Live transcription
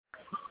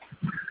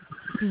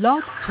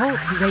Blog Talk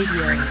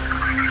Radio.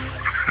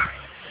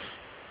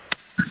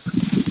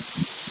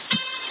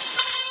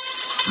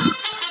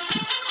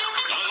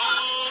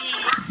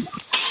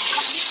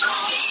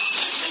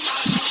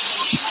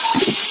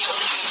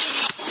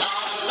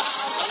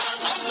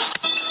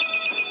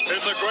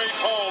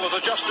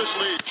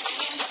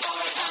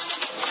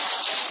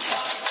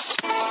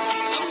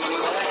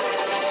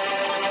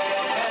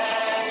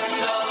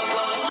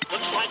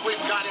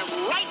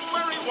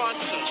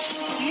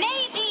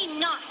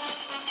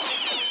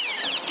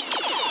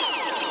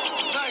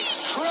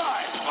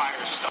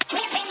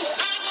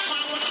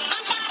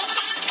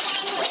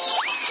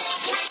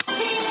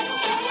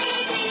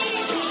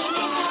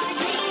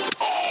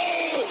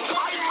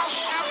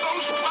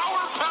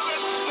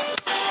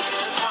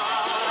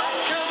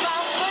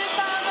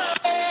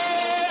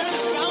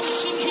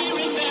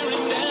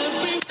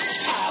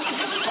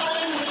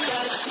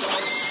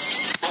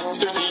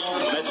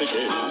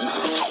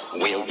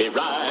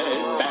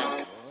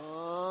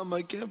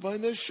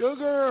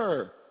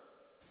 Sugar.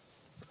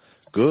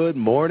 Good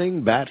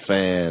morning, Bat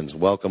fans.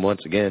 Welcome once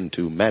again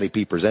to Matty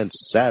P Presents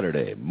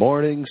Saturday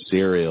Morning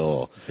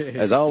Cereal.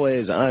 As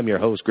always, I'm your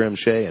host, Grim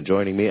Shea, and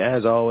joining me,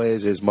 as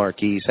always, is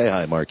Marquis. Say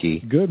hi,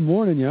 Marquis. Good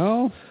morning,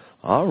 y'all.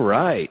 All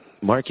right.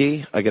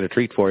 Marquis, I got a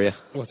treat for you.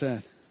 What's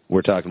that?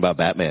 We're talking about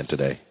Batman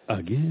today.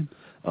 Again?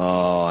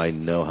 Oh, I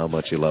know how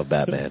much you love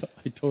Batman.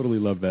 I totally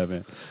love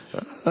Batman.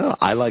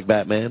 I like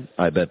Batman.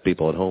 I bet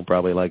people at home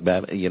probably like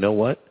Batman. You know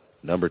what?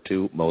 Number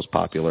 2 most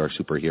popular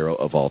superhero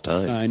of all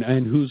time.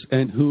 And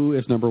who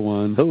is number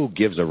 1? Who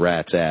gives a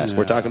rat's ass? Yeah.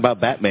 We're talking about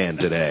Batman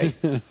today.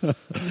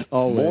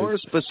 Always. More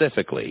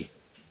specifically,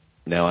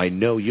 now I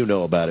know you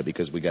know about it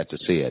because we got to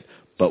see it,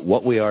 but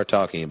what we are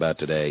talking about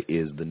today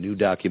is the new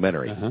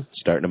documentary,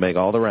 starting to make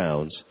all the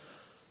rounds,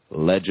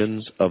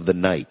 Legends of the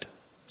Night,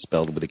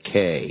 spelled with a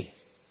K.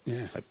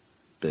 Yeah. I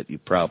bet you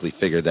probably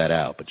figured that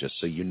out, but just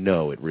so you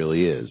know, it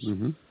really is.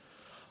 Mm-hmm.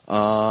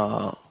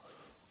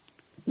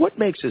 What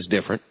makes this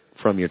different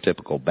from your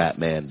typical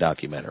Batman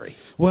documentary?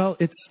 Well,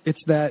 it's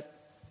that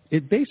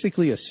it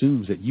basically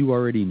assumes that you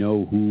already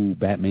know who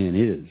Batman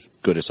is.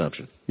 Good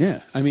assumption. Yeah,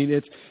 I mean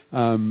it's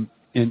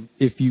and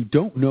if you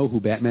don't know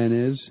who Batman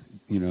is,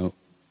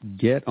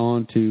 get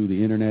onto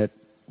the internet,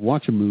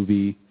 watch a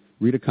movie,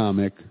 read a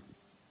comic,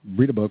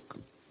 read a book,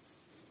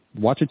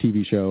 watch a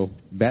TV show.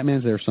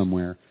 Batman's there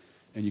somewhere,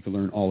 and you can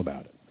learn all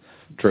about it.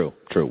 True.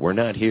 We're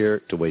not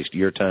here to waste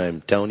your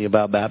time telling you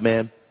about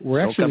Batman.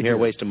 Don't come here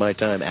wasting my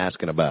time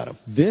asking about him.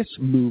 This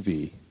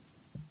movie,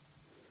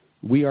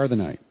 We Are the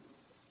Night.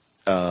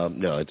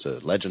 No, it's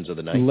Legends of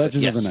the Night.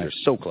 Legends of the Night. You're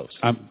so close.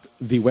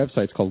 The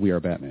website's called We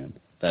Are Batman.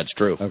 That's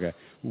true. Okay.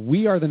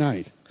 We Are the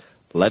Night.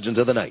 Legends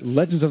of the Night.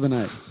 Legends of the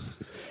Night.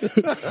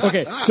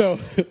 Okay, so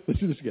let's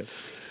do this again.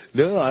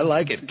 No, I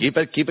like it. Keep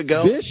it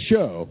going.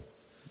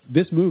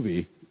 This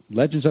movie,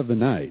 Legends of the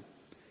Night,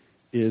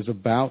 is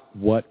about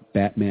what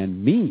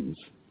Batman means.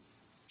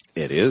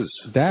 It is.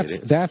 That's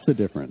the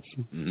difference.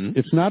 Mm-hmm.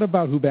 It's not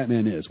about who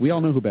Batman is. We all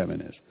know who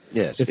Batman is.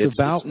 Yes. It's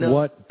about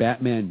what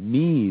Batman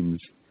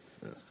means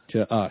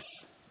to us.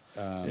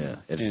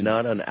 It's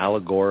not an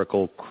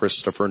allegorical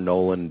Christopher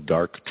Nolan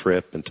dark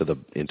trip into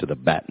the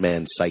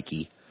Batman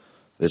psyche.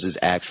 This is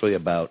actually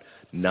about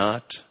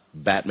not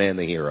Batman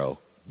the hero,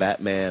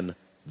 Batman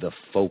the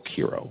folk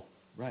hero.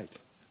 Right.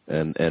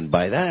 And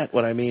by that,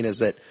 what I mean is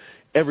that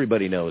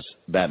everybody knows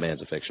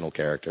Batman's a fictional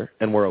character,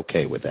 and we're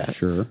okay with that.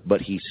 Sure.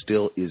 But he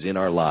still is in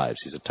our lives.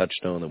 He's a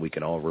touchstone that we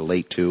can all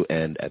relate to.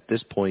 And at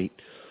this point,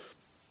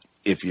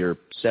 if you're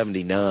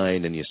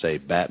 79 and you say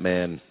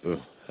Batman,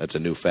 that's a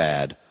new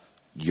fad,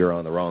 you're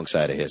on the wrong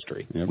side of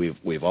history. Yep.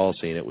 We've all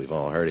seen it. We've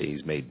all heard it.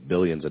 He's made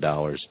billions of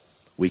dollars.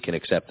 We can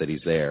accept that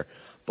he's there.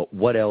 But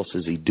what else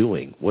is he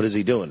doing? What is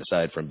he doing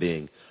aside from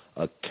being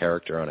a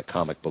character on a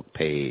comic book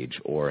page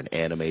or an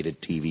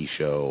animated TV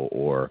show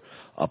or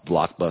a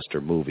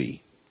blockbuster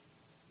movie?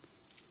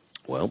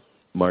 Well,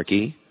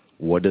 Marquis,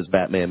 what does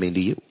Batman mean to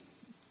you?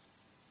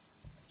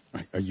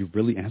 Are you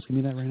really asking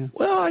me that right now?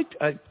 Well,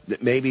 I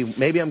maybe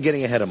I'm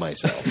getting ahead of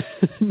myself.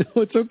 No,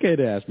 it's okay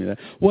to ask me that.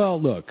 Well,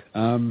 look,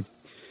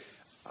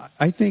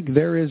 I think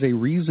there is a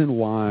reason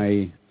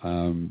why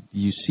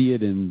you see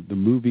it in the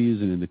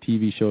movies and in the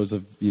TV shows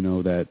of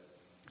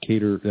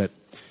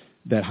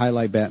that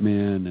highlight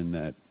Batman and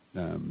that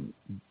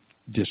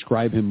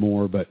describe him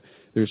more. But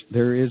there's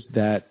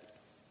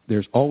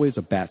always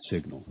a bat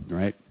signal,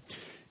 right?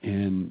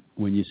 And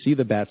when you see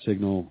the bat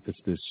signal, it's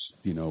this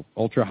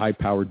ultra high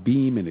powered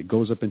beam, and it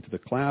goes up into the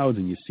clouds,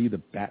 and you see the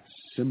bat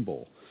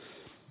symbol.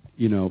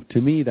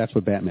 To me, that's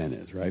what Batman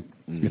is, right?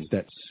 Mm-hmm. It's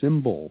that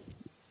symbol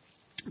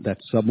that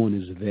someone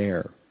is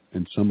there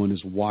and someone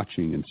is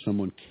watching and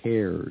someone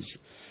cares.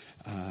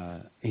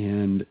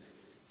 And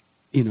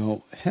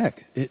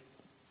heck,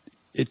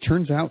 it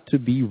turns out to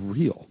be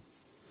real.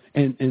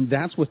 And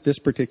that's what this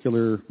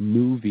particular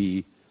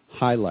movie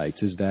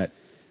highlights, is that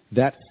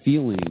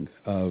feeling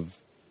of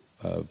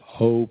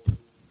hope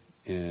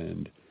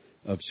and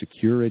of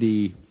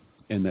security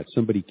and that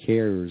somebody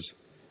cares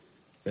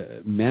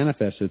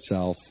manifests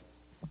itself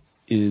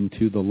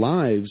into the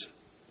lives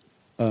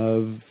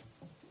of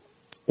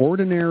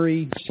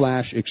ordinary /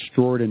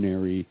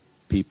 extraordinary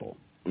people.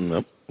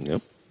 Yep.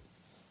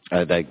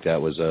 I think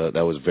that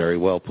was very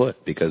well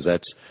put, because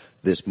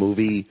this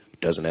movie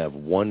doesn't have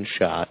one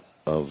shot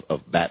of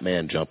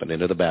Batman jumping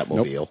into the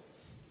Batmobile. Nope.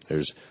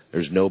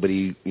 There's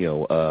nobody,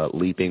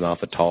 leaping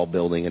off a tall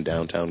building in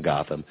downtown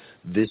Gotham.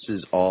 This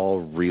is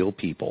all real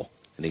people.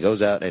 And he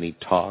goes out and he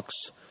talks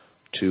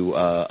to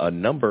a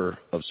number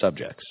of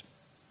subjects.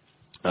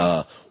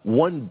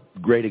 One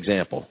great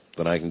example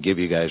that I can give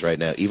you guys right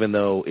now, even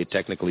though it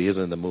technically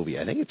isn't in the movie,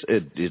 I think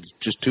it's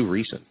just too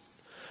recent.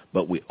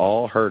 But we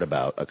all heard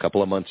about, a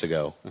couple of months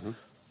ago,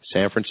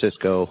 San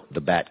Francisco,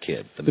 the Bat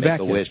Kid, the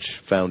Make-A-Wish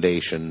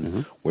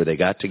Foundation, where they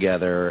got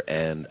together,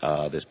 and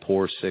this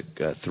poor, sick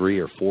 3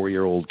 or 4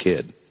 year old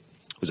kid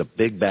who's a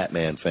big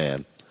Batman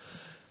fan,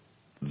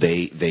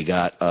 they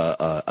got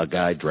a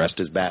guy dressed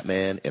as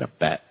Batman in a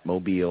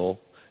Batmobile,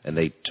 and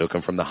they took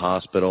him from the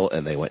hospital,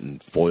 and they went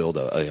and foiled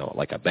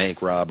like a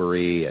bank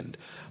robbery, and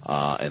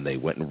they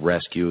went and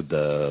rescued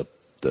the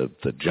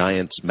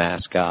Giants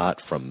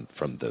mascot from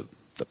the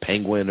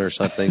Penguin or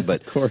something, but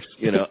of course.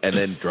 And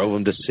then drove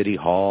him to City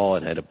Hall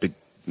and had a big,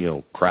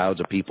 crowds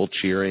of people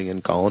cheering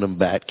and calling him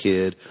Bat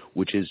Kid,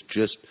 which is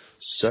just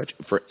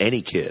for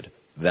any kid,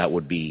 that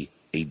would be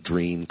a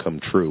dream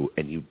come true,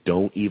 and you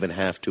don't even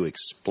have to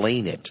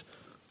explain it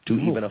to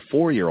even a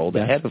 4-year-old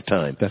ahead of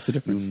time. That's the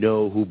difference. You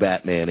know who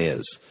Batman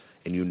is,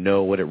 and you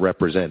know what it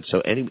represents.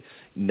 So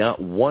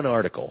not one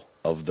article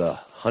of the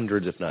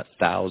hundreds, if not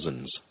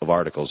thousands, of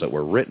articles that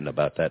were written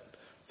about that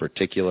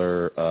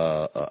particular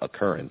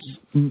occurrence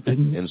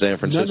in San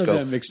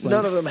Francisco.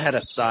 None of them had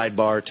a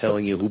sidebar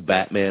telling you who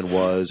Batman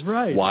was,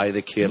 why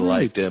the kid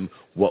liked him,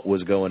 what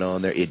was going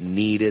on there. It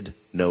needed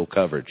no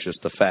coverage.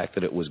 Just the fact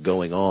that it was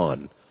going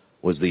on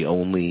was the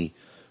only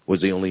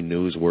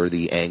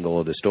newsworthy angle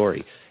of the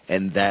story,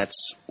 and that's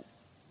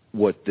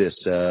what this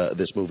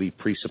movie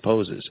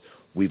presupposes.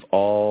 We've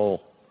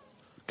all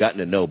gotten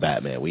to know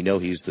Batman. We know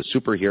he's the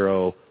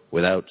superhero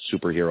without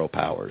superhero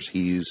powers.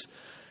 He's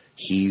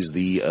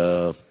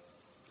the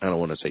I don't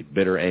want to say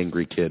bitter,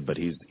 angry kid, but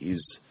he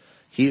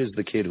is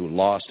the kid who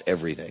lost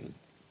everything,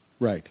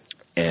 right,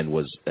 and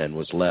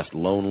was left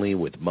lonely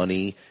with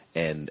money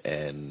and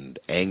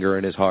anger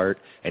in his heart,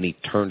 and he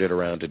turned it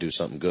around to do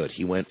something good.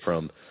 He went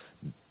from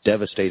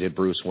devastated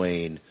Bruce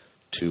Wayne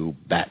to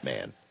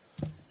Batman,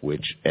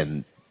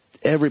 and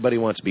everybody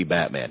wants to be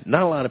Batman.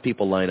 Not a lot of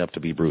people line up to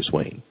be Bruce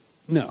Wayne.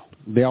 No,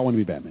 they all want to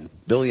be Batman.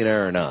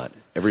 Billionaire or not,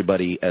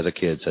 everybody as a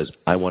kid says,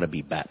 I want to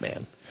be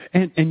Batman.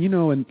 And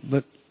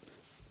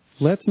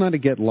let's not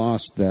get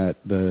lost that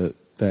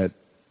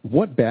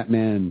what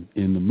Batman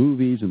in the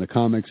movies and the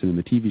comics and in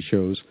the TV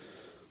shows,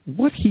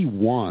 what he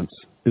wants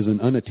is an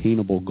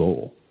unattainable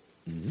goal.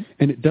 Mm-hmm.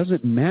 And it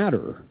doesn't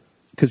matter,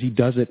 because he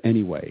does it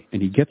anyway.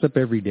 And he gets up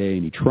every day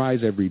and he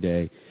tries every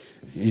day.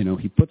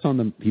 He puts on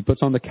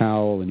the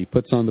cowl and he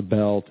puts on the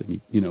belt,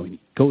 and he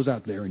goes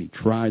out there and he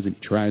tries and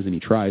he tries and he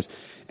tries.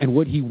 And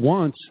what he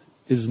wants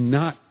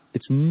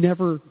it's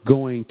never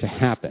going to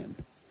happen.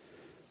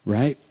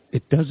 Right?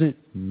 It doesn't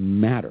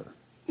matter.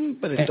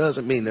 But it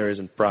doesn't mean there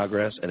isn't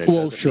progress, and it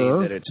doesn't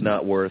mean that it's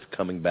not worth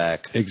coming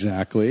back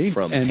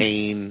from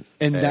pain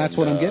and that's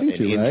what I'm getting to,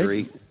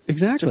 injury, right?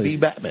 Exactly. To be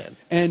Batman.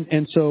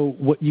 And so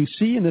what you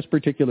see in this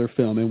particular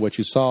film, and what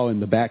you saw in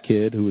The Bat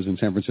Kid, who was in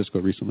San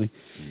Francisco recently,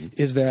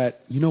 is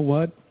that, you know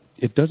what?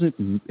 It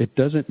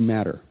doesn't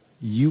matter.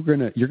 You're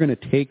gonna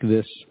take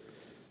this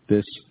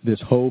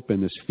hope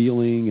and this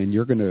feeling, and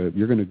you're gonna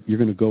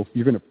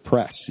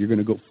press. You're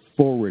gonna go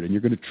forward, and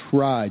you're going to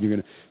try.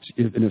 And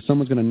if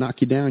someone's going to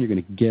knock you down, you're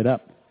going to get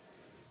up,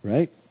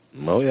 right?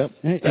 Oh, yeah.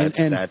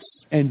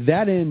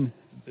 And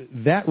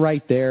that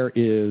right there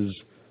is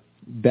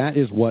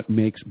what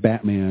makes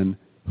Batman,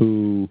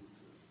 who,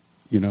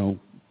 he's a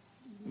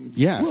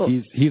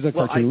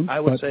cartoon.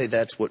 I would say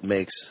that's what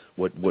makes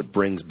what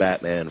brings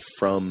Batman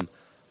from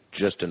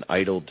just an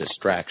idle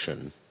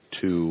distraction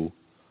to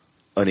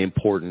an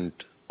important.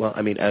 Well,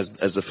 I mean, as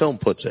the film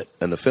puts it,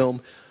 and the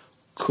film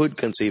could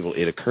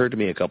conceivably, it occurred to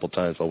me a couple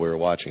times while we were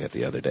watching it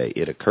the other day,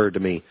 it occurred to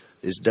me,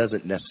 this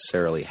doesn't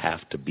necessarily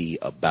have to be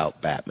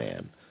about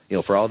Batman.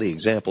 For all the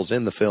examples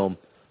in the film,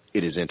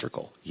 it is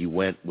integral. You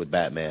went with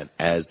Batman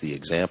as the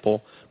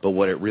example, but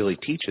what it really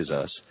teaches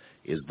us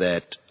is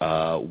that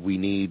we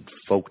need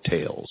folk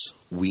tales.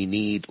 We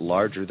need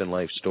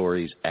larger-than-life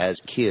stories as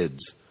kids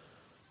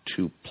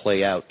to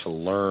play out, to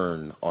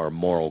learn our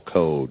moral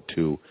code,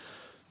 to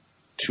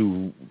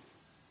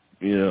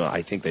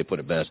I think they put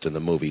it best in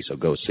the movie, so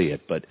go see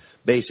it. But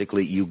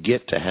basically, you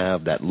get to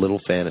have that little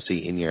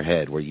fantasy in your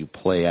head where you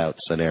play out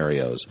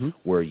scenarios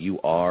where you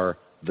are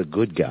the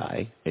good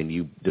guy and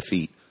you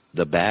defeat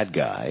the bad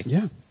guy.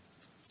 Yeah.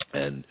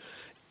 And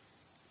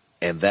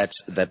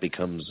that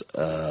becomes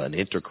an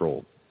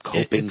integral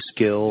coping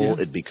skill.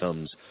 Yeah. It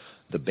becomes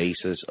the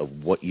basis of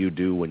what you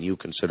do when you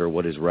consider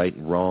what is right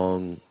and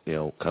wrong,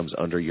 comes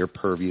under your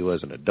purview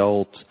as an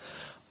adult.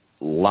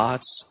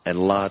 Lots and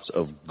lots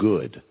of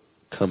good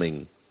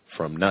coming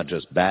from not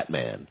just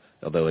Batman,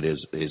 although it is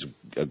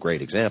a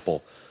great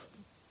example,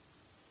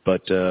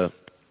 but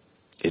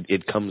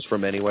It comes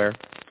from anywhere,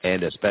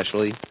 and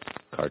especially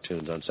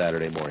cartoons on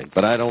Saturday morning.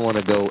 But I don't want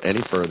to go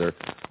any further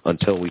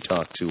until we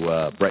talk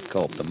to Brett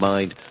Culp, the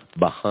mind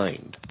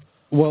behind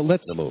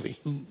the movie.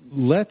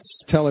 Let's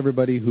tell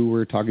everybody who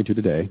we're talking to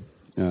today.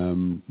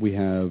 We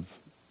have.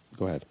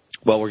 Go ahead.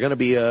 Well, we're going to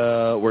be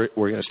we're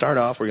going to start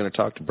off. We're going to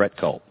talk to Brett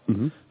Culp,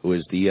 who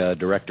is the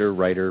director,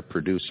 writer,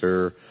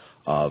 producer,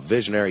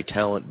 visionary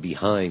talent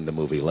behind the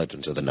movie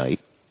Legends of the Night.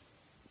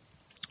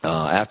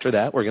 After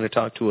that, we're going to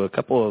talk to a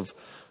couple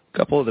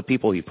of the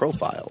people he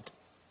profiled.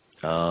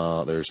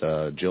 There's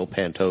Jill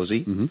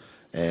Pantozzi,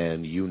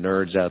 and you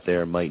nerds out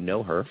there might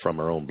know her from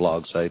her own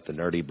blog site, The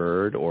Nerdy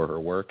Bird, or her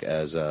work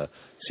as a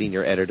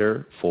senior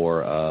editor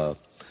for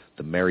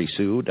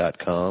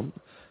themarysue.com,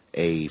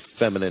 a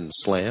feminine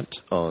slant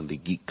on the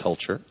geek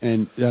culture.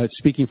 And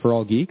speaking for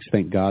all geeks,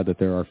 thank God that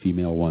there are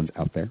female ones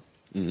out there.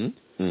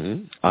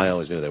 I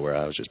always knew they were.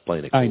 I was just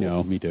playing it cool. I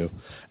know, me too.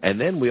 And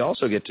then we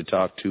also get to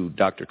talk to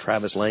Dr.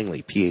 Travis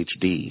Langley,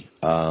 PhD,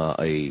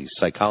 a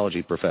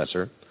psychology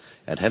professor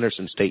at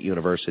Henderson State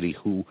University,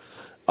 who,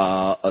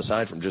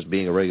 aside from just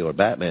being a regular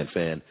Batman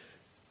fan,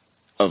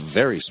 a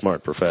very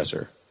smart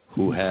professor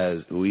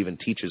who even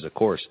teaches a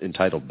course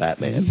entitled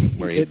Batman,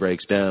 where he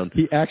breaks down.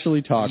 He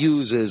actually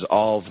uses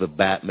all of the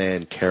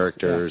Batman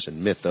characters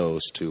and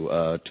mythos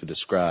to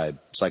describe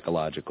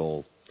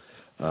psychological.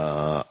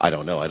 I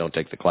don't know. I don't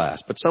take the class,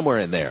 but somewhere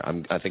in there,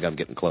 I think I'm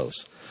getting close.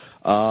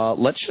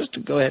 Let's just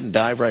go ahead and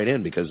dive right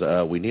in because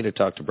we need to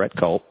talk to Brett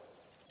Culp.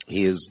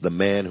 He is the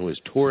man who is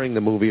touring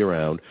the movie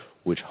around,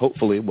 which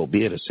hopefully will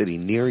be at a city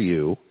near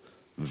you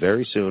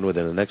very soon,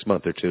 within the next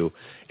month or two.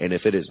 And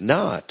if it is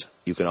not,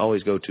 you can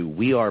always go to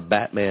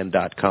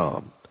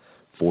wearebatman.com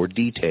for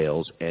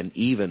details and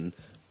even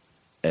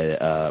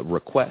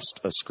request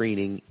a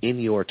screening in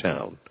your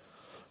town.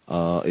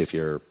 If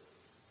you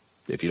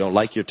don't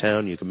like your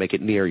town, you can make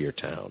it near your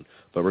town.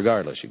 But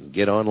regardless, you can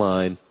get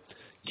online,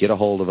 get a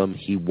hold of him.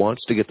 He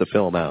wants to get the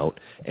film out,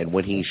 and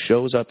when he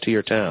shows up to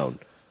your town,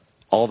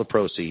 all the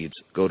proceeds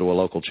go to a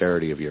local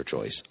charity of your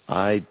choice.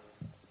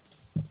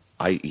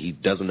 He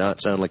does not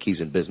sound like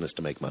he's in business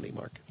to make money,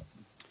 Mark.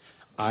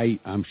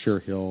 I'm sure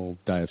he'll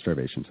die of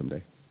starvation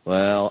someday.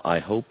 Well, I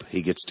hope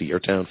he gets to your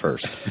town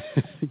first.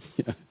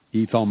 Yeah. He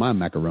eats all my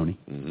macaroni.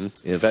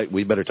 In fact,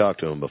 we better talk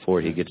to him before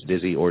he gets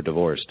dizzy or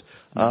divorced.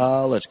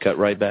 Let's cut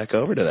right back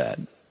over to that.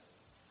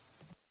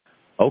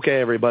 Okay,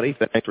 everybody,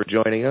 thanks for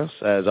joining us.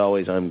 As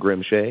always, I'm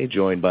Grim Shea,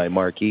 joined by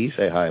Marquis.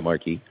 Say hi,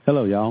 Marquis.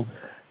 Hello, y'all.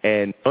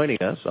 And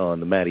joining us on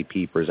the Matty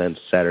P Presents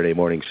Saturday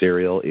Morning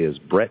Serial is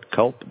Brett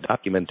Culp,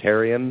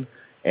 documentarian,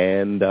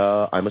 and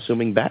I'm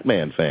assuming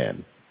Batman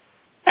fan.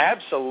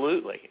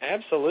 Absolutely.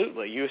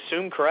 You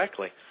assume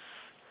correctly.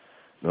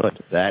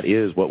 Good. That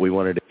is what we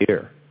wanted to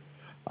hear.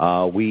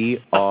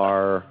 We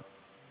are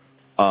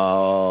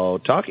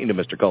talking to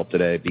Mr. Culp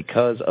today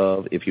because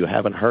of, if you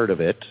haven't heard of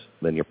it,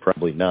 then you're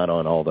probably not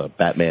on all the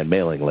Batman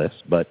mailing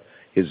lists, but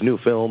his new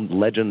film,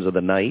 Legends of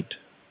the Night,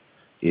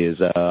 is,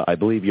 I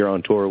believe you're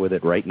on tour with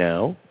it right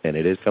now, and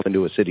it is coming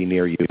to a city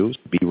near you, so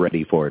be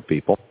ready for it,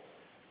 people.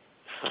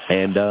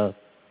 And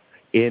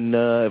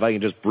if I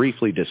can just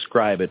briefly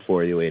describe it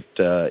for you, it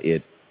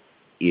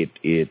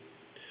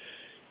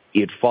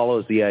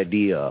follows the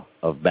idea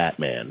of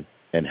Batman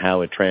and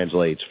how it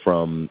translates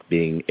from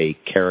being a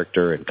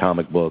character in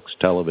comic books,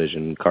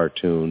 television,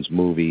 cartoons,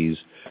 movies,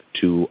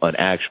 to an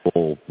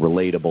actual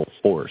relatable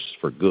force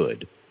for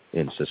good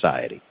in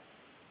society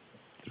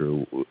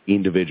through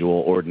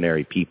individual,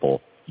 ordinary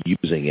people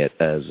using it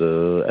as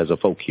a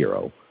folk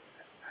hero.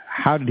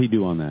 How did he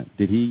do on that?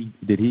 Did he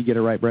get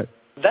it right, Brett?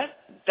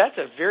 That's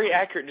a very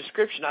accurate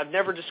description. I've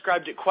never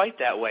described it quite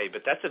that way,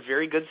 but that's a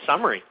very good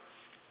summary.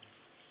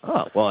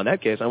 Oh, well, in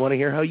that case, I want to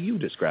hear how you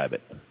describe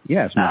it.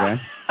 Yes, my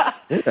guy.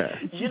 Yeah.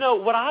 You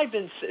know,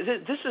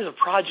 this is a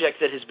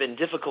project that has been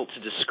difficult to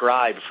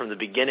describe from the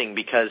beginning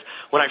because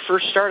when I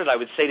first started, I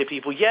would say to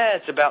people, yeah,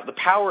 it's about the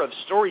power of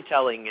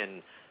storytelling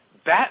and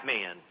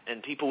Batman,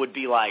 and people would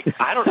be like,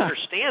 I don't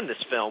understand this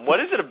film.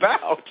 What is it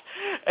about?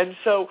 And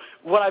so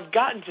what I've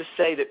gotten to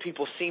say that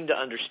people seem to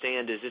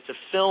understand is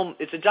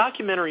it's a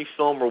documentary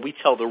film where we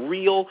tell the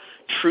real,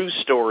 true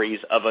stories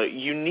of a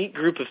unique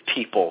group of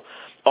people,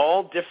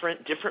 all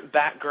different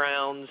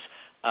backgrounds,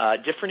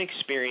 different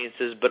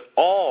experiences, but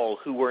all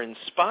who were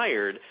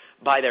inspired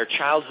by their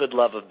childhood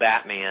love of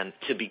Batman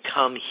to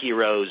become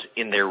heroes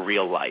in their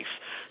real life.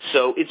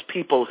 So it's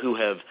people who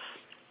have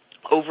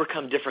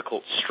overcome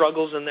difficult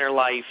struggles in their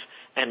life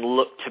and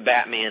look to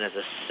Batman as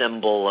a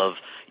symbol of,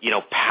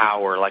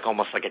 power, like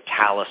almost like a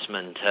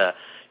talisman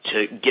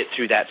to get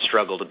through that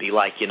struggle, to be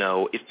like,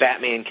 if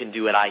Batman can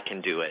do it, I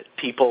can do it.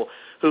 People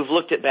who've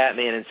looked at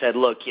Batman and said,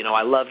 look,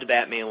 I loved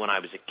Batman when I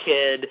was a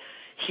kid.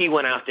 He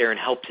went out there and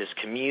helped his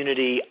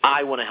community.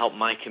 I want to help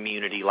my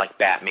community like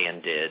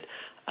Batman did,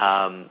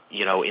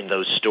 in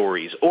those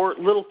stories. Or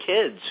little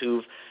kids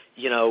who've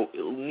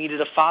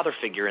needed a father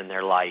figure in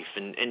their life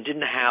and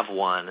didn't have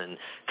one, and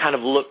kind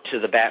of looked to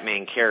the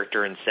Batman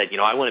character and said,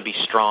 I want to be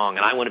strong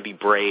and I want to be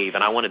brave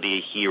and I want to be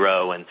a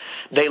hero. And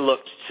they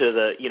looked to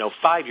the,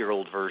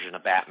 5-year-old version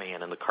of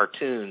Batman and the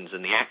cartoons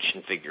and the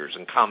action figures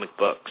and comic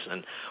books,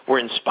 and were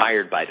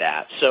inspired by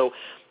that. So,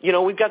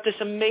 we've got this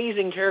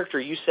amazing character.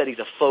 You said he's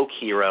a folk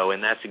hero,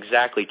 and that's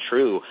exactly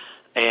true.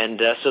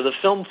 And so the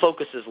film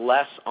focuses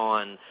less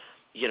on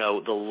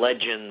the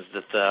legends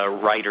that the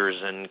writers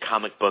and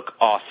comic book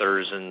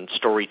authors and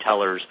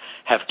storytellers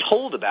have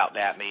told about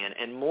Batman,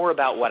 and more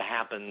about what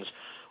happens,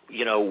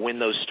 when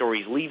those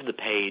stories leave the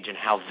page and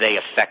how they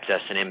affect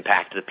us and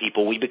impact the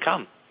people we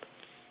become.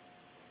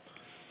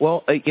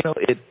 Well, I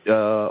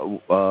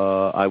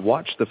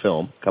watched the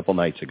film a couple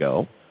nights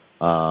ago.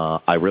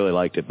 I really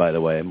liked it, by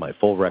the way, my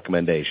full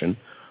recommendation.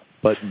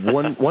 But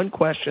one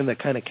question that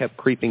kind of kept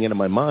creeping into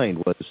my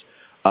mind was,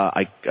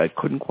 I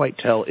couldn't quite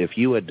tell if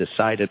you had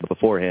decided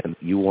beforehand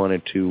you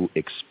wanted to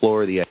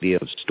explore the idea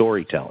of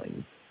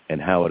storytelling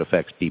and how it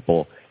affects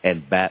people,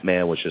 and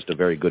Batman was just a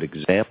very good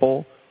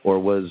example, or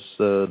was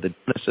the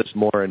genesis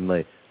more in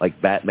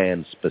like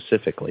Batman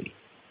specifically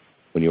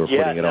when you were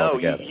putting it all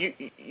together?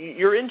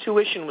 Your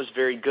intuition was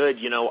very good.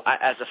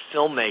 As a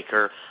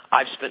filmmaker,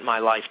 I've spent my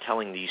life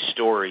telling these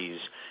stories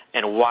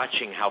and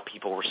watching how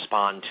people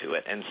respond to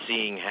it, and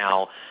seeing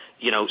how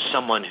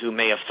someone who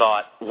may have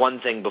thought one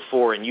thing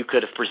before, and you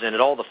could have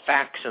presented all the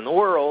facts in the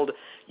world,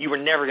 you were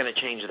never going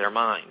to change their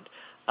mind.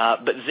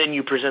 But then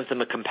you present them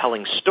a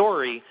compelling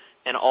story,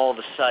 and all of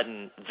a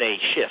sudden they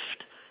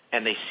shift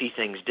and they see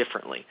things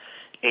differently.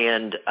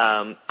 And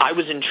I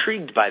was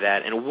intrigued by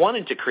that and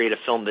wanted to create a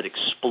film that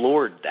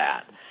explored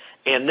that,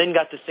 and then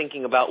got to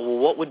thinking about,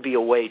 what would be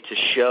a way to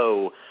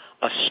show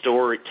a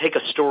story, take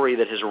a story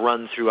that has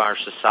run through our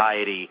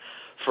society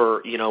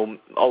for,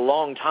 a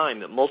long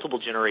time, that multiple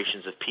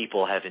generations of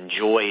people have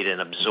enjoyed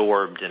and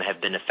absorbed and have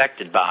been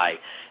affected by.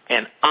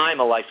 And I'm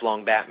a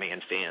lifelong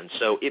Batman fan,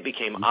 so it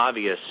became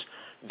obvious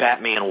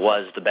Batman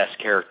was the best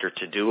character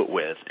to do it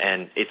with.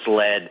 And it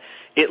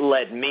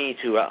led me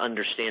to an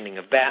understanding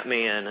of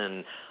Batman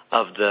and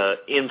of the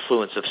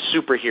influence of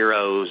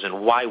superheroes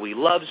and why we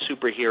love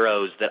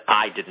superheroes that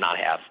I did not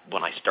have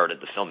when I started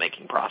the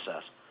filmmaking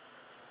process.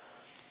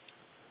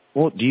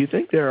 Well, do you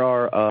think there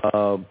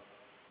are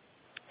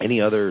any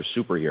other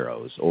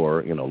superheroes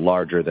or,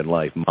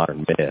 larger-than-life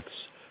modern myths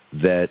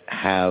that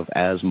have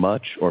as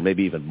much or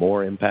maybe even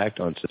more impact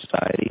on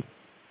society?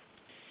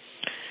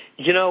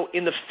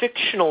 In the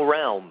fictional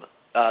realm,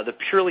 the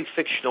purely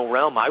fictional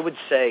realm, I would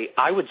say,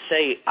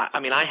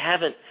 I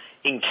haven't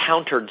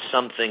encountered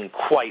something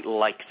quite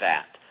like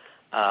that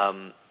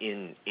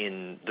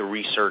in the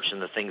research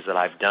and the things that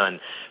I've done,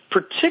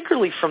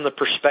 particularly from the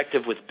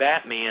perspective with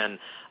Batman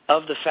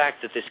of the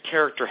fact that this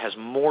character has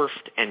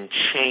morphed and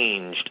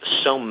changed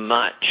so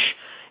much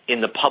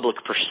in the public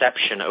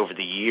perception over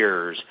the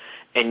years,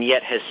 and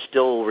yet has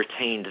still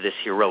retained this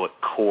heroic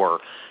core.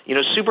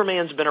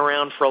 Superman's been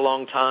around for a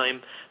long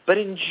time, but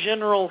in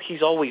general,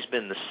 he's always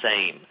been the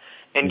same.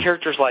 And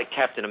characters like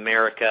Captain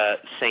America,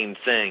 same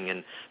thing.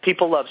 And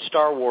people love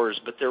Star Wars,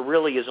 but there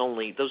really is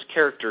only those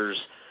characters.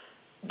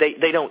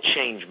 They don't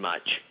change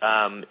much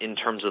in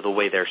terms of the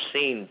way they're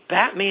seen.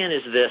 Batman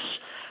is this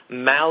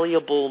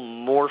malleable,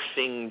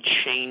 morphing,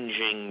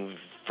 changing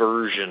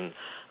version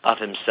of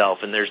himself.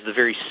 And there's the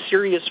very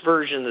serious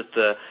version that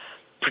the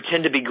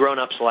pretend to be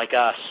grown-ups like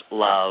us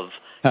love,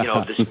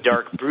 this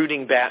dark,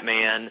 brooding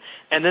Batman.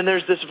 And then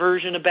there's this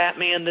version of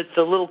Batman that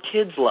the little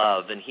kids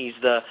love, and he's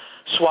the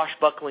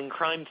swashbuckling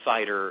crime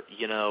fighter,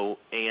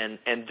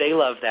 and they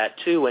love that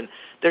too. And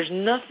there's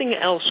nothing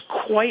else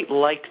quite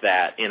like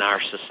that in our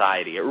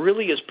society. It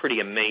really is pretty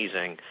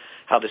amazing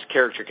how this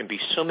character can be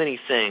so many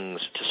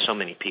things to so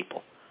many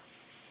people.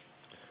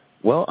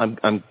 Well,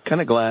 I'm kind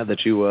of glad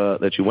that you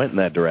went in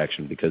that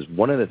direction, because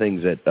one of the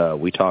things that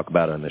we talk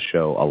about on the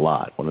show a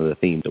lot, one of the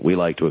themes that we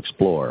like to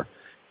explore,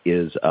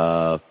 is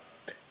that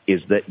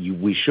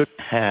we shouldn't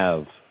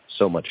have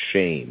so much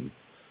shame,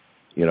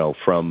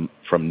 from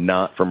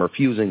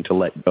refusing to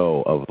let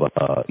go of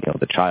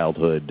the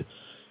childhood,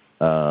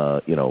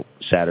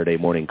 Saturday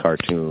morning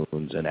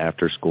cartoons and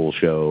after school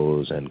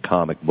shows and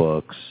comic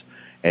books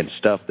and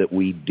stuff that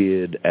we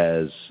did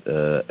as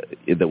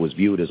that was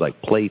viewed as like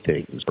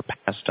playthings or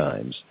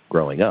pastimes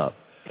growing up.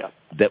 Yeah.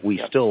 That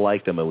we still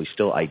like them and we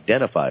still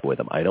identify with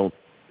them.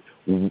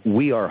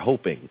 We are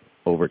hoping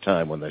over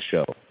time on the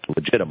show to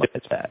legitimize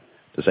that,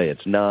 to say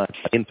it's not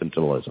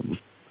infantilism.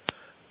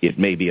 It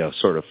may be a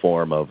sort of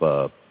form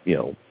of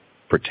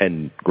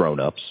pretend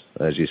grown-ups,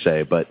 as you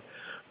say, but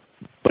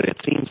it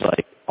seems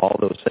like all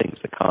those things,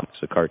 the comics,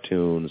 the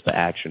cartoons, the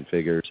action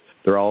figures,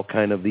 they're all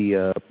kind of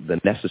the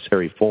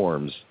necessary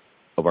forms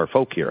of our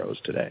folk heroes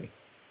today.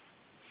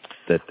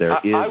 That there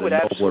is a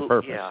nobler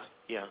purpose.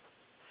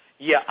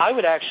 Yeah, I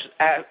would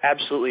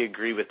absolutely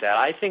agree with that.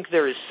 I think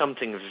there is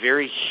something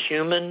very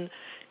human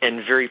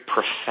and very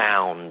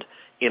profound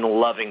in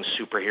loving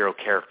superhero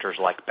characters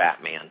like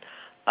Batman.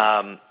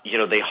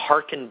 They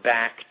hearken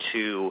back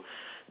to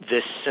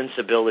this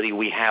sensibility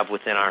we have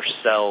within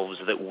ourselves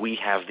that we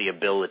have the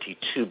ability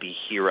to be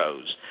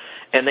heroes.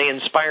 And they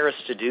inspire us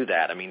to do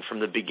that. I mean, from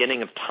the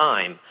beginning of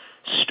time,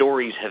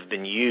 stories have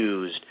been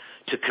used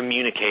to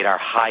communicate our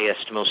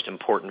highest, most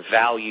important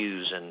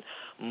values and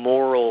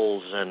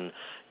morals and,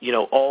 you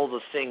know, all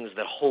the things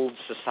that hold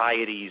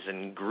societies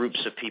and groups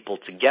of people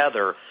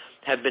together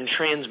have been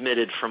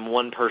transmitted from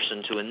one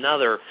person to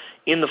another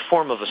in the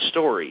form of a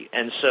story.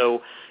 And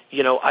so,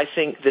 you know, I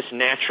think this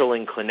natural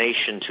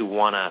inclination to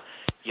want to,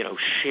 you know,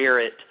 share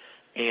it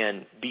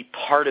and be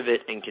part of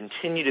it and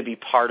continue to be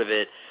part of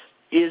it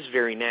is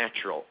very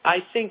natural.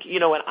 I think, you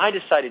know, and I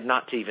decided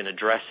not to even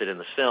address it in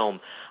the film.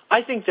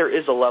 I think there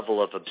is a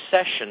level of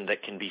obsession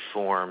that can be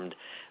formed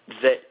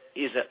that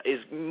is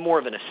more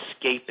of an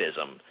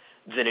escapism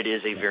than it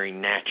is a very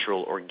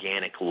natural,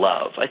 organic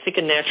love. I think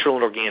a natural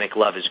and organic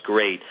love is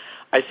great.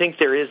 I think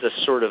there is a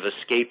sort of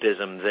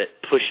escapism that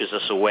pushes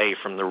us away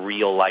from the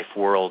real life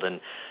world,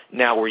 and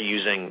now we're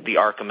using the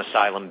Arkham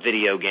Asylum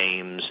video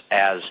games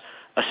as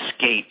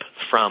escape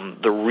from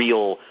the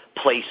real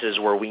places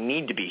where we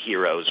need to be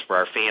heroes for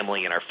our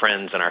family and our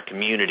friends and our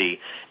community,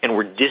 and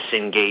we're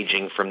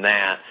disengaging from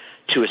that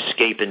to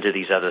escape into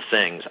these other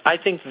things. I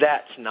think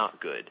that's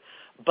not good.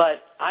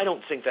 But I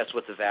don't think that's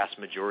what the vast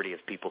majority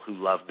of people who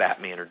love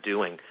Batman are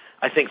doing.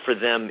 I think for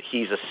them,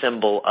 he's a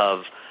symbol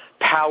of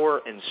power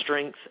and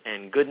strength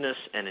and goodness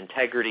and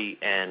integrity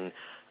and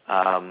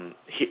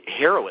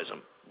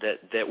heroism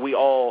that we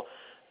all,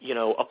 you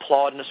know,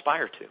 applaud and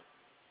aspire to.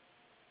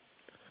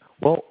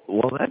 Well,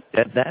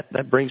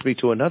 that brings me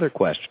to another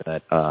question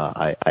that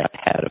I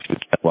had a few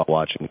while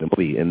watching the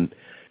movie. And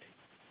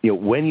you know,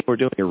 when you were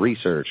doing your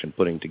research and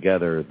putting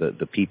together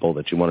the people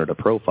that you wanted to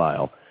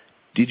profile,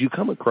 did you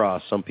come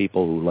across some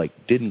people who like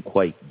didn't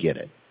quite get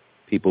it?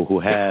 People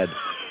who had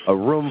a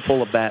room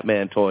full of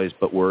Batman toys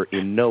but were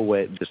in no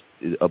way just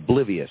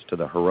oblivious to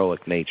the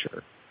heroic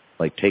nature,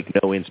 like take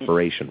no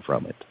inspiration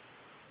from it?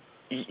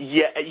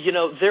 Yeah, you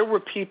know, there were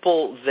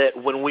people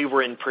that when we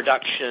were in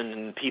production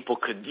and people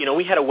could, you know,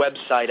 we had a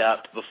website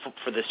up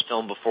for this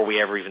film before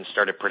we ever even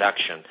started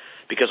production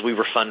because we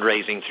were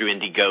fundraising through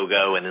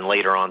Indiegogo and then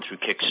later on through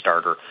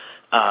Kickstarter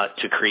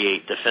to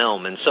create the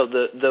film. And so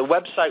the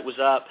website was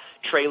up,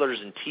 trailers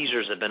and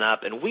teasers had been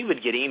up, and we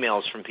would get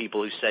emails from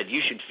people who said,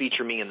 you should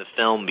feature me in the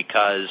film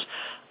because,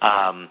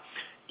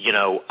 you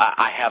know,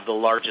 I have the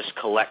largest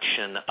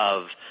collection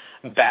of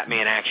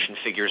Batman action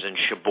figures in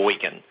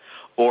Sheboygan.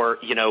 Or,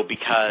 you know,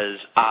 because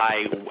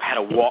I had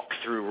a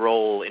walk-through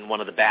role in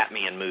one of the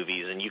Batman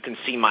movies, and you can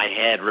see my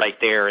head right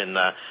there in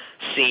the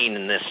scene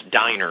in this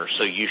diner,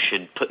 so you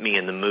should put me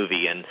in the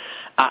movie. And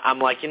I'm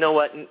like, you know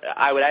what?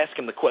 I would ask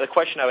them, the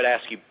question I would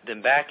ask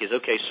them back is,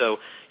 okay, so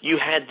you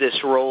had this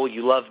role,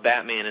 you love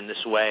Batman in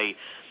this way.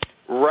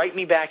 Write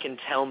me back and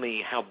tell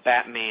me how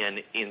Batman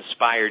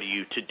inspired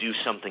you to do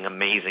something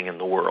amazing in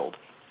the world.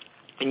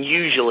 And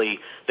usually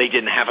they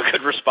didn't have a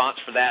good response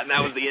for that, and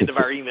that was the end of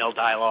our email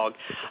dialogue.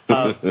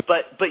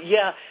 But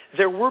yeah,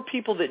 there were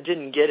people that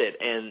didn't get it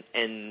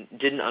and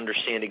didn't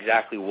understand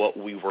exactly what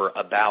we were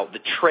about. The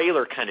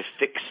trailer kind of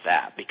fixed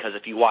that, because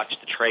if you watch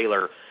the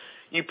trailer,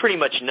 you pretty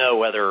much know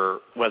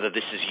whether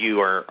this is you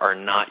or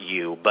not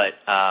you. But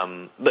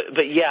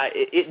yeah,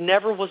 it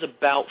never was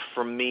about,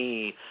 for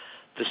me,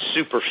 the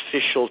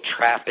superficial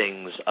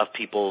trappings of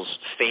people's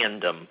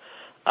fandom.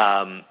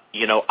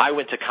 You know, I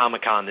went to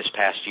Comic-Con this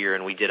past year,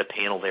 and we did a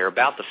panel there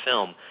about the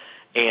film.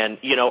 And,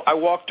 you know, I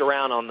walked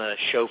around on the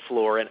show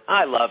floor, and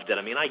I loved it.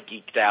 I mean, I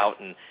geeked out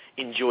and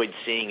enjoyed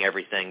seeing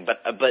everything.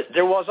 But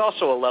there was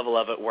also a level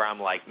of it where I'm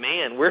like,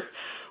 man,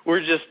 we're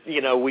just,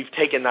 you know, we've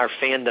taken our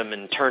fandom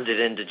and turned it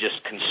into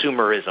just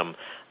consumerism,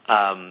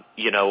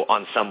 you know,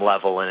 on some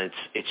level. And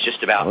it's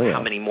just about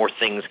how many more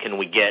things can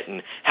we get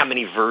and how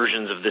many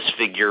versions of this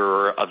figure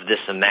or of this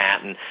and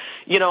that. And,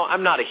 you know,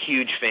 I'm not a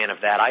huge fan of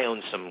that. I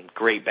own some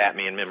great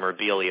Batman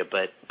memorabilia,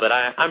 but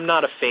I'm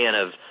not a fan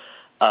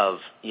of,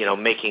 you know,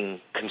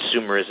 making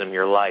consumerism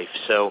your life.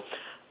 So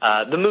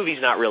the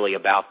movie's not really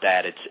about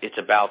that. It's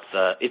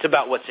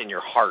about what's in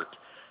your heart.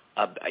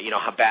 You know,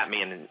 how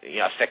Batman, you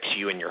know, affects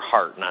you in your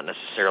heart, not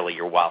necessarily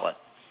your wallet.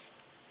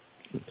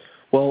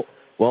 Well,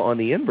 on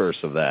the inverse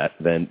of that,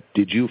 then,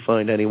 did you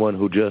find anyone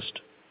who just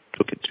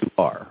took it too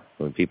far?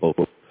 I mean, people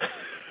who,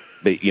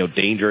 you know,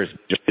 dangerous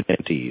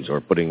entities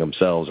or putting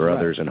themselves or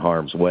others in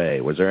harm's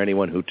way. Was there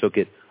anyone who took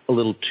it a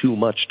little too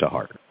much to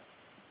heart?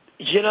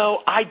 You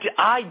know,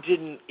 I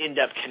didn't end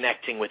up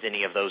connecting with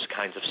any of those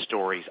kinds of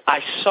stories.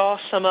 I saw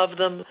some of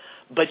them,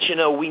 but, you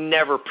know,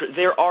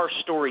 there are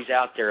stories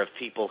out there of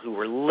people who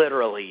were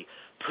literally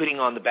putting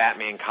on the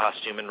Batman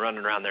costume and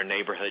running around their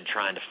neighborhood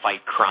trying to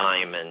fight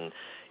crime and,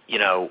 you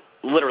know,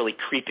 literally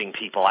creeping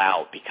people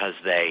out because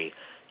they,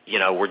 you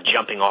know, were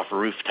jumping off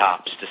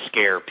rooftops to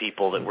scare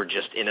people that were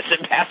just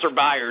innocent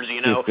passerbyers,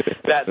 you know,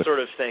 that sort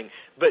of thing.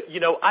 But,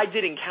 you know, I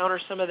did encounter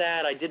some of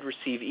that. I did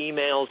receive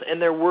emails,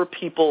 and there were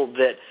people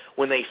that,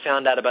 when they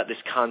found out about this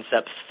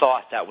concept,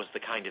 thought that was the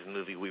kind of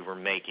movie we were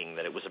making,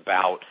 that it was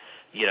about,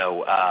 you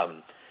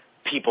know,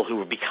 people who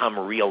would become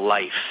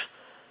real-life,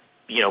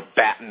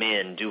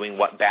 Batman doing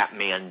what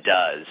Batman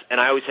does. And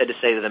I always had to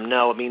say to them,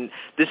 no, I mean,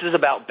 this is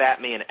about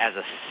Batman as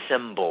a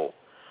symbol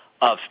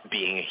of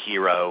being a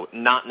hero,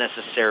 not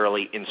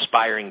necessarily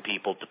inspiring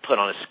people to put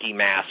on a ski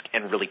mask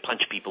and really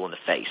punch people in the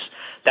face.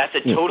 That's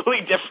a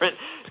totally different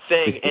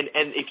thing. And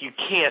if you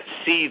can't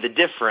see the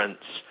difference,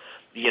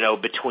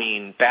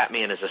 between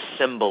Batman as a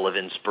symbol of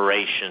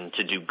inspiration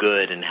to do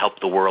good and help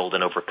the world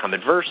and overcome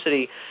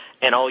adversity,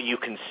 and all you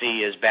can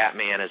see is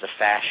Batman as a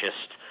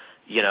fascist,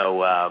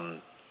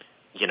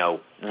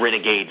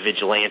 renegade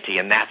vigilante,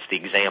 and that's the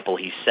example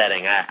he's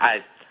setting.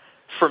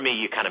 For me,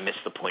 you kind of miss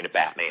the point of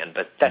Batman,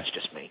 but that's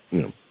just me.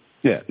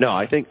 Yeah. No,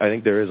 I think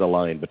there is a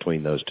line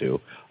between those two,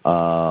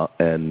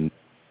 and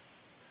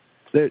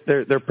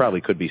there probably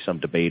could be some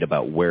debate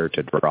about where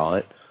to draw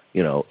it.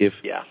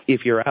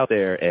 If you're out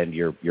there and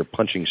you're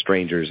punching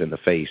strangers in the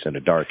face in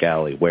a dark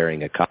alley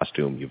wearing a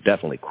costume, you've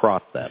definitely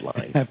crossed that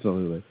line.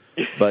 Absolutely.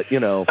 But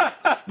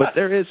but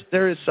there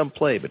is some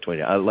play between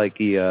it. I like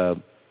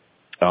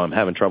I'm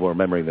having trouble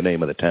remembering the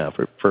name of the town.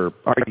 For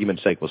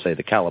argument's sake, we'll say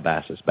the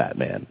Calabasas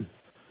Batman.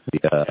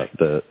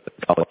 The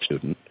college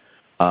student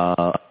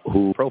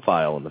who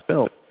profile in the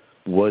film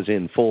was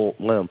in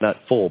not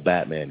full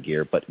Batman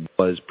gear, but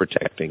was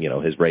protecting,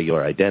 his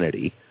regular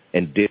identity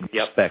and did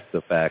respect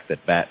the fact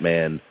that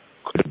Batman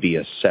could be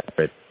a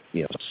separate,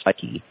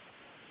 psyche.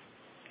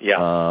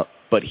 Yeah.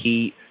 But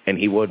he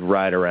would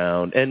ride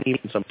around, and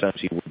even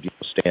sometimes he would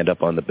stand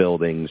up on the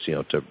buildings,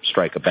 to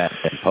strike a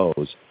Batman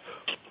pose.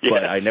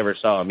 But I never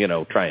saw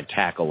him, try and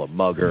tackle a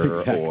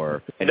mugger and it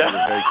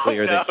was very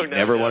clear that he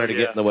never wanted to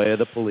get in the way of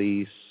the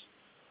police.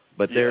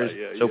 But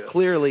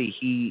clearly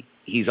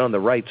he's on the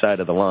right side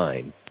of the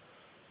line,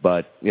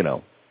 but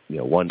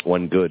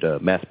one good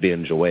meth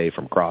binge away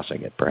from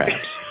crossing it,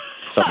 perhaps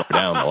somewhere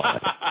down the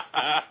line.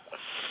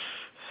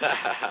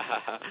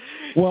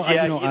 Well,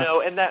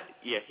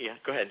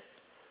 go ahead.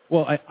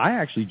 Well, I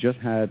actually just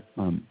had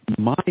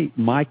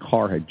my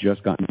car had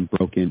just gotten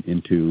broken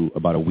into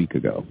about a week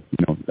ago.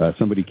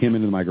 Somebody came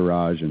into my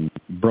garage and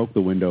broke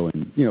the window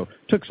and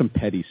took some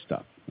petty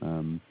stuff.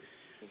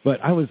 But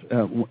I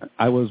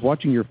was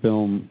watching your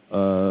film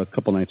a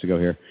couple nights ago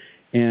here,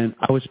 and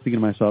I was thinking to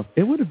myself,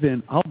 it would have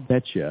been, I'll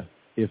bet you,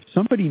 if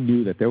somebody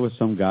knew that there was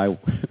some guy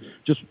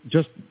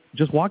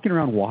just walking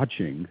around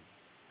watching,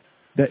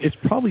 that it's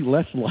probably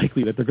less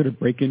likely that they're going to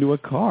break into a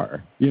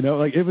car.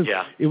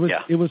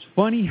 It was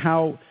funny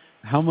how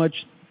much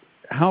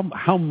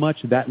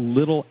that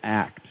little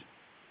act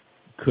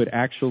could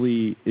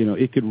actually,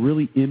 it could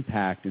really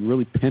impact and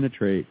really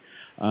penetrate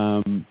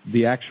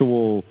the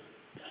actual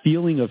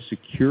feeling of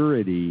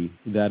security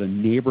that a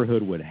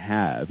neighborhood would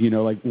have.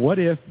 What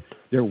if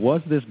there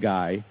was this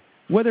guy,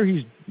 whether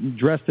he's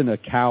dressed in a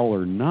cowl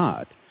or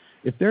not,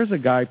 if there's a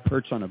guy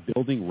perched on a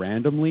building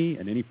randomly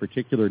at any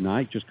particular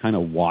night just kind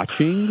of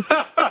watching,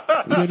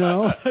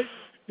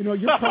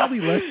 you're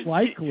probably less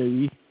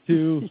likely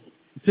to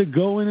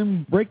go in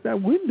and break that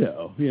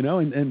window,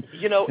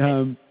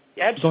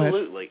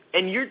 absolutely.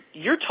 And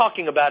you're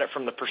talking about it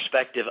from the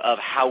perspective of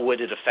how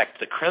would it affect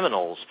the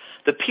criminals.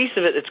 The piece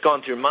of it that's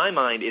gone through my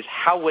mind is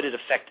how would it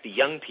affect the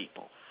young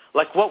people?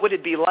 Like, what would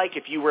it be like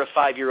if you were a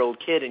 5-year-old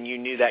kid and you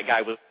knew that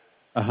guy was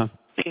to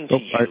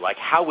you? Like,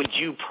 how would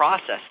you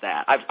process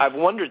that? I've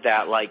wondered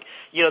that. Like,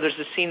 there's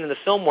this scene in the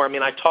film where,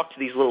 I talk to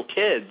these little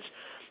kids,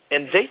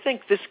 and they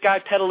think this guy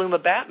Petaluma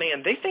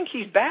Batman, they think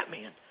he's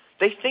Batman.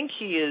 They think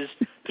he is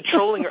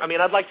patrolling.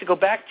 I'd like to go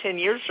back 10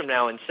 years from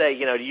now and say,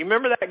 do you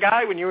remember that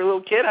guy when you were a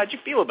little kid? How'd you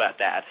feel about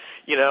that?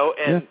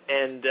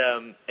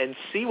 And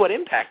see what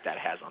impact that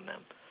has on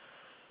them.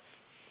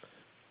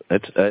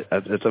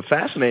 It's a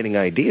fascinating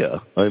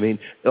idea.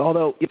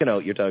 Although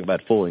you're talking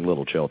about fooling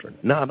little children,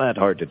 not that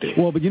hard to do.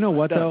 Well, but you know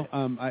what though,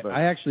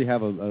 I actually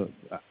have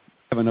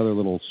another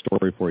little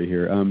story for you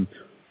here.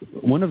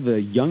 One of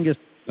the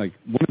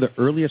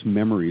earliest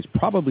memories,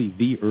 probably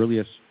the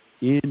earliest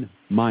in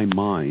my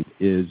mind,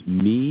 is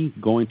me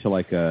going to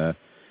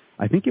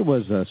I think it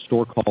was a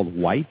store called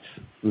White's.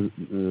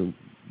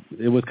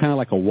 It was kind of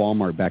like a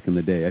Walmart back in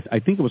the day. I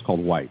think it was called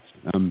White's.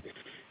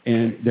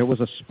 And there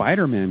was a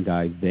Spider-Man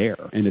guy there,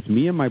 and it's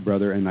me and my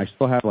brother, and I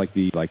still have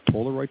the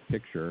Polaroid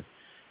picture.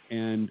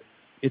 And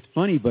it's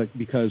funny, but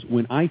because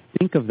when I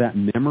think of that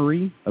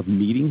memory of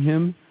meeting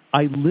him,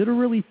 I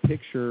literally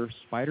picture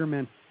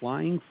Spider-Man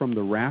flying from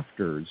the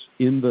rafters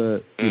in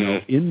the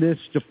in this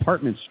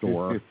department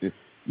store,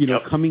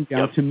 coming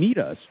down to meet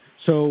us.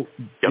 So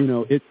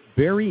it's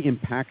very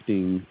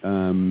impacting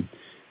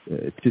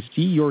to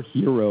see your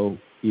hero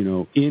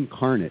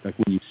incarnate. Like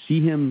when you see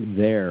him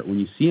there, when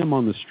you see him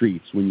on the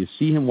streets, when you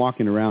see him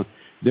walking around,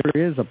 there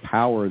is a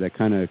power that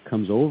kind of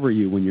comes over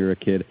you when you're a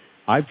kid.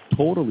 I've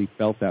totally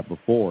felt that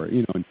before,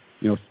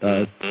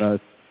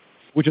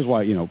 which is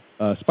why,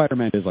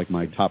 Spider-Man is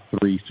my top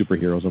 3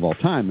 superheroes of all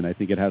time, and I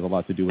think it has a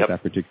lot to do with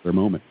that particular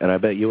moment. And I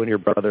bet you and your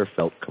brother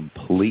felt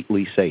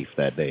completely safe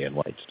that day in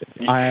White's.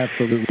 I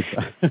absolutely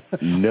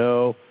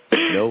no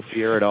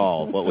fear at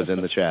all what was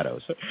in the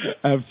shadows.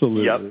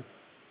 Absolutely.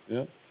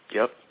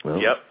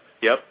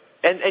 Yep.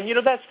 And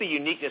that's the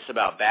uniqueness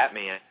about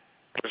Batman.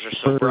 Colors are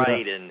so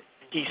bright, and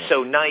he's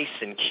so nice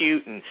and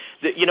cute. And,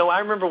 I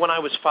remember when I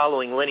was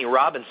following Lenny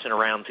Robinson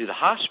around through the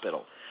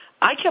hospital,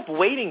 I kept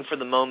waiting for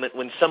the moment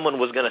when someone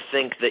was going to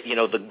think that,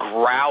 the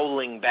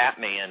growling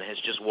Batman has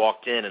just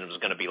walked in and was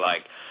going to be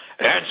like,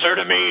 answer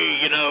to me,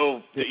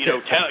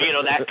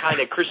 tell, that kind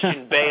of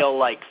Christian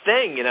Bale-like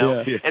thing,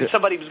 and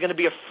somebody was going to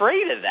be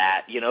afraid of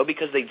that,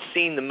 because they'd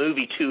seen the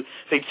movie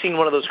they'd seen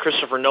one of those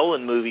Christopher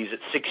Nolan movies at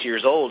 6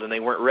 years old, and they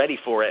weren't ready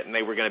for it, and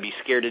they were going to be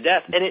scared to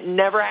death, and it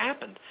never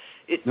happened.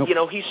 Nope.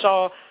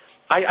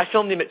 I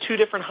filmed him at 2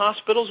 different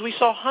hospitals. We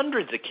saw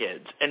hundreds of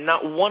kids, and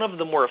not one of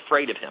them were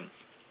afraid of him.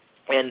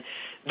 And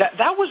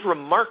that was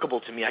remarkable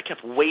to me. I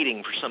kept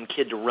waiting for some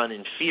kid to run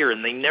in fear,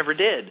 and they never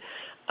did.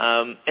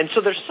 And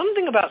so there's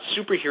something about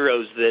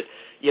superheroes that,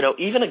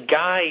 even a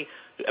guy,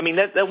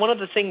 that one of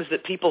the things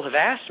that people have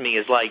asked me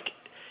is like,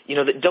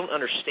 that don't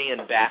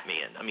understand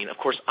Batman. Of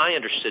course, I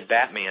understood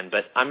Batman,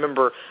 but I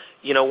remember,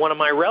 one of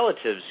my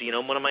relatives,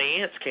 one of my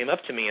aunts came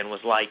up to me and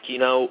was like,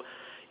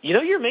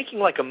 you're making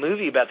like a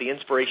movie about the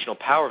inspirational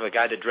power of a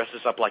guy that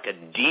dresses up like a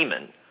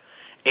demon.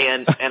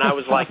 And I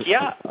was like,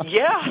 yeah,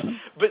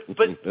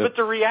 but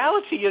the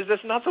reality is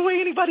that's not the way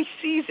anybody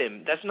sees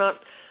him.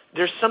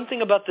 There's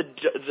something about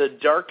the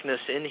darkness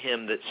in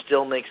him that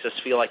still makes us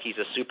feel like he's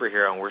a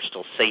superhero and we're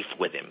still safe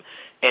with him.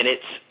 And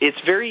it's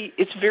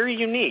very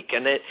unique,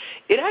 and it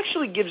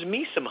actually gives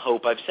me some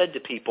hope. I've said to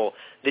people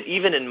that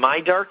even in my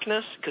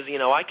darkness, because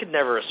I could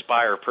never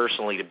aspire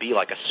personally to be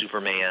like a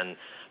Superman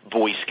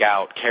Boy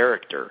Scout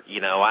character.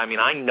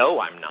 I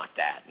know I'm not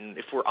that. And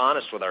if we're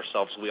honest with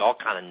ourselves, we all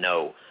kind of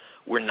know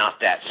we're not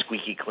that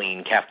squeaky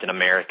clean Captain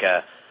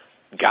America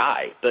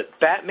guy. But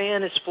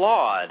Batman is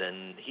flawed,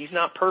 and he's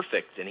not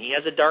perfect, and he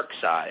has a dark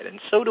side, and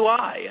so do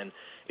I. And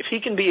if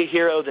he can be a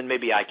hero, then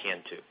maybe I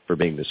can too. For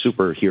being the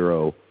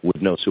superhero with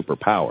no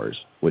superpowers,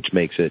 which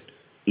makes it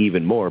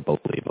even more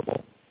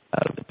believable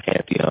out of the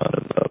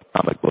pantheon of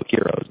comic book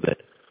heroes that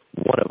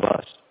one of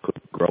us could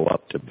grow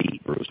up to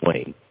be Bruce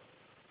Wayne.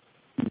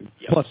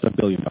 Plus $1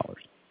 billion.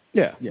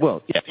 Yeah.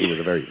 Well, yeah, he was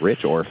a very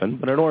rich orphan,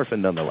 but an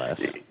orphan nonetheless.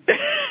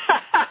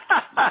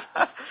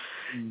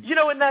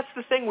 And that's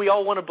the thing. We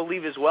all want to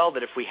believe as well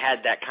that if we had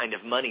that kind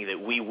of money that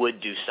we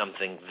would do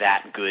something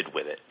that good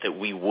with it, that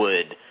we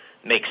would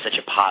make such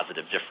a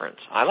positive difference.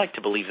 I like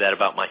to believe that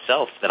about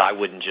myself, that I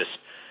wouldn't just,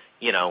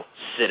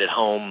 sit at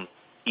home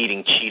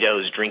eating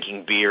Cheetos,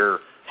 drinking beer,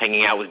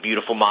 hanging out with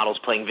beautiful models,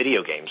 playing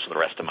video games for the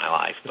rest of my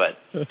life. But,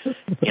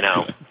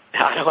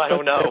 I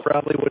don't know. There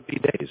probably would be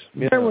days.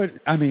 There would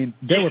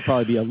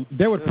probably be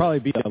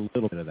a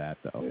little bit of that,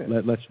 though.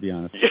 Yeah. Let's be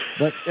honest.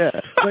 But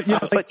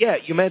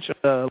you mentioned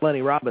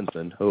Lenny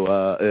Robinson, who,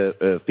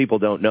 if people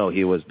don't know,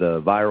 he was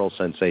the viral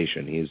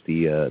sensation. He's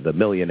the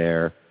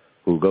millionaire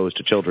who goes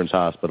to children's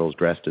hospitals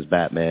dressed as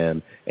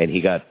Batman, and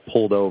he got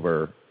pulled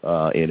over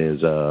in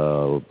his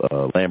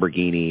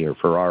Lamborghini or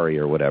Ferrari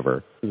or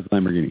whatever. It was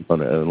Lamborghini.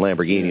 On a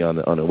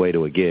Lamborghini on the way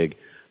to a gig,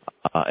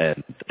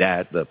 and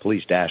the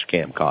police dash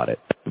cam caught it.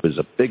 It was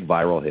a big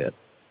viral hit.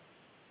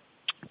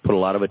 Put a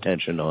lot of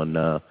attention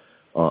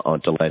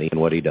onto Lenny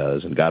and what he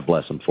does, and God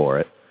bless him for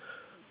it.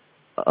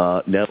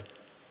 Now,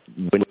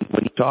 when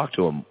you talk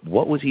to him,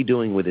 what was he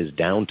doing with his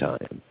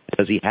downtime?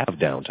 Does he have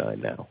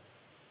downtime now?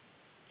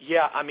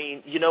 Yeah,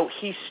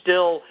 he's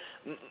still...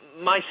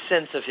 My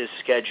sense of his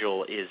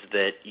schedule is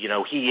that,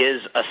 he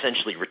is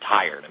essentially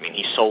retired.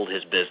 He sold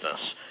his business.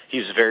 He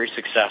was very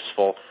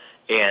successful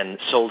and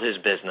sold his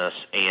business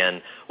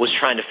and was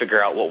trying to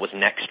figure out what was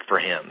next for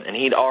him. And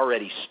he'd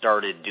already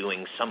started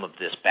doing some of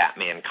this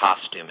Batman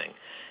costuming,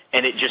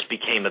 and it just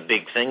became a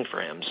big thing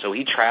for him. So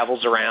he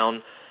travels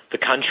around the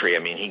country.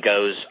 He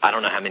goes, I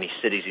don't know how many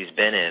cities he's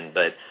been in,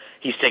 but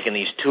he's taken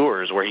these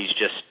tours where he's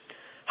just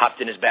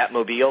hopped in his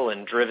Batmobile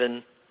and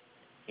driven,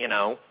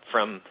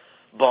 from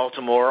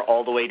Baltimore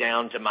all the way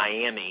down to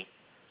Miami,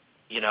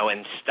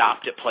 and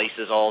stopped at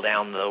places all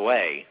down the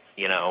way,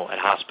 at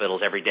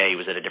hospitals every day. He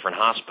was at a different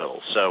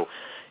hospital. So,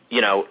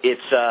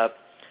 it's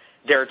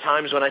there are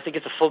times when I think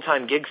it's a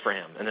full-time gig for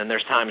him, and then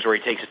there's times where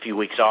he takes a few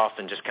weeks off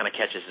and just kind of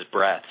catches his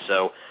breath.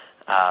 So,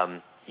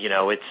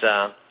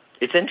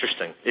 it's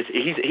interesting.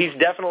 He's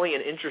definitely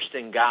an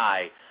interesting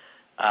guy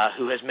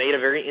who has made a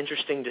very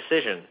interesting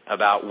decision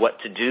about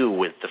what to do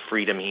with the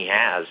freedom he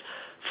has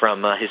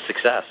from his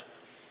success.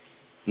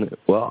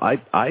 Well,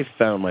 I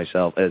found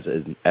myself,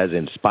 as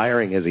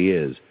inspiring as he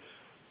is,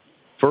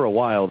 for a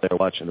while there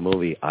watching the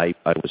movie, I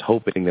was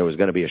hoping there was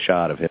going to be a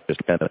shot of him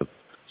just kind of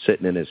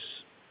sitting in his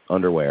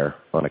underwear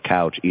on a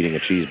couch eating a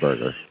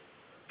cheeseburger,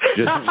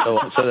 just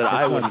so that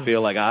I wouldn't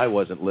feel like I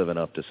wasn't living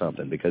up to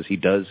something, because he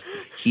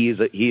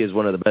is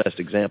one of the best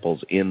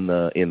examples in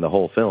the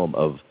whole film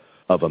of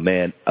a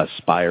man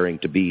aspiring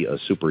to be a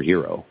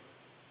superhero.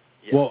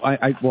 Yeah.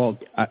 Well,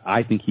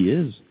 I think he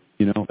is.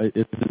 Isn't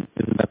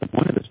that the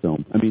point of this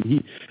film?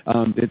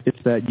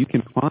 It's that you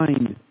can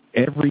find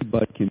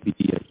everybody can be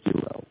a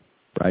hero,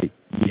 right?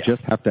 You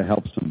just have to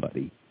help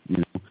somebody,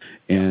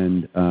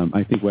 And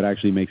I think what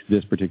actually makes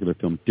this particular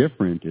film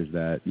different is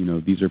that,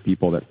 these are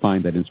people that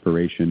find that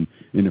inspiration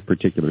in a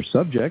particular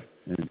subject.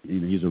 And,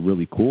 he's a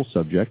really cool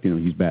subject.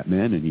 He's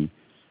Batman, and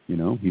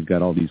He's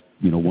got all these,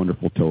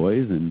 wonderful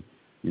toys, and,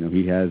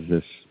 he has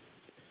this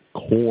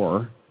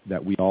core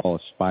that we all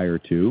aspire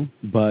to,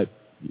 but,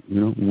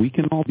 we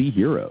can all be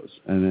heroes.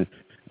 And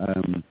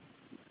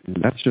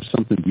that's just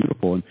something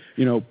beautiful. And,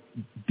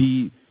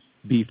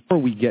 before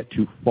we get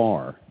too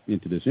far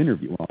into this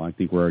interview, well, I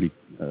think we're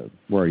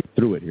already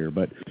through it here,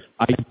 but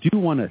I do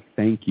want to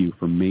thank you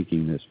for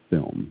making this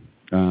film.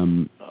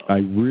 I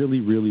really,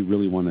 really,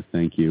 really want to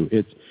thank you.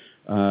 It's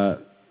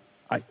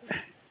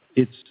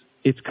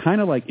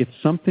kind of like it's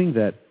something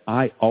that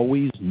I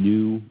always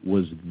knew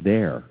was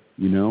there.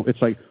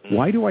 It's like,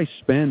 why do I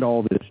spend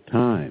all this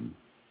time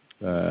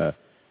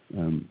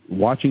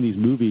watching these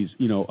movies,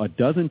 a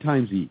dozen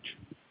times each?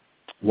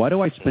 Why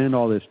do I spend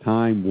all this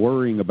time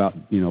worrying about,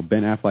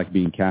 Ben Affleck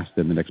being cast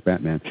in the next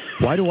Batman?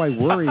 Why do I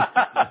worry?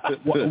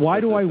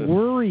 Why do I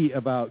worry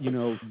about,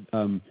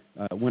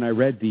 when I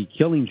read the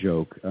Killing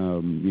Joke,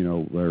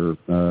 where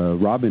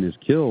Robin is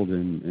killed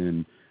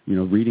and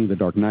reading The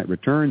Dark Knight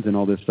Returns and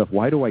all this stuff?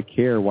 Why do I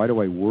care? Why do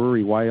I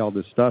worry? Why all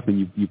this stuff?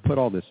 And you put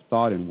all this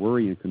thought and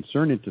worry and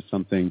concern into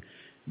something.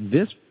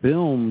 This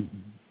film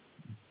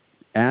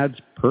adds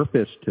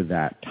purpose to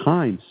that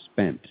time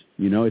spent.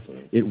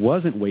 It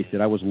wasn't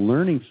wasted. I was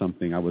learning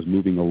something. I was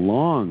moving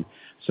along.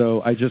 So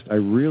I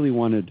really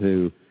wanted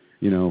to,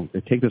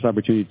 take this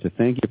opportunity to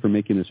thank you for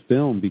making this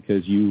film,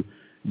 because you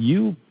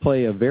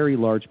play a very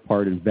large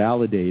part in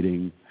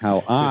validating how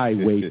I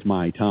waste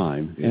my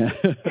time.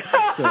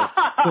 so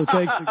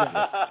thanks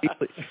again.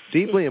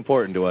 Deeply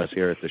important to us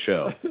here at the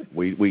show.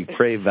 We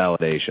crave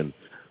validation,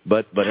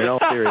 but in all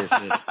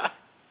seriousness.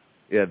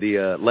 Yeah,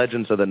 the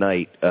Legends of the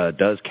Night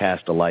does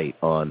cast a light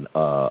on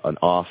an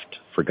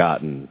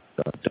oft-forgotten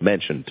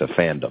dimension to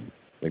fandom.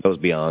 It goes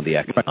beyond the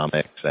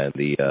economics and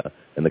the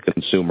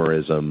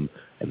consumerism,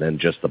 and then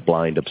just the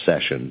blind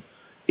obsession.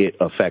 It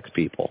affects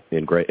people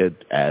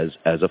as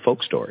a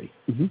folk story.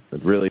 Mm-hmm.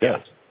 It really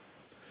does.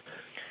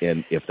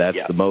 And if that's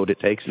the mode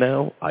it takes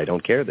now, I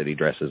don't care that he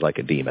dresses like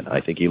a demon.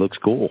 I think he looks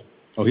cool.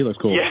 Oh, he looks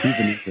cool.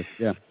 Yeah.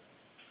 Yeah.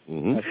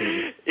 Mm-hmm.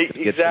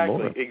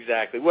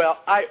 Exactly. Well,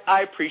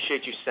 I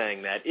appreciate you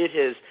saying that.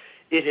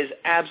 It has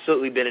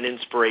absolutely been an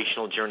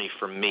inspirational journey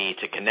for me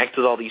to connect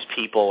with all these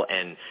people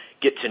and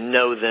get to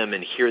know them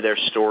and hear their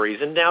stories,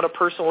 and now to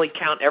personally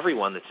count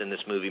everyone that's in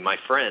this movie my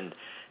friend.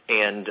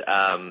 And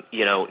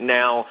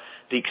now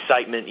the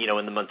excitement,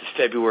 in the month of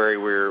February,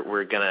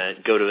 we're gonna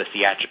go to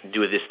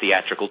do this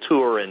theatrical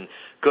tour and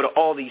go to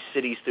all these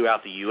cities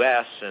throughout the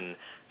U.S. and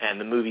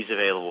the movie's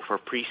available for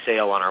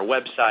pre-sale on our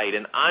website,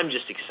 and I'm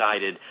just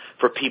excited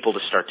for people to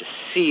start to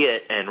see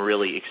it and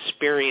really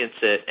experience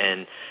it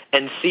and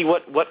see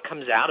what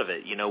comes out of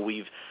it.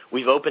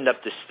 We've opened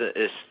up this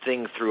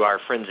thing through our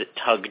friends at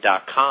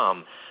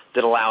Tug.com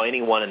that allow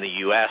anyone in the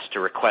U.S. to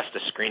request a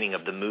screening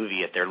of the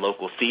movie at their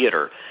local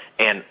theater,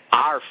 and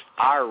our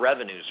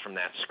revenues from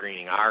that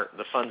screening,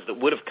 the funds that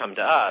would have come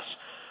to us,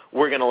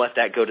 we're going to let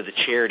that go to the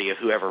charity of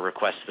whoever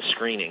requests the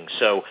screening.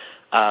 So,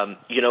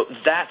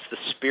 that's the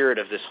spirit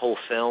of this whole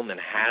film and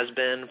has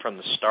been from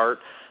the start,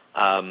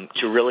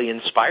 to really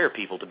inspire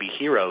people to be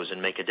heroes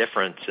and make a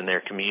difference in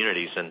their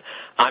communities. And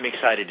I'm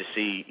excited to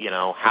see,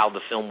 how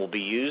the film will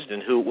be used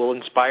and who it will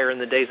inspire in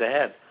the days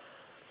ahead.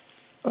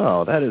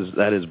 Oh, that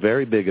is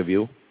very big of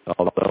you.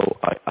 Although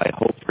I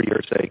hope for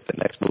your sake the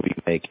next movie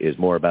you make is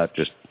more about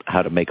just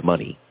how to make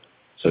money.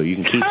 So you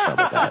can keep some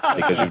of that,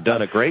 because you've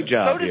done a great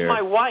job here. So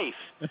does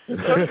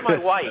my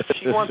wife.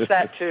 She wants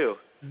that too.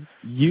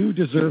 You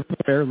deserve a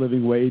fair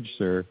living wage,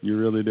 sir. You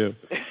really do.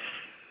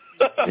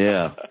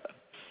 Yeah.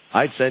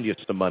 I'd send you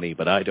some money,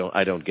 but I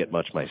don't get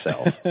much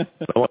myself. I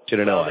want you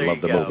to know I love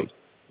the movie.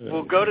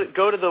 Well, go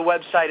to the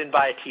website and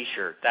buy a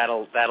T-shirt.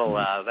 That'll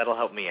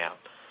help me out.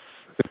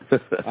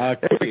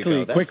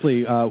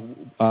 Quickly,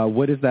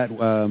 what is that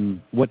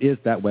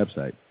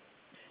website?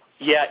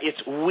 Yeah,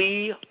 it's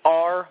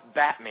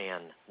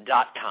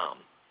wearebatman.com.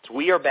 It's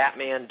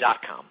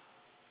wearebatman.com.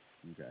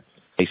 Okay.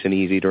 Nice and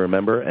easy to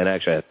remember, and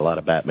actually a lot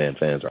of Batman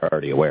fans are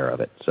already aware of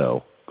it,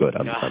 so good.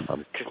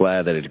 I'm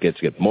glad that it gets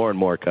more and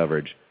more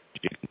coverage.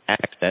 You can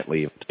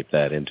accidentally type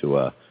that into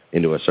a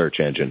search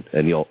engine,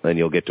 and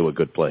you'll get to a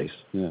good place.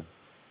 Yeah.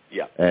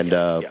 Yeah. And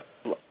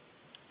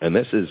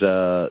this is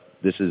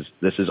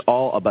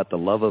all about the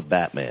love of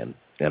Batman.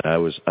 And I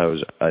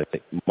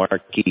think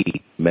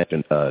Marquis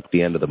mentioned at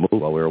the end of the movie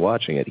while we were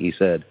watching it, he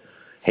said,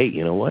 "Hey,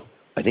 you know what?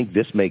 I think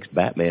this makes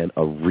Batman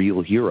a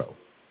real hero."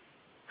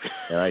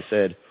 And I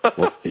said,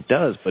 "Well, it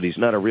does, but he's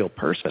not a real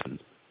person."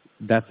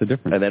 That's the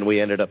difference. And then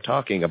we ended up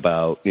talking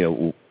about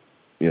the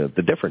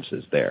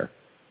differences there.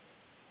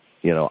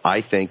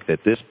 I think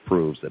that this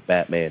proves that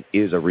Batman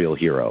is a real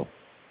hero.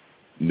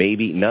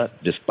 Maybe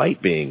not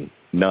despite being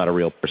not a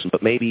real person,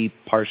 but maybe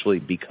partially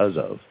because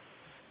of.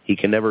 He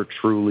can never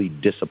truly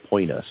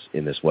disappoint us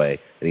in this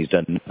way, and he's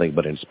done nothing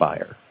but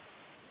inspire.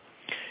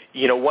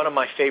 One of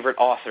my favorite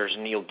authors,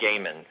 Neil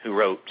Gaiman, who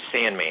wrote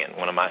Sandman,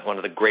 one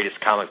of the greatest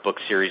comic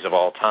book series of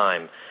all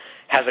time,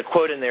 has a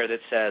quote in there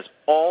that says,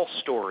 "All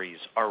stories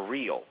are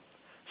real.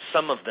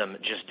 Some of them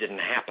just didn't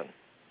happen."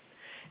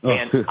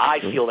 And I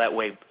feel that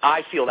way.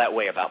 I feel that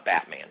way about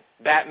Batman.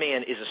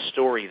 Batman is a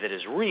story that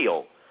is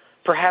real.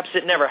 Perhaps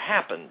it never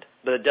happened,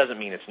 but it doesn't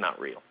mean it's not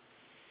real.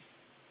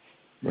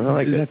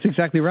 Well, that's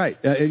exactly right.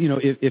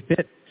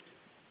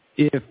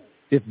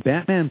 If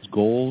Batman's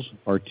goals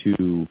are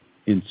to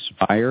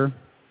inspire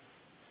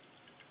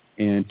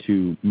and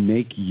to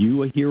make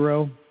you a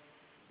hero,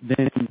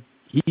 then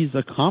he's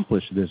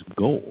accomplished this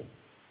goal,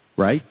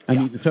 right? I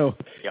mean, so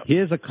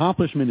his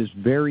accomplishment is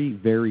very,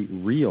 very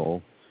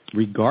real,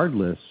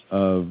 regardless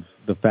of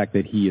the fact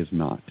that he is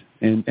not.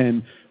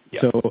 And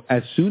so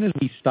as soon as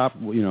we stopped,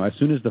 as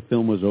soon as the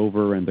film was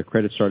over and the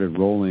credits started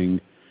rolling,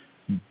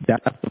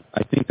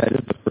 I think that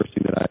is the first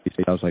thing that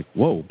I was like,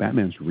 whoa,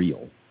 Batman's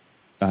real.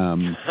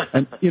 And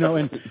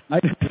I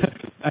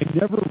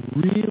never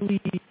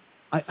really,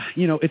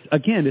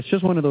 it's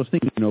just one of those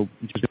things,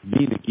 just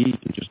being a geek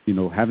and just,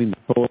 having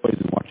the toys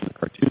and watching the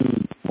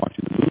cartoons,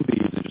 watching the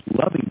movies and just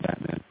loving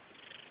Batman.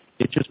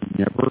 It just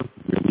never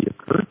really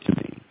occurred to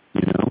me,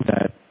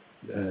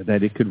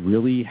 that it could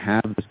really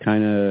have this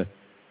kind of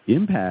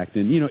impact.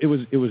 And, it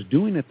was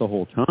doing it the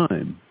whole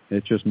time.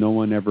 It's just no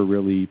one ever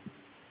really,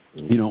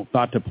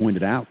 thought to point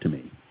it out to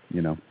me,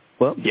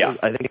 Well,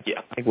 I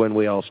think when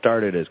we all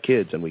started as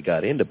kids and we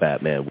got into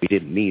Batman, we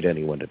didn't need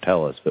anyone to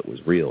tell us if it was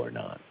real or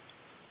not.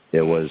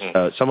 It was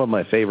some of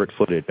my favorite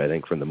footage, I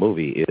think, from the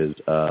movie is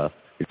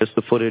just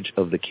the footage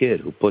of the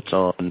kid who puts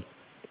on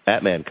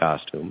Batman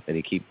costume, and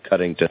you keep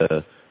cutting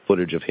to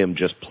footage of him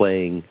just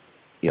playing,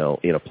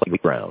 in a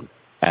playground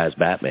as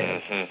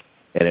Batman.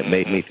 And it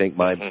made me think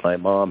my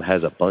mom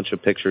has a bunch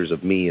of pictures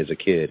of me as a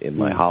kid in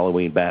my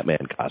Halloween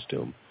Batman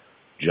costume,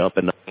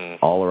 jumping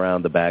all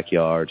around the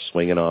backyard,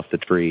 swinging off the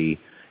tree.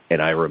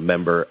 And I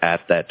remember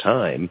at that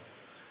time,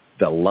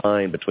 the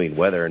line between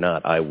whether or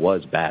not I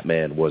was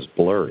Batman was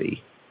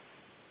blurry.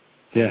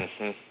 Yeah.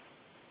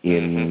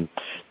 In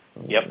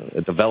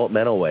a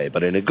developmental way,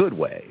 but in a good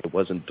way. It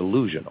wasn't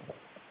delusional.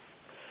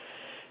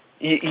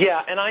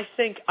 Yeah, and I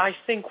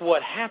think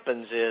what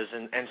happens is,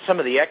 and some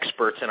of the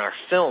experts in our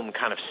film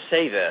kind of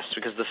say this,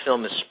 because the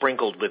film is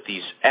sprinkled with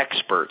these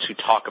experts who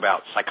talk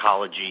about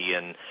psychology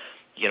and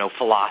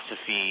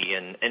philosophy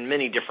and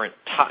many different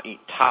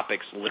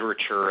topics,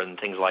 literature and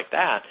things like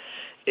that.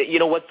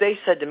 What they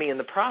said to me in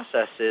the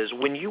process is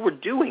when you were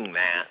doing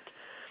that,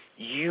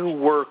 you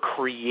were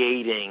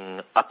creating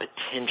a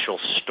potential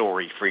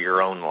story for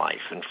your own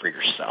life and for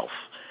yourself.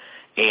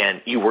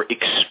 And you were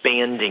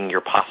expanding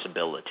your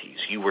possibilities.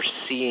 You were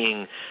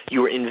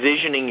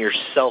envisioning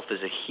yourself as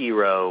a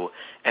hero,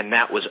 and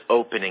that was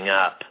opening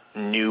up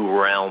new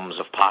realms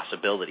of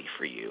possibility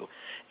for you.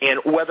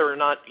 And whether or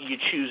not you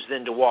choose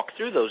then to walk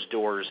through those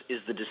doors is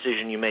the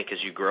decision you make as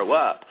you grow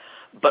up.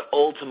 But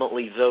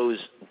ultimately,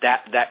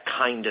 that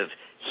kind of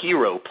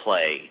hero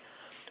play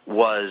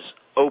was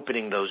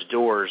opening those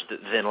doors that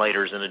then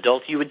later as an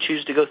adult you would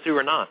choose to go through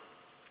or not.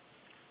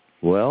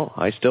 Well,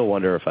 I still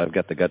wonder if I've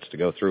got the guts to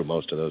go through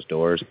most of those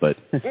doors, but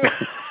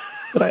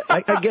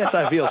I guess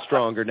I feel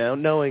stronger now,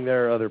 knowing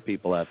there are other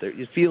people out there.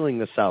 You're feeling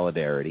the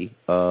solidarity.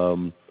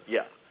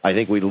 I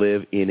think we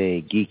live in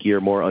a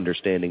geekier, more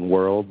understanding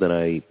world than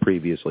I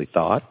previously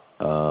thought.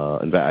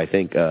 In fact, I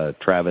think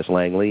Travis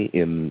Langley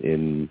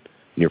in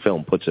your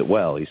film puts it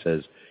well. He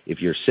says,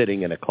 if you're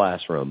sitting in a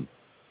classroom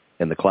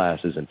and the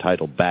class is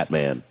entitled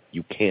Batman,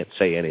 you can't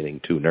say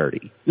anything too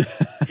nerdy.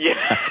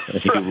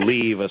 You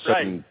leave a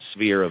certain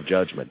sphere of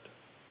judgment.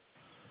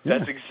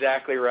 That's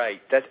exactly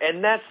right.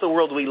 That's the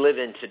world we live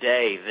in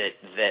today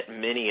that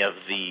many of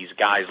these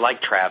guys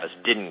like Travis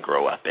didn't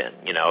grow up in.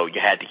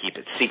 You had to keep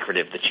it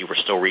secretive that you were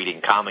still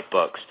reading comic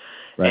books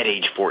at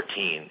age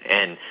 14.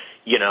 And,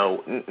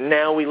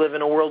 now we live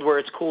in a world where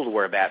it's cool to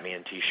wear a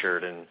Batman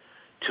T-shirt and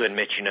to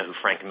admit you know who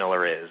Frank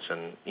Miller is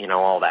and,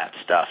 all that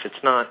stuff.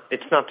 It's not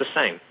the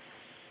same.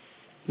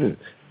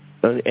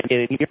 And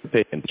in your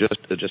opinion,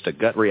 just a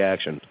gut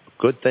reaction,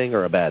 good thing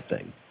or a bad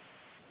thing?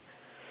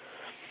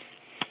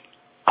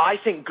 I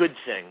think good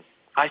thing.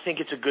 I think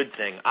it's a good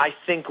thing. I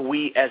think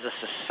we as a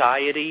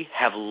society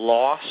have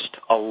lost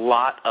a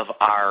lot of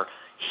our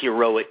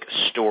heroic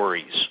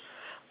stories.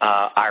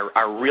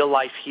 Our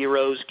real-life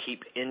heroes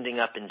keep ending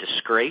up in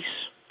disgrace,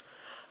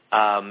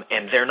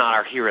 and they're not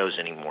our heroes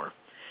anymore.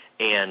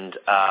 And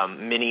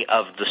many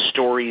of the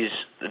stories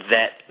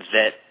that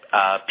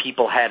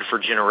people had for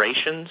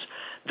generations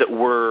that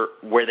were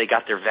where they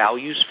got their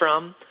values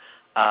from,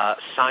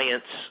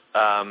 science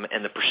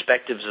and the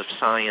perspectives of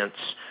science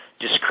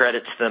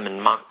discredits them and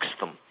mocks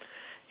them.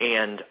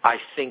 And I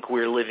think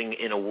we're living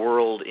in a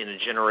world, in a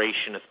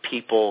generation of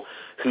people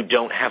who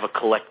don't have a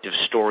collective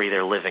story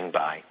they're living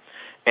by.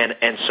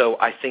 And so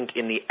I think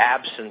in the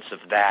absence of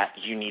that,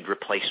 you need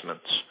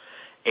replacements.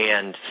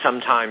 And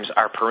sometimes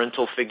our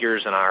parental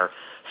figures and our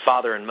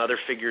father and mother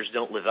figures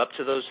don't live up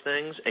to those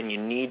things, and you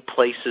need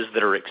places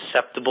that are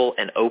acceptable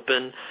and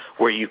open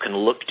where you can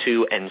look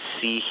to and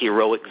see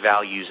heroic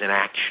values in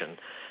action.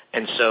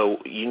 And so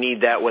you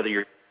need that whether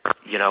you're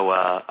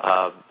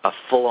a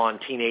full-on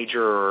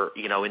teenager or,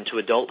 into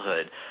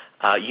adulthood.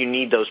 You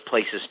need those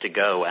places to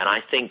go. And I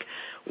think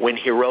when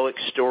heroic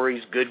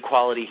stories, good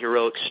quality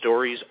heroic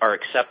stories, are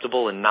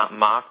acceptable and not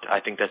mocked, I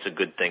think that's a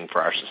good thing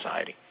for our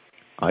society.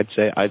 I'd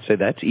say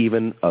that's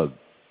even a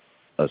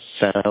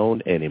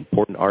sound and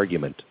important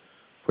argument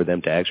for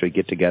them to actually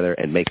get together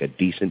and make a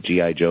decent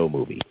G.I. Joe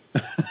movie.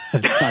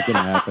 It's not going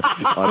to happen.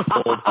 I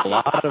pulled a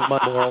lot of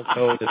my moral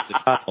code as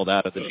a child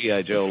out of the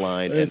G.I. Joe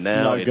line, and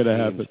now it's not going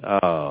to happen.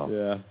 Oh,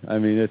 yeah. I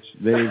mean,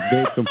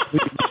 they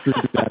completely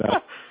screwed that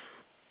up.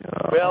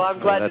 Well, I'm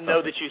glad to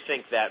know that you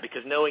think that,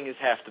 because knowing is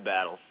half the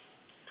battle.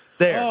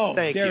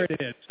 Thank you.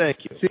 It is.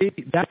 Thank you. See,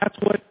 that's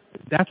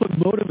what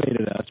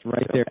motivated us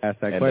right there to ask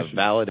that question. And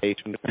the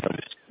validation comes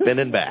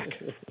spinning back.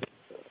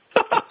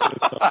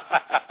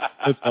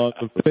 That's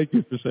awesome. Thank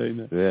you for saying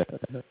that.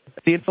 Yeah.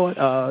 You know what?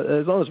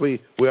 As long as we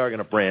are going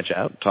to branch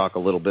out and talk a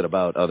little bit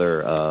about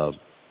other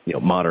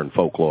modern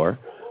folklore.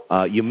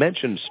 You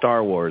mentioned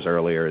Star Wars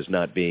earlier as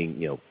not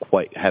being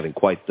quite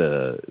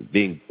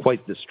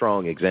the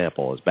strong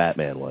example as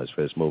Batman was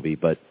for this movie,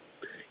 but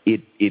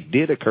it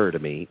did occur to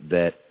me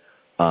that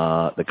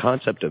the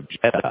concept of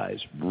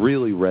Jedis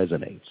really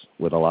resonates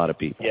with a lot of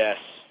people. Yes.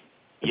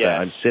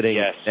 I'm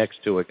sitting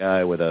next to a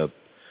guy with a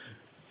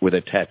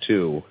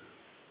tattoo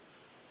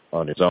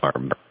on his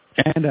arm,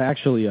 and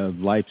actually a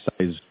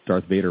life-size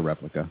Darth Vader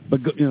replica. But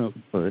go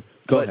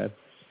ahead.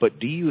 But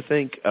do you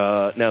think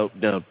now,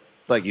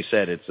 like you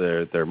said,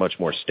 they're much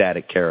more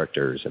static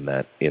characters in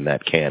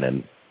that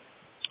canon.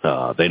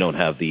 They don't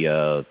have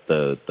the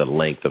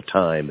length of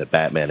time that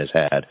Batman has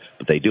had,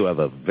 but they do have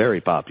a very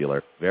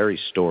popular, very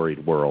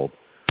storied world.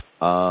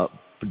 Do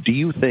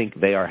you think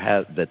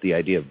that the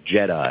idea of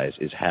Jedis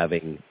is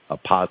having a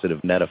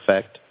positive net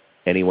effect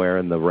anywhere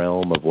in the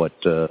realm of what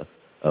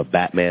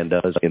Batman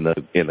does in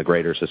the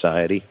greater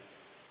society?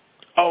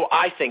 Oh,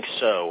 I think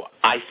so.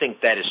 I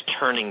think that is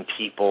turning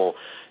people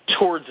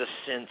towards a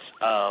sense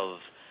of,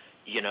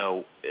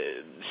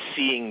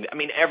 seeing. I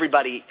mean,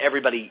 everybody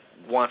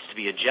wants to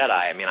be a Jedi.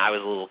 I mean, I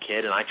was a little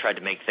kid and I tried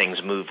to make things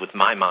move with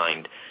my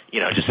mind,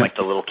 just like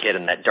the little kid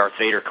in that Darth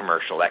Vader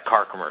commercial, that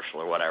car commercial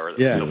or whatever that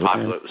was so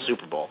popular at the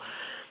Super Bowl.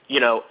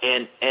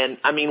 And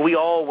I mean, we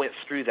all went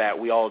through that.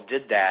 We all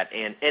did that.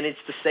 And it's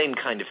the same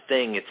kind of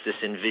thing. It's this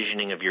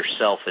envisioning of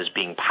yourself as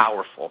being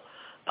powerful,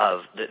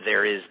 of that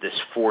there is this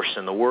force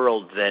in the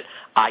world that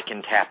I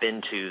can tap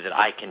into, that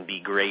I can be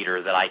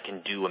greater, that I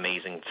can do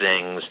amazing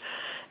things,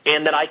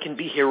 and that I can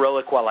be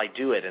heroic while I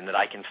do it, and that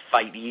I can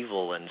fight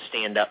evil and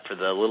stand up for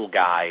the little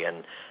guy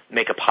and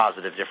make a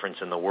positive difference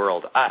in the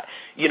world.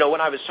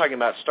 When I was talking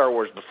about Star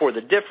Wars before, the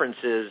difference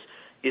is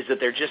that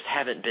there just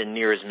haven't been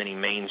near as many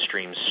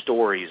mainstream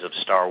stories of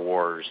Star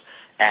Wars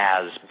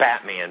as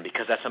Batman,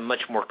 because that's a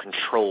much more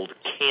controlled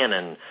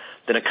canon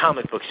than a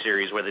comic book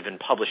series where they've been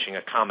publishing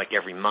a comic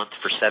every month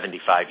for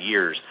 75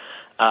 years.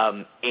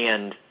 And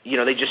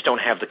they just don't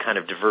have the kind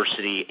of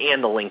diversity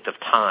and the length of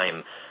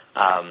time.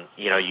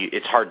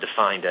 It's hard to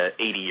find a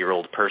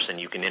 80-year-old person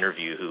you can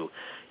interview who,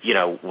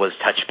 was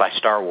touched by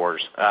Star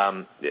Wars.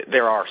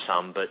 There are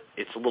some, but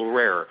it's a little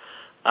rarer.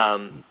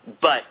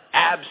 But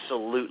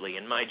absolutely,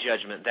 in my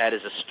judgment, that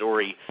is a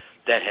story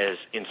that has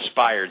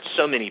inspired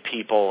so many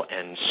people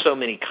and so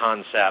many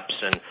concepts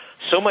and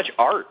so much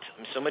art,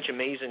 and so much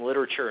amazing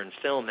literature and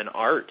film and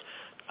art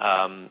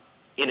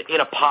in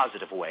a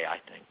positive way, I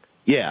think.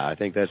 Yeah, I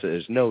think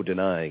there's no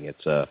denying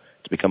it's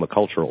become a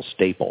cultural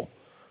staple.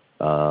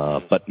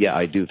 But yeah,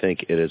 I do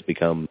think it has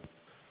become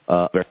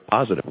a very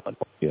positive one.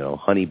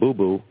 Honey Boo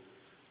Boo,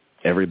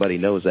 everybody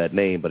knows that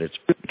name, but it's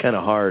kind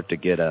of hard to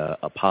get a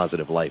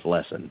positive life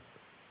lesson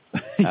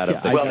out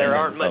of Well, there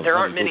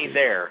aren't many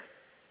there.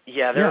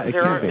 Yeah,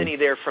 there aren't many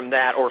there from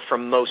that or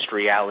from most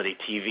reality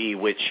TV,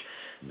 which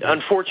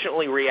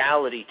unfortunately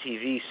reality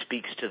TV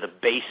speaks to the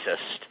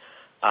basest,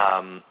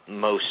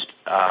 most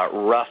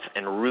rough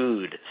and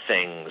rude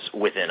things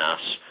within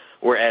us,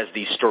 whereas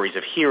these stories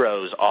of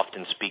heroes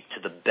often speak to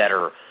the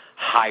better,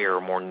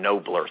 higher, more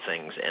nobler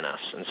things in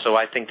us. And so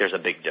I think there's a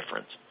big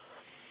difference.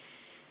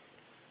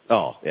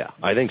 Oh, yeah,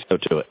 I think so,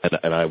 too.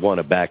 And I want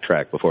to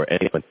backtrack before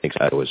anyone thinks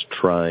I was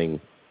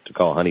trying to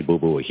call Honey Boo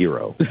Boo a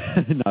hero.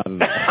 Not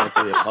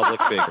simply a public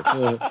figure.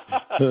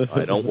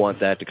 I don't want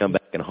that to come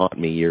back and haunt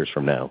me years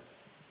from now.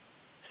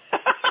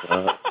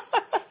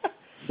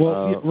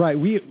 Right.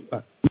 We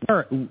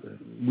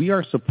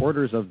are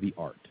supporters of the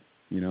art,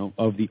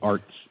 of the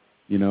arts,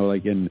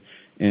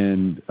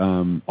 and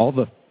all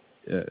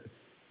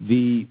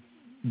the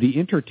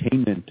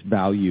entertainment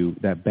value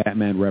that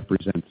Batman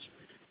represents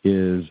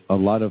is a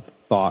lot of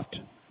thought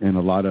and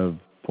a lot of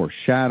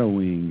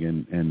foreshadowing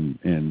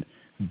and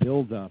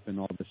build up and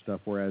all this stuff,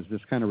 whereas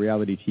this kind of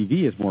reality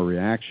TV is more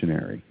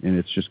reactionary and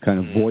it's just kind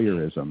of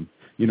voyeurism.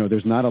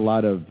 There's not a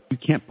lot of, you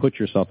can't put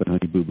yourself in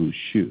Honey Boo Boo's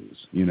shoes,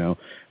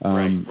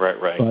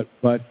 Right.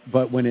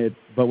 But when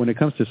it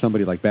comes to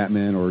somebody like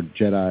Batman or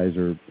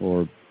Jedis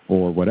or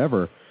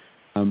whatever,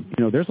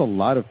 there's a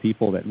lot of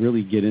people that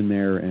really get in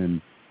there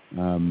and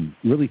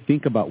really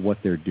think about what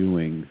they're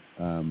doing.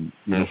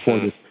 For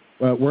this,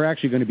 we're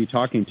actually going to be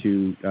talking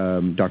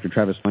to Dr.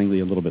 Travis Langley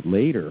a little bit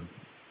later,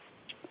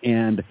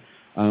 and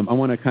I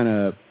want to kind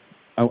of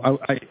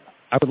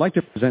I would like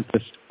to present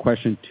this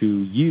question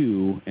to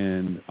you,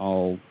 and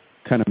I'll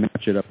kind of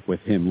match it up with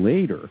him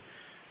later.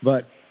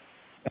 But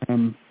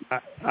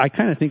I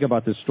kind of think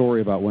about this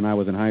story about when I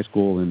was in high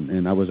school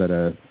and I was at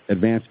a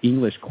advanced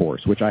English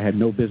course, which I had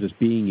no business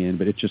being in,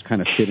 but it just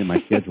kind of fit in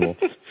my schedule.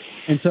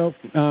 And so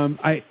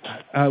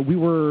we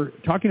were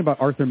talking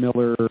about Arthur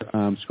Miller,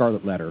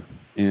 Scarlet Letter,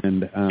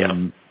 and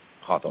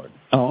Hawthorne.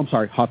 Oh, I'm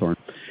sorry, Hawthorne.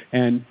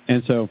 And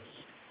so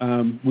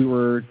we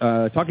were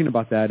talking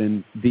about that,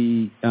 and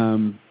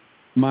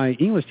my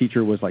English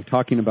teacher was like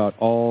talking about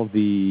all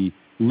the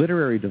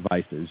literary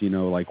devices,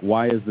 like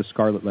why is the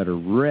Scarlet Letter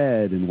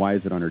red and why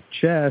is it on her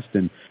chest,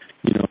 and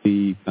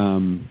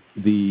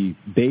the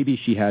baby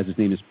she has, his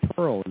name is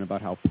Pearl, and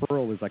about how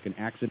Pearl is like an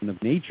accident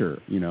of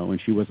nature,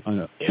 and she was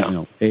and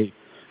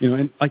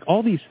like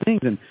all these things.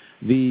 And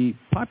the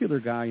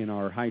popular guy in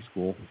our high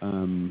school,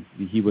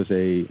 he was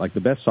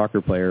the best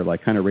soccer player,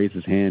 like kind of raised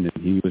his hand,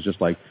 and he was just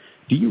like,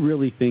 do you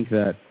really think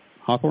that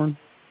Hawthorne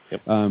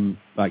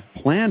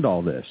planned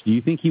all this? Do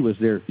you think he was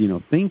there,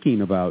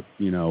 thinking about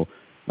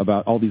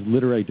all these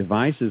literary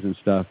devices and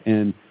stuff?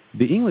 And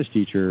the English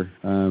teacher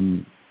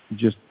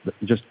just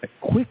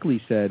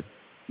quickly said,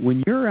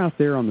 when you're out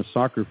there on the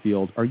soccer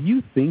field, are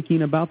you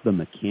thinking about the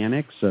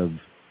mechanics of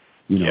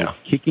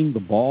kicking the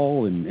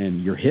ball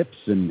and your hips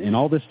and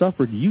all this stuff,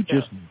 or do you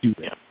just do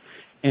it?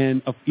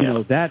 And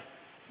that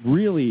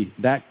really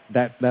that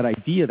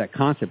idea, that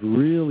concept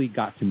really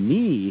got to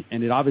me,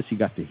 and it obviously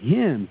got to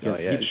him.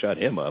 It shut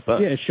him up. Huh?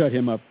 Yeah, it shut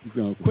him up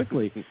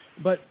quickly.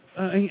 But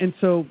and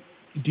so,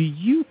 do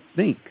you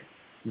think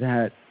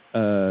that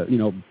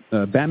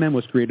Batman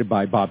was created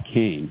by Bob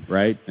Kane,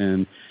 right?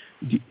 And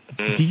do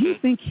you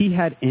think he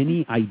had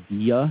any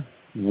idea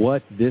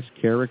what this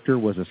character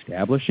was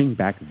establishing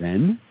back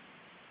then,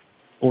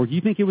 or do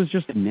you think it was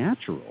just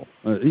natural?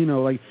 What do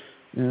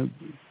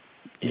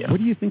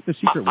you think the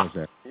secret was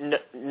there?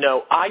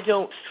 No, I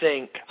don't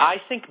think. I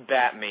think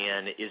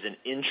Batman is an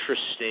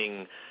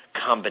interesting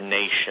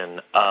combination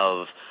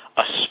of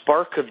a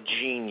spark of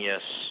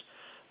genius,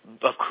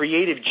 of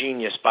creative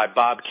genius by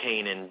Bob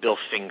Kane and Bill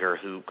Finger,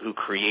 who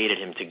created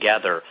him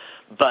together,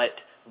 but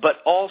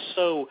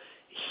also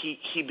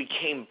he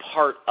became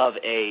part of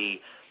a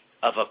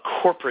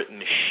corporate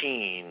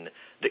machine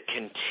that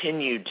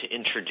continued to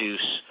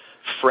introduce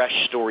fresh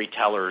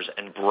storytellers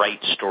and bright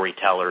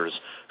storytellers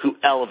who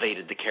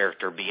elevated the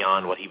character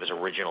beyond what he was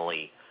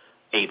originally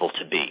able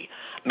to be.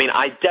 I mean,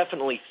 I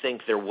definitely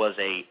think there was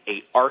a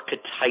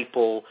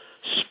archetypal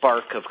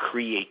spark of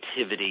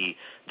creativity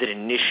that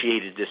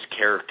initiated this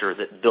character,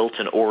 that built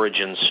an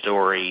origin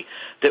story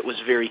that was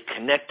very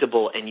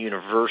connectable and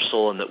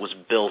universal, and that was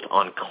built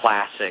on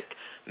classic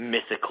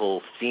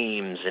mythical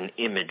themes and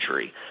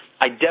imagery.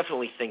 I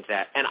definitely think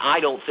that, and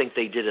I don't think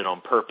they did it on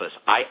purpose.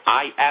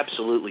 I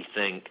absolutely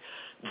think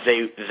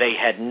they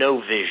had no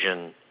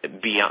vision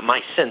beyond,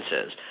 my sense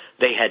is,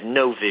 they had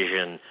no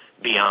vision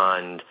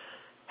beyond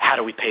how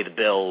do we pay the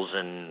bills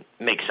and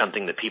make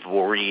something that people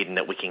will read and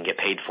that we can get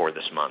paid for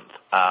this month.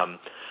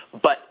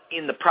 But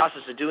in the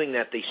process of doing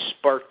that, they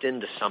sparked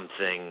into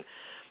something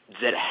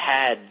that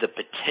had the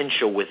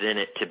potential within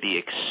it to be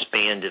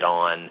expanded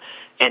on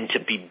and to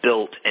be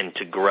built and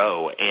to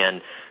grow.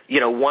 And,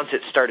 once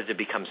it started to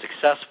become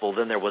successful,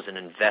 then there was an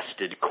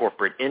invested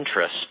corporate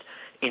interest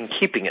in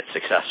keeping it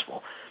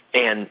successful.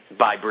 And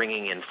by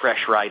bringing in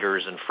fresh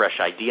writers and fresh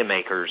idea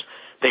makers,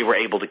 they were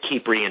able to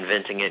keep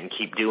reinventing it and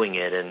keep doing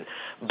it.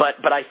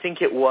 But I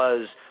think it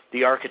was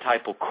the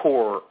archetypal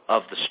core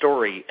of the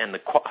story and the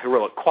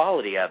heroic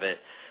quality of it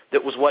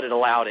that was what had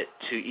allowed it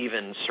to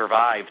even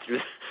survive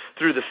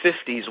through the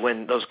 50s,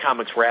 when those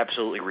comics were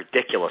absolutely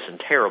ridiculous and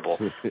terrible.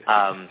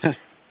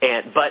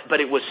 But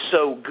it was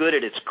so good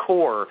at its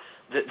core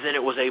that then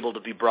it was able to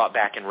be brought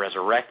back and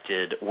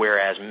resurrected,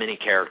 whereas many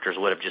characters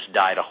would have just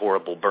died a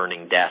horrible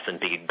burning death and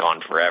be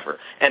gone forever.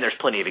 And there's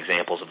plenty of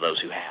examples of those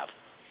who have.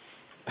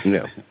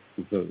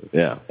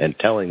 Yeah. And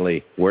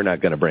tellingly, we're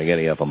not going to bring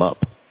any of them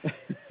up.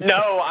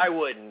 No, I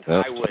wouldn't.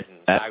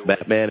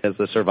 Batman is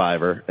the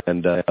survivor,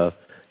 and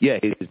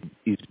he's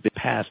been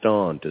passed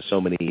on to so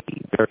many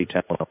very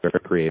talented, very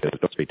creative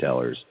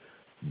storytellers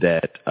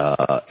that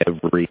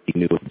every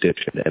new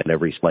addition and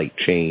every slight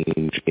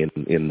change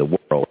in the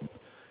world,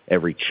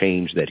 every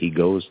change that he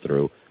goes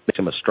through, makes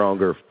him a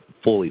stronger,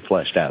 fully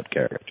fleshed out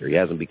character. He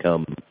hasn't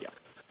become,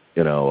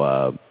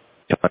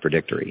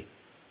 contradictory.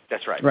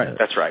 That's right.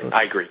 That's right.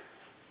 I agree.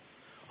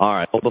 All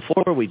right. Well,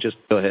 before we just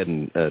go ahead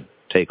and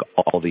take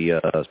all the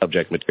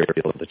subject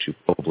material that you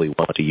probably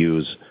want to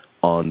use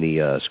on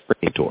the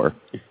screen tour,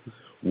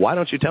 why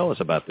don't you tell us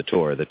about the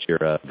tour that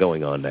you're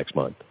going on next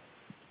month?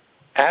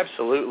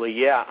 Absolutely,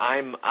 yeah.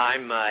 I'm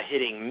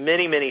hitting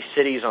many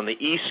cities on the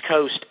East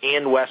Coast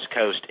and West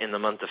Coast in the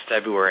month of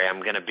February.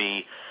 I'm going to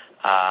be,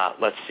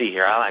 let's see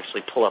here, I'll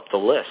actually pull up the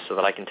list so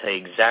that I can tell you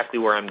exactly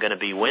where I'm going to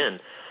be when.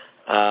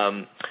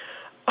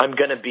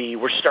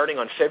 We're starting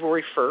on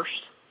February 1st,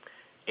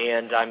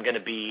 and I'm going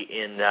to be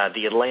in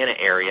the Atlanta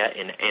area,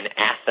 in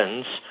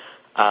Athens,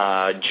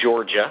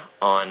 Georgia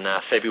on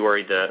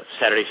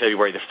Saturday,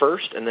 February the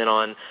 1st, and then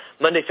on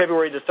Monday,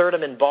 February the 3rd,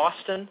 I'm in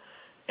Boston,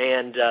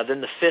 and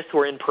then the 5th,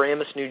 we're in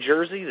Paramus, New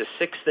Jersey, the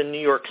 6th in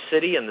New York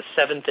City, and the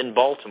 7th in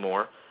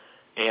Baltimore,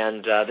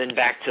 and then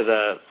back to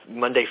the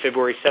Monday,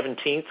 February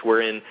 17th,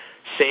 we're in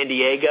San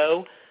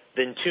Diego,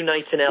 then 2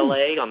 nights in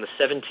L.A. on the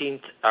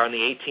 17th, or on the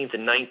 18th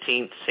and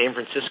 19th, San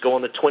Francisco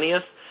on the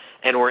 20th,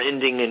 and we're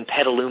ending in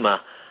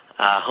Petaluma,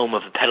 home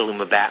of the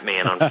Petaluma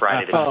Batman on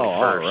Friday the 21st. Oh,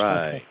 all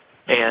right.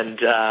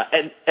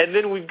 And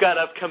then we've got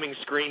upcoming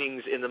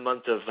screenings in the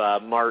month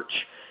of March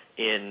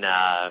in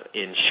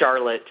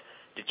Charlotte,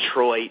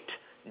 Detroit,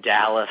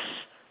 Dallas,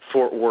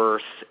 Fort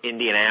Worth,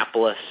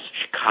 Indianapolis,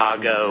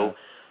 Chicago,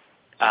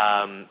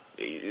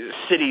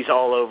 cities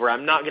all over.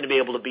 I'm not going to be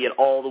able to be at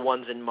all the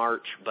ones in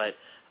March, but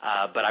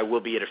I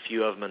will be at a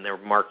few of them, and they're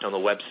marked on the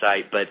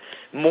website. But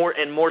more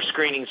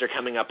screenings are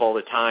coming up all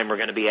the time. We're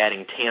going to be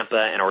adding Tampa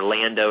and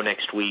Orlando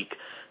next week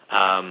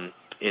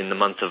in the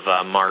month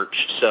of March.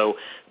 So,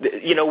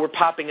 we're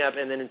popping up,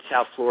 and then in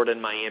South Florida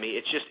and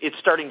Miami. It's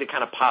starting to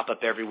kind of pop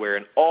up everywhere.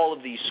 And all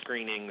of these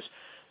screenings,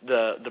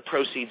 the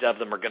proceeds of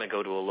them are going to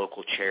go to a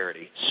local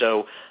charity.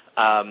 So,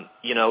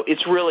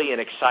 it's really an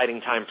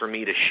exciting time for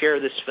me to share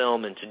this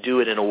film and to do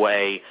it in a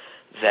way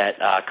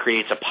that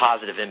creates a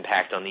positive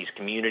impact on these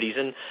communities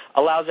and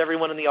allows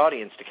everyone in the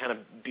audience to kind of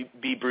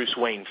be Bruce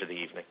Wayne for the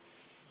evening.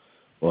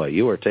 Well,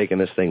 you are taking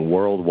this thing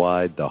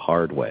worldwide the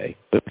hard way.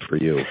 Good for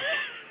you.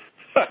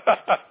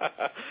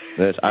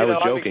 I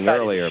was joking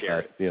earlier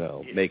about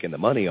making the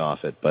money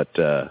off it, but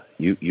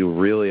you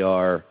really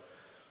are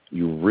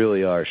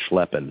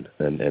schlepping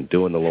and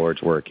doing the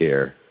Lord's work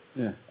here.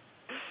 Yeah.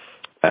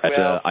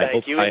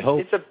 Thank you. I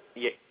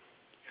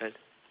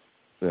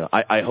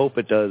hope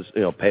it does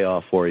pay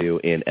off for you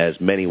in as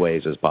many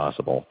ways as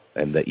possible,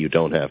 and that you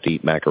don't have to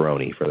eat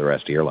macaroni for the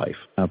rest of your life.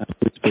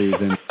 Please.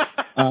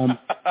 And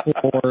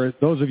for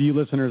those of you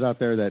listeners out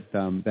there that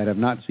have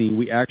not seen,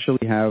 we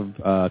actually have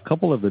a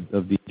couple of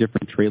the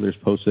different trailers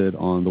posted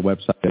on the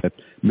website at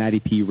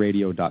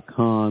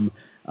mattypradio.com.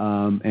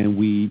 And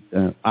we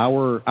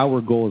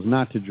our goal is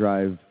not to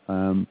drive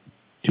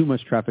too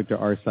much traffic to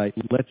our site.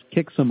 Let's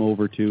kick some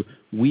over to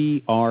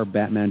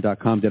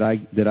wearebatman.com. Did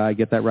I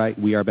get that right?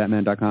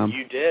 Wearebatman.com?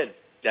 You did.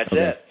 That's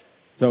okay. it.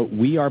 So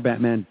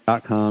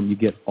wearebatman.com. You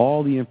get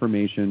all the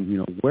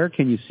information. Where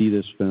can you see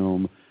this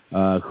film?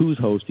 Who's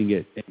hosting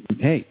it? And,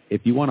 hey,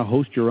 if you want to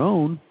host your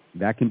own,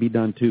 that can be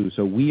done too.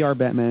 So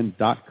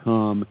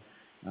wearebatman.com.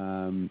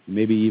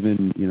 Maybe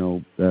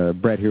even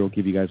Brett here will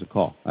give you guys a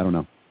call. I don't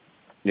know.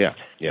 Yeah.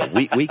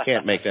 We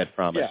can't make that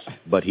promise,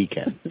 but he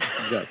can.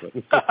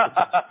 Exactly.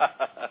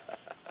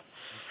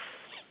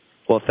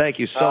 Well, thank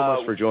you so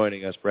much for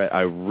joining us, Brett.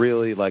 I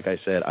really, like I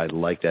said, I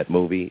like that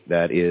movie.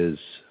 That is,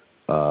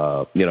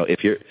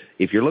 if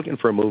you're looking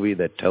for a movie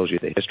that tells you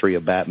the history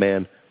of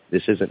Batman,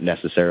 this isn't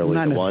necessarily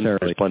the one.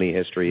 There's plenty of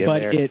history in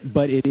there.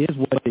 But it is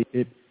what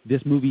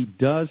this movie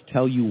does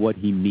tell you what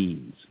he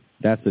means.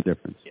 That's the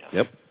difference. Yeah.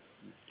 Yep.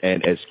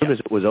 And as soon as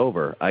it was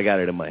over, I got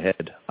it in my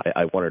head.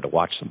 I wanted to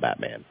watch some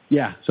Batman.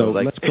 Yeah, so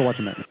let's go watch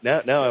some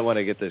Batman. Now I want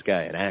to get this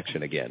guy in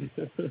action again,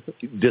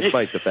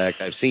 despite the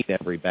fact I've seen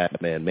every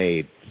Batman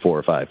made 4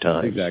 or 5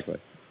 times. Exactly.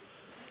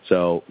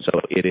 So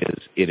it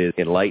is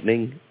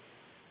enlightening,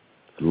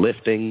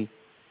 lifting.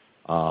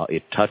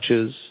 It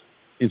touches.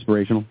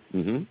 Inspirational.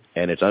 Mm-hmm.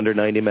 And it's under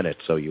 90 minutes,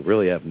 so you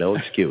really have no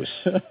excuse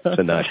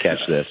to not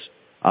catch this.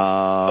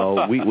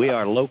 We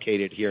are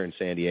located here in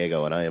San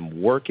Diego, and I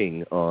am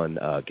working on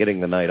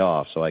getting the night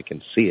off so I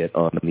can see it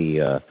on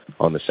the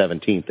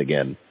 17th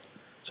again.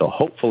 So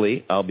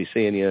hopefully I'll be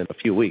seeing you in a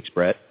few weeks,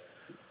 Brett.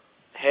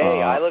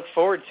 Hey, I look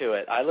forward to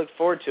it.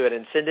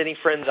 And send any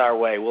friends our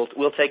way.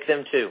 We'll take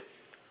them too.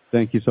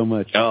 Thank you so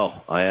much.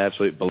 Oh, I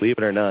absolutely, believe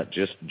it or not,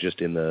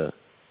 just in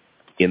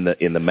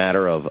the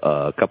matter of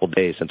a couple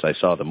days since I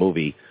saw the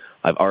movie,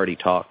 I've already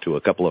talked to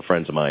a couple of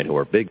friends of mine who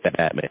are big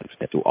Batman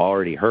fans who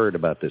already heard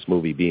about this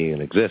movie being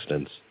in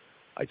existence.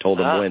 I told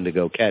them when to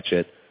go catch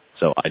it,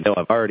 so I know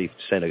I've already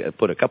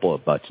put a couple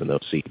of butts in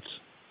those seats.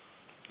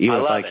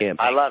 Even if I can't.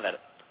 I love it.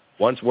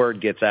 Once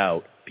word gets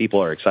out,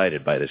 people are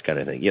excited by this kind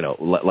of thing.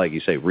 Like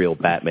you say, real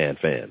Batman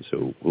fans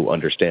who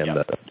understand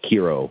the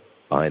hero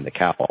behind the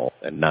cowl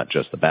and not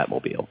just the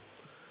Batmobile.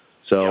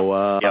 So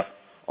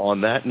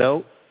on that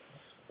note,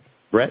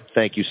 Brett,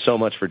 thank you so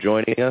much for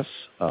joining us.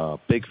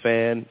 Big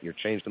fan. You're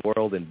changing the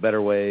world in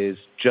better ways,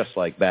 just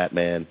like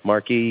Batman.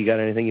 Marquis, you got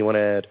anything you want to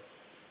add?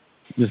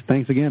 Just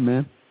thanks again,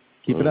 man.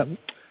 Keep it up.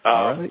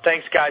 All right.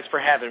 Thanks, guys, for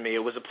having me.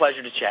 It was a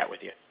pleasure to chat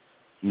with you.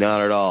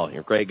 Not at all. You're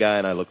a great guy,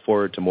 and I look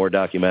forward to more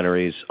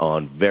documentaries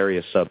on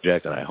various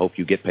subjects, and I hope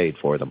you get paid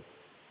for them.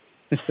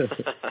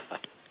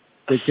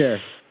 Take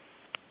care.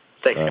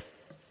 Thanks.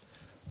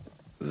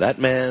 That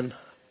man,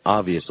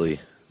 obviously,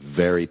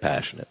 very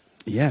passionate.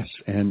 Yes,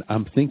 and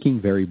I'm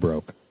thinking very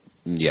broke.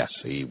 Yes,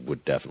 he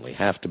would definitely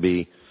have to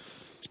be,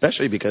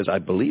 especially because I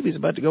believe he's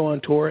about to go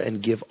on tour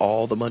and give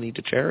all the money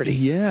to charity.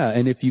 Yeah,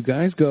 and if you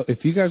guys,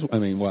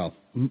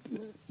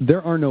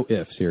 there are no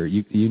ifs here.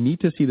 You need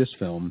to see this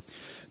film.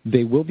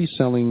 They will be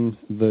selling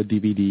the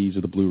DVDs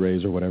or the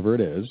Blu-rays or whatever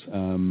it is.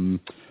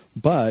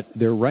 But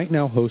they're right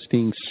now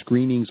hosting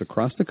screenings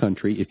across the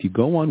country. If you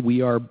go on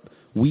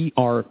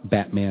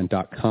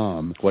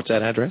wearebatman.com. What's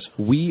that address?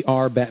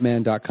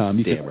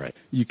 wearebatman.com. Damn right.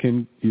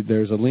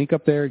 There's a link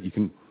up there. You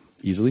can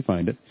easily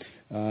find it.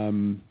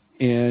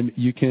 And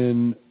you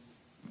can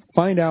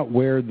find out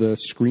where the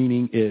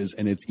screening is,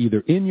 and it's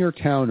either in your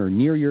town or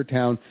near your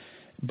town.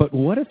 But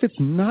what if it's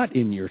not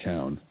in your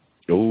town?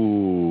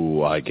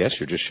 Oh, I guess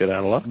you're just shit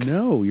out of luck.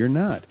 No, you're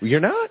not. You're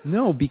not?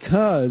 No,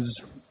 because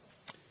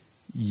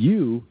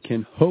you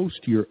can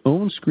host your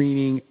own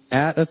screening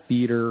at a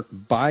theater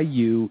by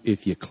you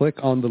if you click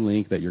on the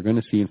link that you're going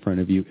to see in front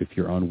of you if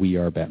you're on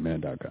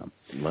wearebatman.com.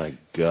 My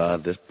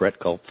God, this Brett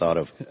Culp thought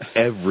of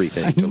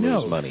everything to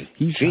lose money.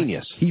 He's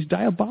genius. He's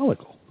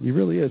diabolical. He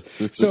really is.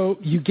 So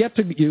you get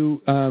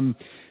to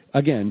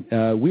again,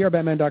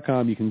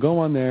 wearebatman.com. You can go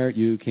on there.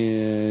 You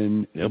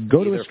can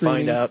go to a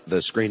screening. Find out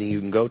the screening you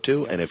can go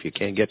to, and if you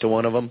can't get to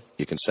one of them,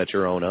 you can set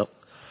your own up.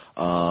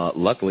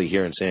 Luckily,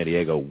 here in San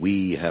Diego,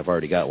 we have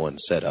already got one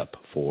set up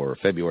for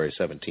February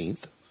 17th,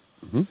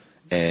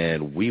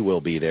 and we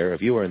will be there.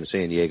 If you are in the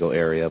San Diego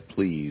area,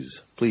 please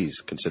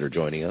consider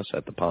joining us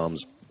at the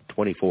Palms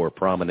 24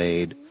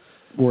 Promenade.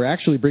 We're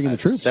actually bringing the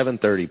troops.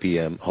 7:30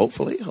 p.m.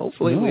 Hopefully, No,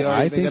 we are.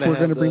 I think we're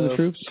going to bring the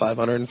troops.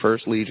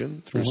 501st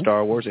Legion through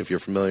Star Wars, if you're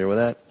familiar with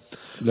that.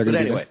 But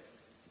anyway,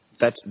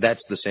 that's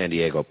the San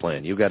Diego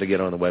plan. You've got to get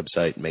on the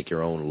website and make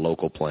your own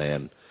local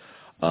plan.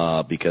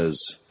 Because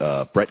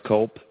Brett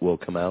Culp will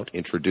come out,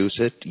 introduce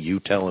it.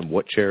 You tell him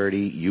what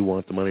charity you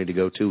want the money to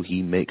go to.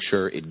 He makes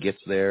sure it gets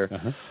there.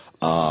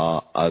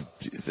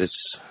 This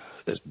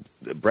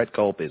Brett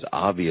Culp has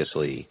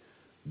obviously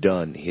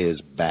done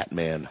his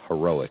Batman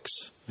heroics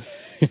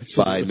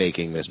by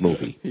making this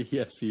movie.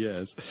 Yes, he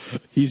has.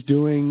 He's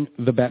doing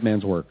the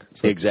Batman's work.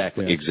 So,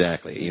 exactly.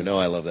 You know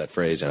I love that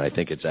phrase, and I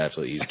think it's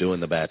absolutely, he's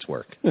doing the Bat's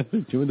work.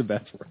 Doing the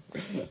Bat's work.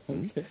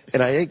 Okay.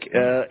 And I think,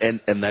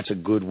 and that's a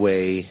good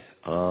way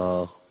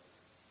to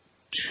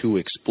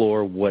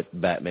explore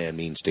what Batman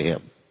means to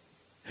him.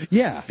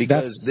 Yeah.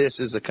 Because this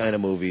is the kind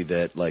of movie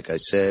that, like I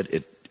said,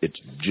 it's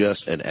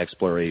just an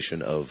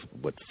exploration of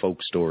what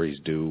folk stories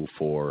do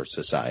for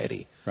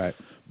society. Right.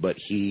 But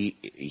he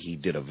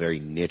did a very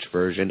niche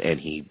version, and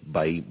he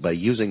by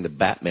using the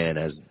Batman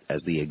as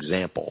the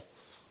example,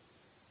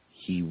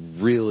 he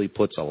really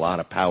puts a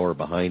lot of power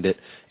behind it,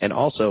 and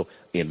also,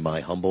 in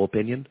my humble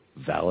opinion,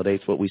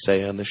 validates what we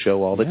say on the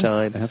show all the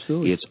time.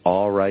 Absolutely. It's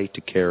all right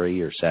to carry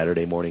your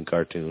Saturday morning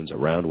cartoons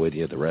around with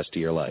you the rest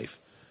of your life.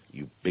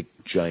 You big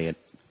giant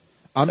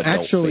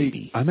adult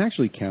baby. I'm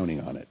actually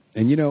counting on it.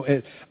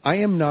 And I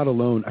am not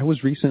alone. I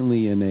was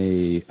recently in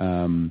a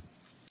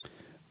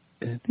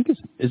I think is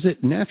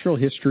it natural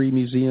history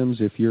museums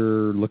if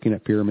you're looking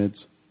at pyramids?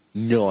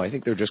 No, I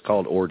think they're just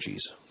called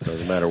orgies.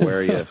 Doesn't matter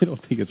where you I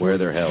don't think it's where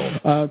they're held.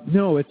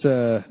 No, I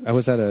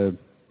was at a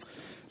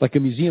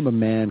museum of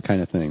man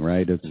kind of thing,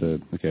 right? It's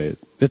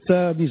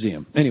a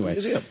museum. Anyway.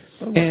 Museum.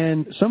 Oh,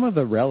 and some of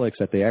the relics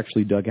that they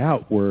actually dug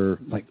out were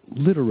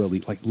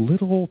literally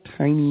little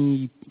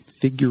tiny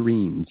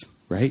figurines,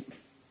 right?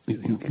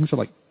 Things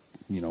are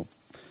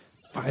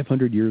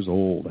 500 years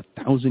old,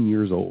 1,000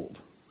 years old,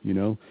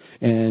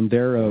 and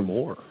they're or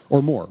more,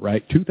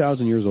 right?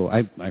 2,000 years old.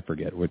 I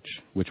forget which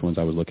ones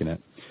I was looking at,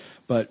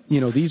 but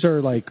these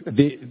are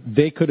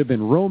they could have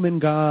been Roman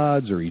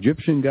gods or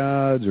Egyptian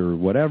gods or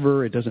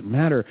whatever. It doesn't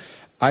matter.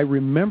 I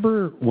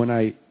remember when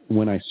I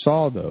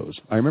saw those,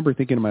 I remember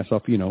thinking to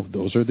myself,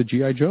 those are the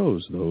G.I.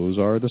 Joes, those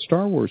are the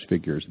Star Wars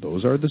figures,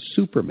 those are the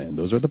Supermen,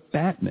 those are the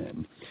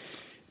Batmen.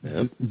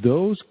 Yep.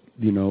 Those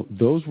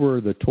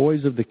were the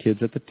toys of the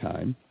kids at the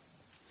time,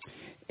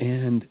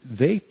 and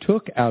they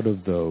took out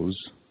of those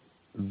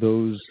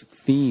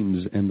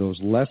themes and those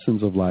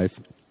lessons of life,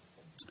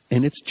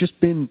 and it's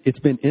been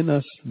in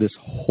us this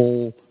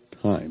whole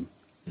time,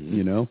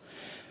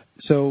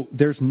 So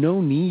there's no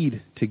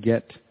need to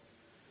get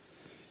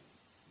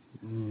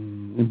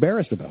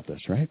embarrassed about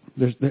this, right?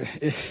 This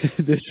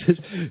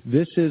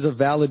is a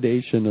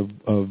validation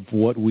of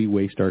what we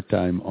waste our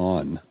time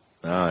on.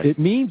 It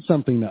means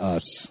something to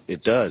us.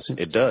 It does.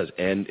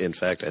 And, in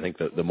fact, I think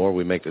the more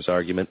we make this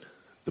argument,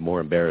 the more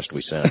embarrassed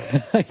we sound.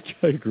 I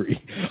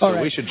agree. So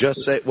we should just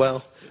say,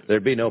 well,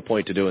 there'd be no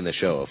point to doing the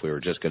show if we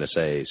were just going to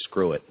say,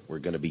 screw it, we're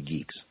going to be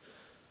geeks.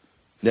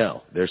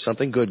 No, there's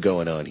something good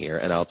going on here,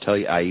 and I'll tell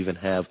you, I even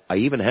have,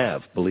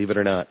 believe it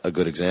or not, a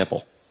good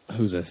example.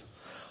 Who's this?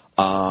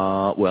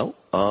 Why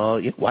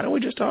don't we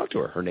just talk to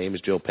her? Her name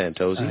is Jill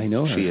Pantozzi. I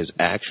know her. She is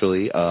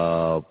actually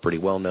pretty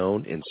well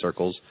known in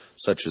circles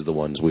such as the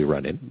ones we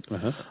run in.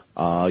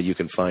 You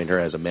can find her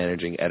as a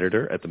managing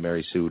editor at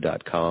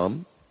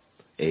themarysue.com,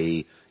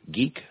 a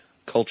geek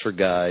culture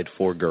guide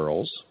for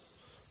girls,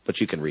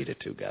 but you can read it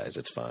too, guys.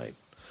 It's fine.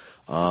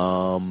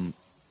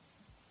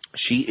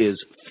 She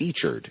is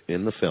featured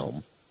in the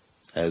film,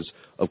 as,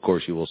 of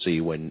course, you will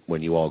see when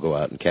you all go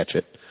out and catch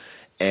it.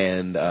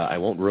 And I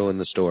won't ruin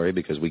the story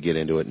because we get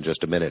into it in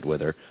just a minute with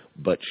her,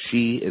 but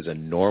she is a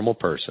normal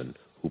person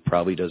who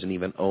probably doesn't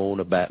even own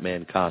a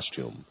Batman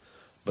costume,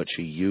 but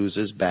she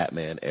uses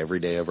Batman every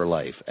day of her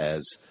life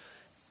as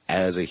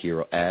a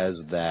hero, as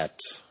that,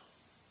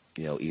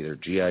 either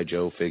G.I.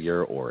 Joe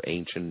figure or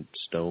ancient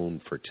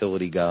stone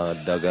fertility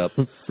god dug up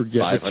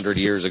 500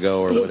 years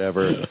ago or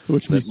whatever.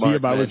 Which we see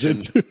about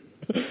mentioned.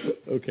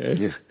 Okay.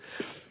 Yeah.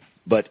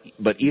 But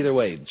either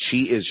way,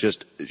 she is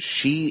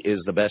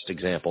the best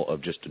example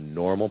of just a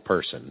normal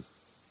person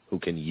who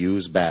can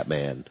use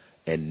Batman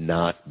and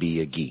not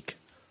be a geek.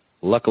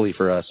 Luckily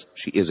for us,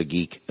 she is a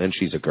geek and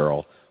she's a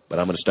girl. But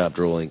I'm going to stop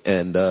drooling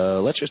and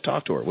let's just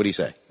talk to her. What do you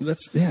say?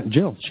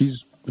 Jill. She's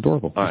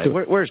adorable. All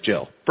right, where's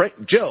Jill?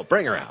 Jill,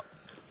 bring her out.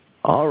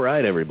 All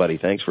right, everybody.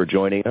 Thanks for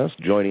joining us.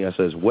 Joining us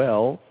as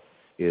well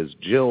is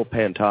Jill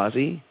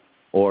Pantozzi.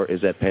 Or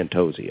is that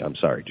Pantozzi? I'm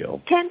sorry,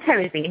 Jill.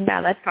 Pantozzi.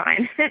 No, that's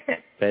fine.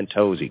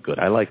 Pantozzi. Good.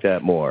 I like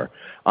that more.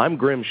 I'm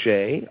Grim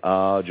Shea.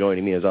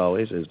 Joining me, as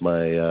always, is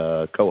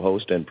my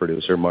co-host and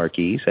producer,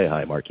 Marquis. Say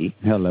hi, Marquis.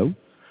 Hello.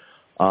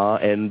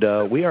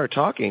 And we are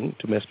talking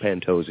to Miss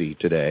Pantozzi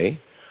today.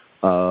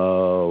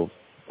 Well,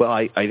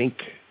 I think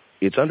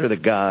it's under the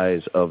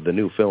guise of the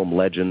new film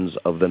Legends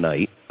of the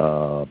Night,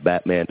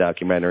 Batman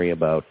documentary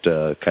about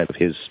kind of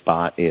his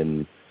spot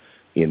in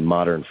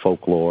modern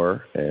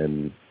folklore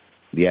and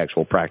the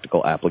actual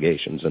practical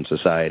applications in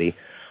society.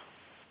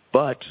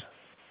 But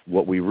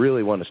what we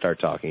really want to start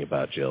talking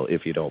about, Jill,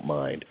 if you don't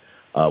mind,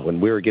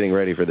 when we were getting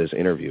ready for this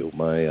interview,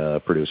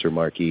 my producer,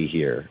 Marquis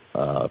here,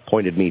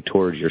 pointed me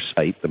towards your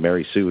site,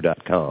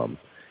 themarysue.com,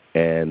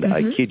 and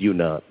I kid you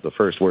not, the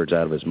first words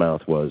out of his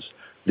mouth was,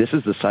 "This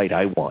is the site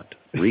I want.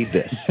 Read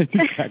this."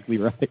 Exactly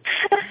right.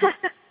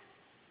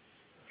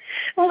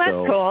 Well, that's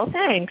cool.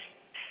 Thanks.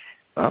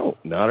 Oh,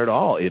 not at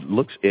all.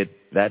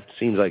 That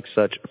seems like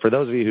such, for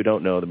those of you who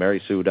don't know,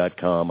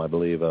 themarysue.com, I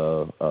believe,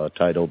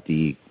 titled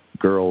The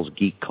Girls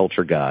Geek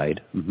Culture Guide.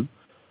 Mm-hmm.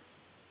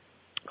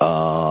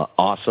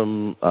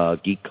 Awesome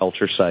geek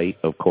culture site,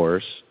 of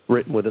course,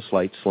 written with a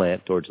slight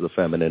slant towards the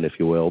feminine, if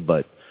you will,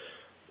 but,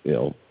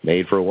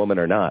 made for a woman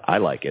or not, I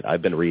like it.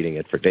 I've been reading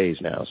it for days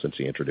now since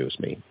he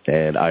introduced me,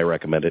 and I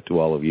recommend it to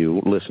all of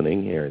you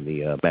listening here in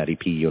the Matty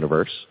P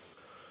universe.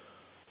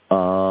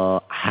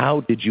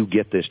 How did you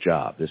get this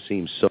job? This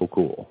seems so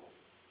cool.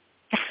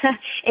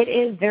 It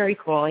is very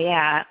cool,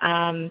 yeah.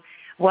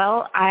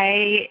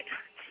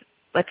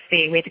 Let's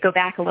see, we have to go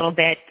back a little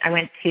bit. I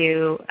went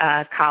to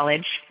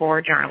college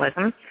for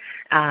journalism,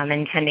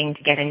 intending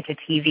to get into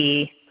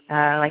TV,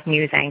 like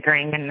news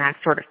anchoring and that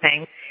sort of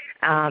thing,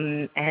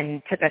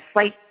 and took a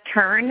slight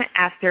turn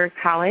after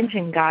college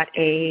and got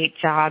a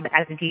job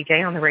as a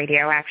DJ on the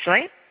radio,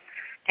 actually.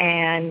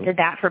 And did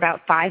that for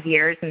about 5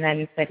 years and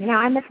then said,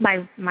 I miss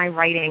my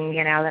writing,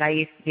 that I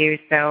used to do.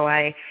 So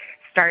I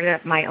started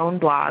up my own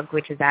blog,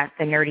 which is at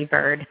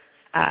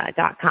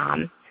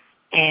thenerdybird.com.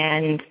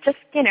 And just,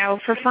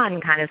 for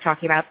fun, kind of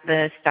talking about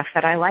the stuff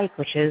that I like,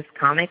 which is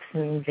comics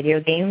and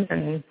video games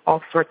and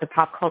all sorts of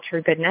pop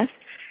culture goodness.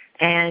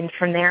 And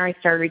from there, I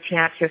started reaching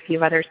out to a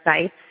few other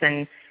sites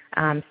and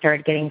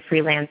started getting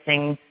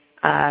freelancing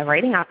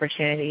writing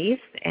opportunities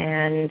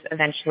and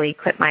eventually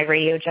quit my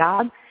radio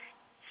job.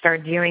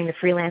 Started doing the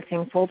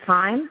freelancing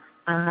full-time,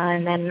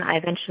 and then I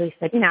eventually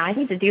said, I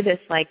need to do this,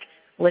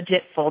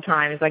 legit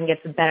full-time so I can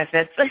get some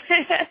benefits.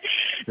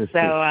 So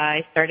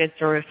I started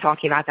sort of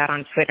talking about that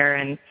on Twitter,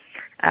 and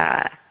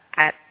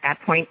at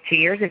that point 2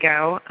 years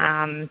ago,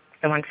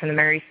 someone from the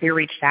Mary Sue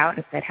reached out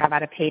and said, how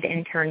about a paid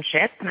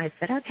internship? And I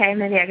said, okay,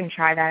 maybe I can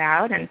try that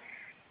out. And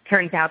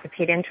turns out the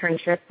paid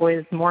internship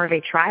was more of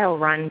a trial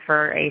run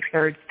for a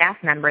third staff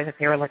member that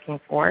they were looking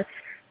for,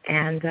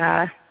 and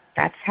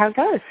that's how it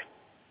goes.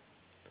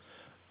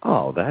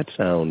 Oh, that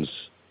sounds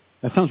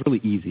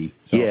really easy.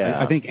 So yeah.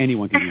 I think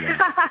anyone can do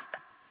that.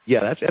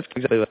 Yeah, that's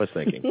exactly what I was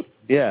thinking.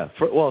 Yeah.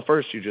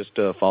 First you just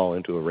fall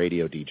into a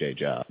radio DJ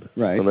job.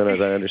 Right. And then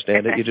as I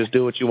understand it, you just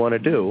do what you want to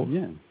do.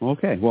 Yeah.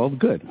 Okay. Well,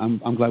 good.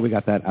 I'm glad we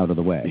got that out of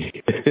the way.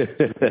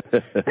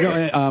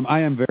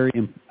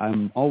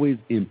 I'm always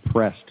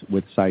impressed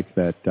with sites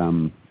that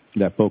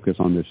focus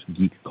on this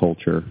geek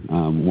culture,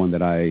 one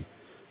that I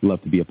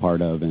love to be a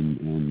part of.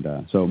 And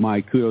so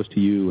my kudos to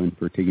you and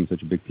for taking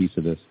such a big piece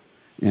of this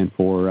and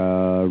for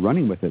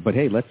running with it. But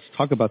hey, let's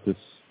talk about this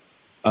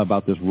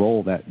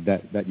role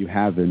that you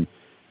have and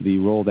the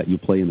role that you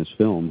play in this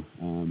film.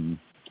 Can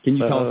you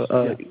tell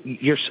us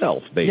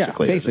yourself,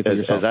 basically? Yeah, basically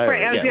yourself.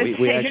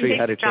 We actually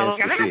had a chance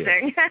to see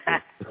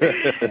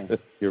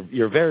it.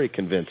 You're very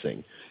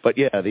convincing. But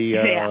yeah, we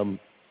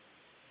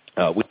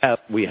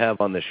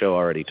have on the show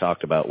already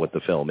talked about what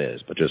the film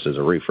is, but just as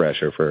a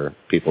refresher for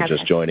people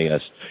just joining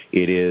us,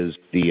 it is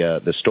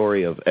the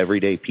story of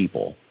everyday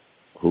people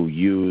who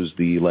use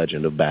the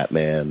legend of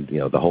Batman,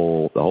 the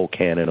whole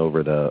canon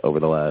over the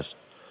last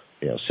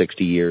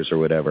 60 years or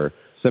whatever,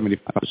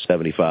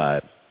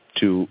 75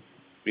 to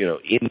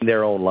in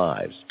their own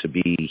lives to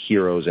be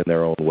heroes in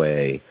their own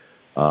way,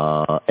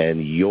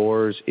 and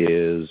yours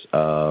is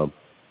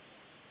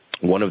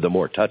one of the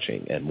more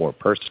touching and more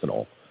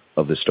personal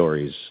of the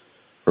stories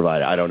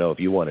provided. I don't know if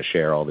you want to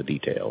share all the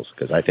details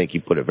because I think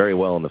you put it very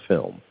well in the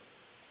film.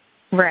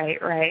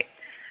 Right.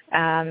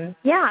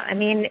 Yeah, I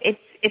mean,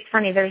 it's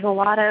funny. There's a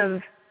lot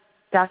of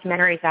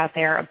documentaries out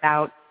there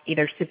about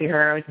either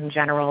superheroes in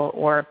general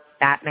or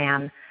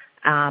Batman.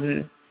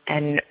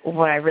 And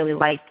what I really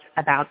liked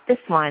about this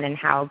one and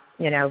how,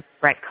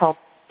 Brett Culp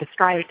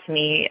described it to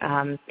me,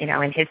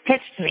 in his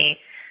pitch to me,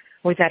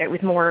 was that it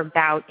was more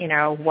about,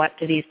 what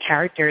do these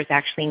characters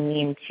actually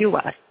mean to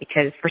us?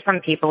 Because for some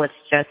people it's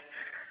just,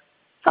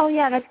 oh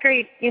yeah, that's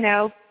great,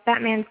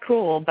 Batman's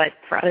cool. But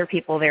for other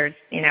people there's,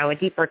 a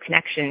deeper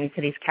connection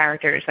to these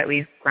characters that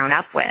we've grown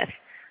up with.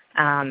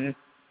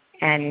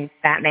 And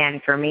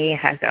Batman for me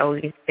has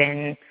always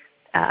been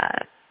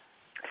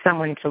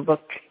someone to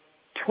look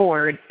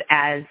towards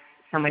as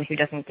someone who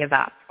doesn't give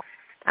up.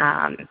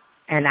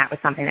 And that was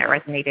something that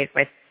resonated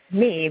with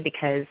me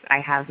because I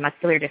have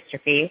muscular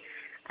dystrophy.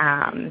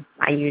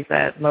 I use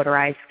a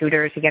motorized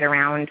scooter to get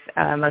around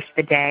most of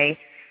the day,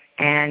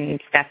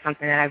 and that's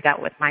something that I've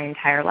dealt with my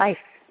entire life.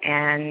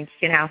 And,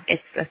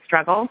 it's a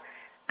struggle,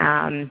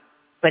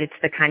 but it's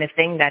the kind of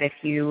thing that if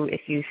you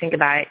think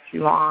about it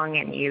too long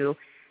and you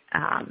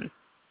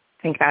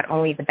think about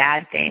only the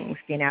bad things,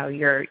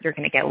 you're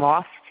going to get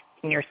lost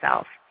in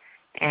yourself.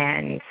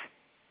 And,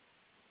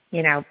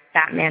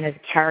 Batman as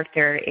a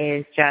character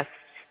is just,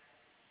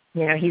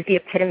 he's the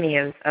epitome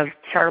of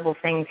terrible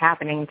things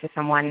happening to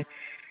someone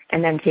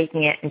and then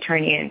taking it and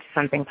turning it into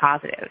something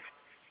positive.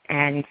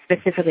 And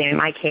specifically in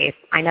my case,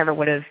 I never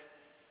would have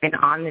been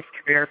on this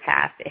career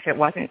path if it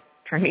wasn't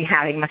for me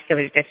having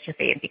muscular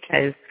dystrophy,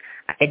 because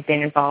I'd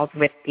been involved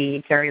with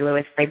the Jerry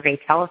Lewis Labor Day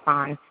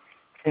Telethon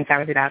since I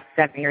was about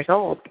 7 years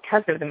old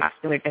because of the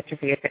Muscular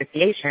Dystrophy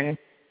Association,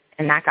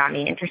 and that got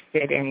me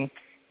interested in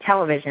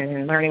television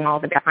and learning all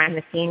the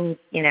behind-the-scenes,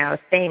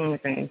 things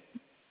and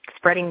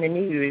spreading the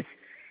news.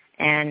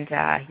 And,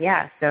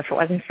 so if it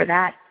wasn't for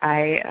that,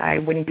 I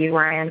wouldn't be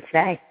where I am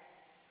today.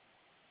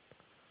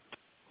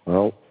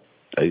 Well,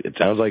 it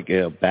sounds like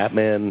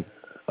Batman,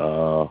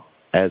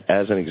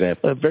 as an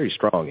example, a very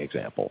strong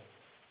example,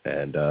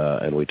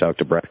 and we talked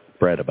to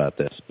Brett about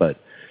this, but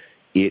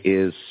it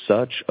is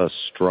such a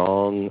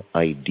strong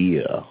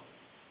idea.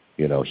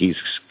 He's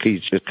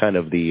just kind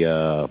of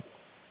the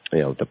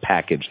the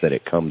package that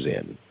it comes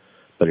in,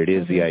 but it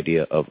is the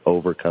idea of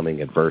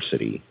overcoming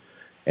adversity.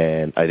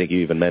 And I think you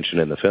even mentioned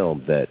in the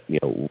film that,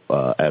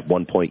 at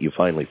one point you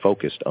finally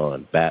focused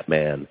on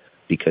Batman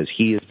because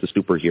he is the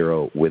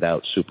superhero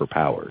without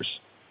superpowers.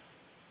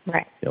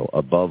 Right.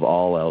 Above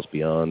all else,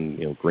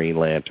 beyond, Green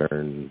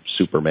Lantern,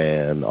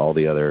 Superman, all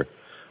the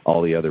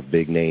other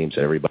big names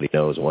that everybody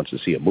knows and wants to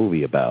see a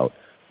movie about,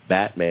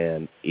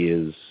 Batman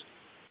he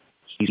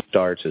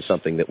starts as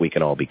something that we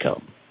can all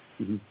become.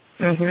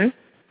 Mm-hmm.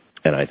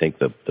 And I think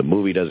the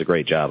movie does a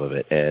great job of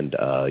it. And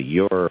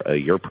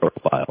your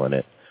profile in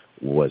it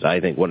was, I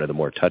think, one of the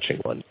more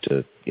touching ones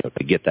to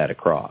get that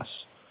across.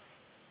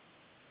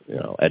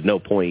 At no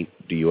point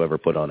do you ever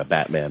put on a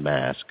Batman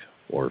mask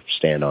or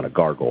stand on a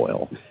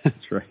gargoyle.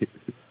 That's right.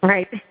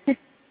 Right.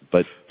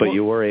 But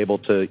you were able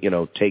to,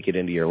 take it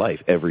into your life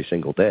every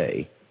single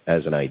day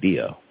as an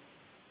idea.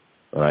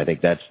 And I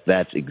think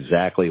that's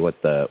exactly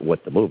what the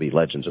movie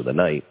Legends of the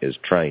Night is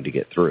trying to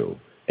get through.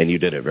 And you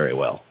did it very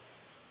well.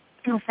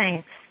 Oh,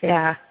 thanks.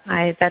 Yeah,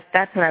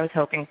 that's what I was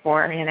hoping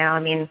for.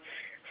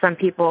 Some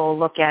people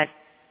look at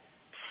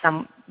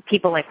some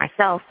people like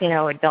myself,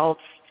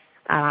 adults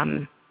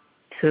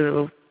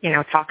who,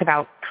 talk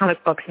about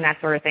comic books and that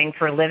sort of thing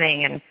for a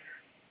living and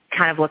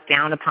kind of look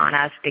down upon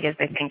us because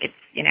they think it's,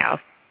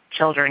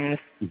 children's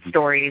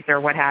stories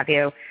or what have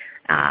you.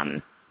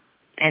 And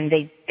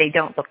they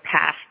don't look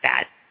past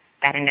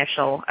that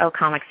initial,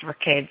 comics for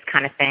kids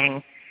kind of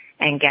thing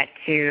and get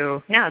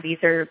to, no, these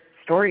are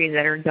stories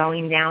that are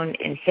going down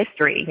in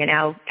history,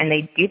 and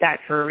they do that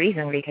for a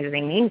reason because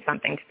they mean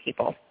something to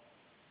people.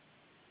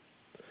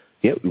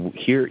 Yeah,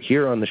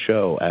 here on the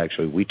show,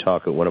 actually, we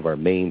talk. One of our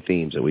main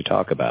themes that we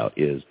talk about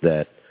is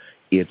that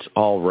it's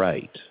all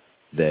right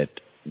that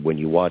when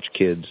you watch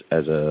kids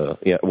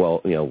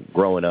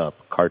growing up,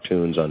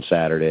 cartoons on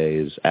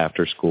Saturdays,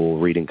 after school,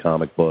 reading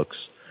comic books,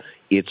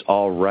 it's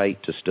all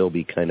right to still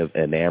be kind of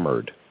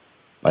enamored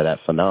by that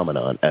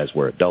phenomenon as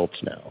we're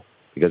adults now,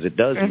 because it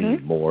does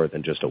mean more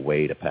than just a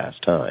way to pass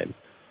time.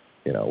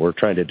 We're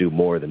trying to do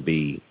more than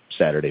be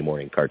Saturday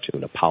morning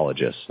cartoon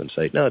apologists and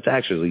say, no,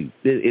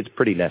 it's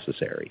pretty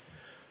necessary.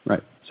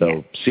 Right.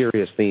 So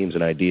serious themes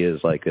and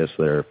ideas like this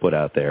that are put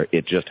out there,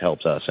 it just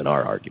helps us in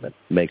our argument.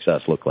 Makes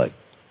us look like,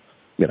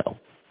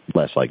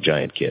 less like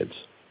giant kids.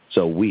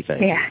 So we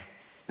thank you.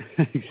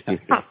 Exactly.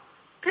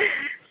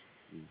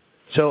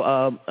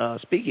 So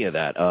speaking of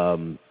that,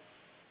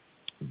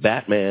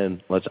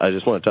 Batman, I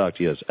just want to talk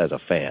to you as a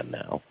fan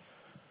now.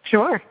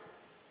 Sure.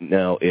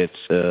 Now,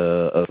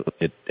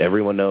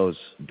 everyone knows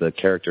the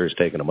character has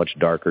taken a much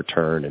darker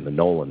turn in the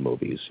Nolan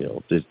movies.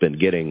 It's been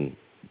getting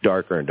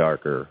darker and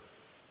darker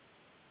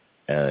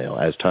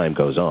as time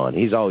goes on.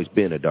 He's always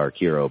been a dark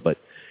hero, but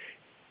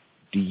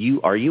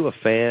are you a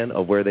fan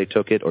of where they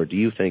took it, or do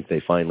you think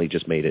they finally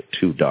just made it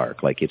too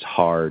dark? Like it's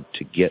hard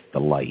to get the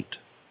light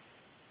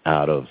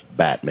out of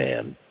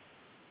Batman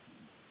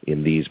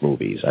in these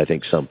movies. I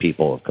think some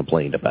people have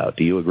complained about.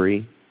 Do you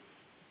agree?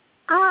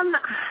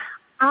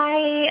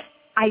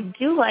 I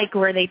do like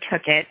where they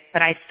took it,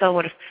 but I still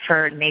would have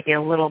preferred maybe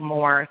a little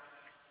more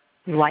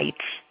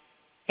light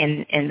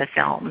in the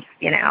films,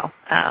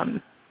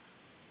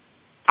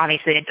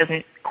 Obviously, it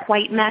doesn't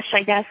quite mesh,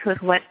 I guess,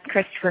 with what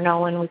Christopher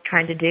Nolan was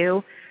trying to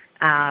do.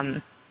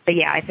 But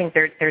yeah, I think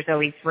there's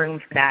always room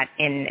for that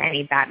in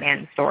any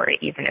Batman story,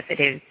 even if it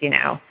is,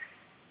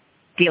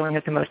 dealing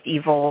with the most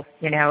evil,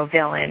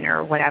 villain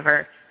or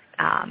whatever.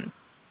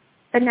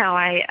 But no,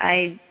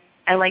 I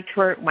liked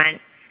where it went,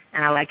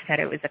 and I liked that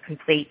it was a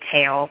complete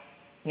tale,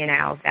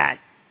 that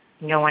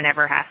no one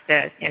ever has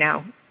to,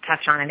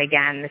 touch on it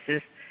again. This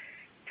is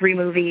 3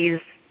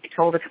 movies,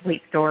 told a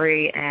complete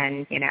story,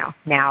 and,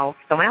 now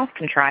someone else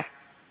can try.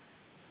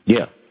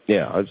 Yeah.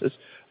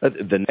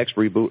 The next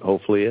reboot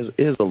hopefully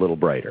is a little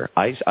brighter.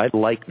 I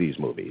like these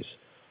movies,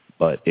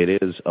 but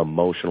it is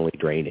emotionally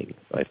draining.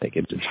 I think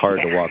it's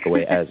hard to walk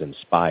away as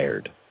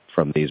inspired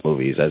from these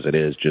movies as it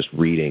is just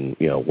reading,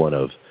 one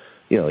of,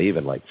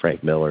 even like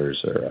Frank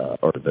Miller's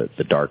or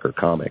the darker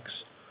comics.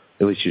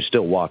 At least you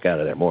still walk out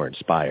of there more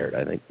inspired,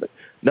 I think. But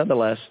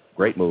nonetheless,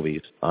 great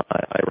movies.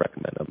 I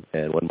recommend them.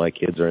 And when my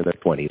kids are in their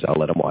 20s, I'll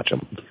let them watch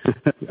them.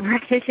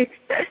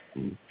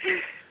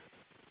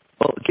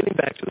 Well, getting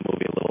back to the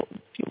movie a little, do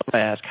you want to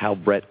ask how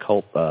Brett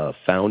Culp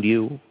found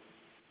you?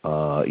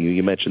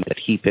 You mentioned that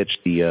he pitched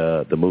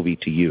the movie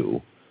to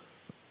you.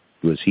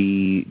 Was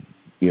he,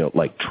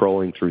 like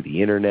trolling through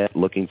the internet,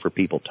 looking for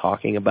people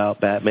talking about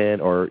Batman,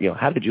 or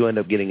how did you end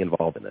up getting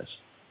involved in this?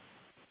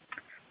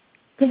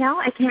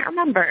 I can't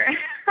remember.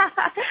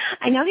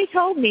 I know he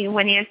told me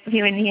when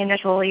he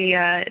initially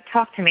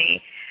talked to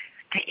me.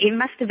 It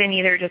must have been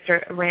either just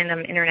a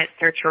random internet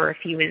search, or if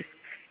he was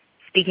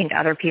speaking to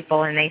other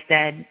people and they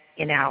said,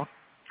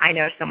 I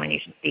know someone you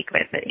should speak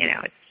with, but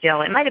it's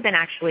Jill. It might have been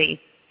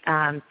actually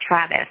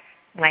Travis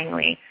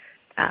Langley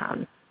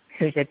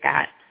who did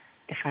that,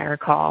 if I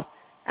recall.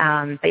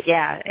 But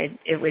yeah,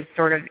 it was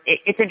sort of,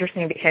 it's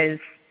interesting because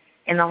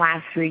in the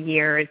last 3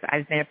 years,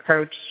 I've been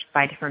approached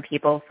by different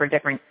people for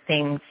different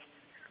things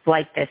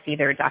like this,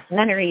 either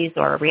documentaries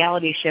or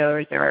reality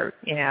shows or,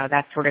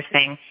 that sort of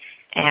thing.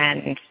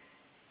 And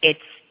it's,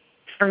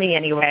 for me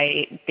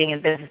anyway, being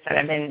in business that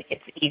I'm in,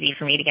 it's easy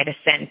for me to get a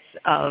sense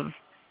of,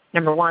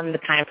 number one, the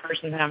kind of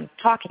person that I'm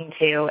talking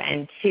to,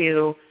 and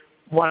 2,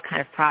 what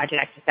kind of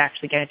project it's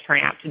actually going to turn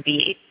out to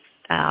be.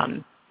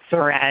 So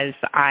whereas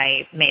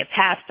I may have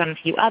passed on a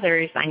few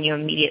others, I knew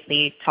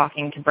immediately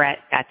talking to Brett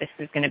that this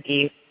was going to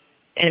be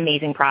an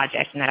amazing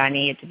project and that I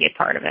needed to be a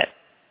part of it.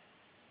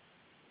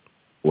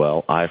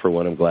 Well, I, for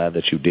one, am glad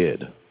that you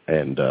did.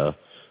 And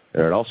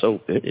it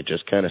also, it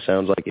just kind of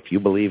sounds like if you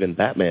believe in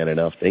Batman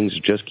enough, things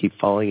just keep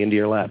falling into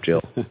your lap,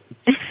 Jill. Let's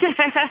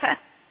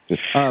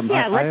think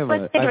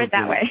of it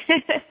that way.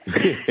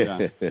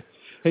 Yeah.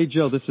 Hey,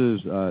 Jill, this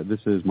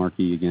is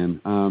Marky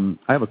again.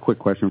 I have a quick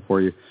question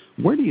for you.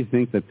 Where do you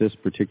think that this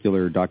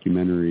particular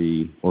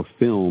documentary or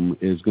film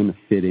is going to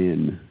fit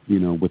in,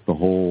 with the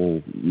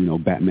whole,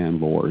 Batman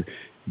lore?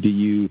 Do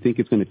you think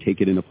it's going to take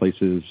it into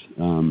places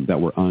that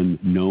were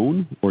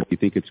unknown, or do you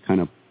think it's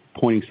kind of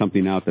pointing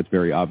something out that's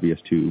very obvious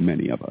to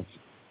many of us?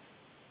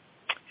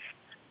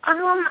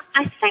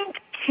 I think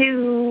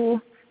to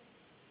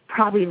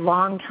probably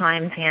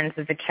longtime fans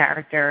of the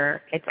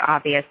character, it's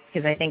obvious,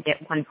 because I think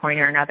at one point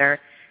or another,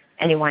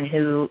 anyone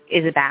who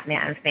is a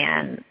Batman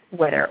fan,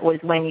 whether it was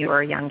when you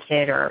were a young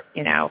kid or,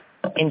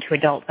 into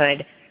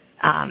adulthood,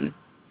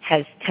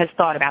 has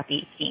thought about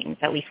these scenes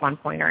at least one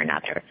point or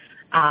another.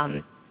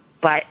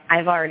 But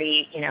I've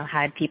already,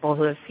 had people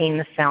who have seen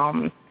the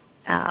film,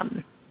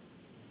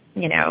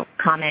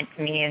 comment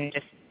to me and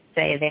just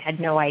say they had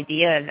no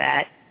idea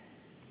that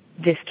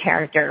this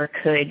character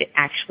could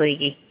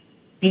actually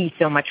be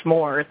so much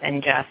more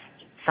than just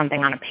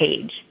something on a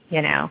page,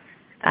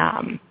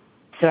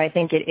 So I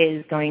think it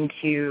is going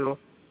to,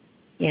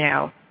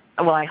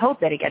 I hope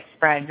that it gets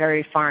spread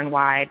very far and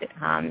wide,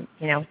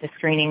 with the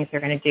screenings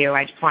they're going to do.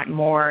 I just want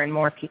more and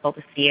more people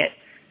to see it.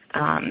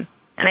 And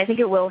I think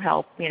it will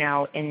help,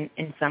 in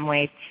some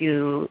way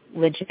to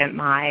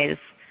legitimize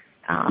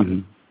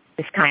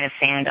this kind of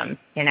fandom,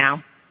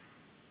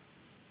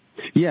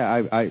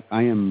 Yeah,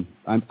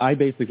 I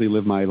basically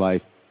live my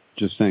life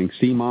just saying,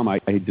 see, Mom, I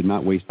did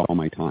not waste all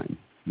my time,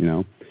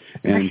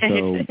 And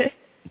so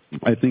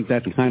I think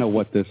that's kind of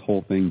what this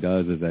whole thing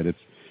does, is that it's,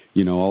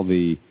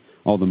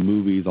 all the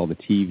movies, all the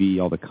TV,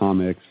 all the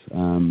comics,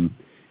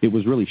 it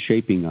was really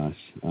shaping us.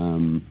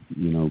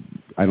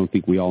 I don't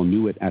think we all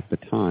knew it at the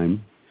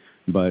time,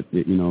 but,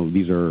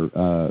 these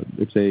are,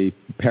 it's a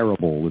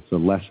parable, it's a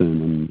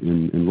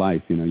lesson in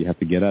life. You have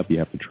to get up, you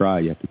have to try,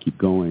 you have to keep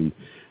going.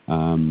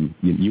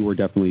 You were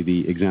definitely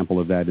the example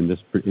of that in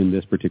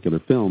this particular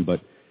film,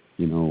 but,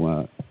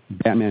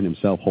 Batman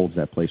himself holds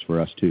that place for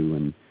us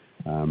too.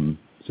 And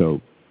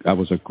so that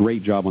was a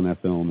great job on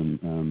that film.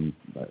 And,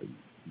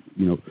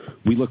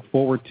 we look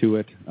forward to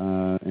it,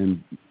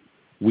 and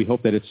we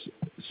hope that it's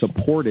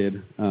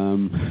supported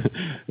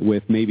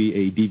with maybe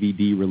a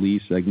DVD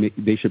release. Like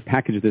they should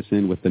package this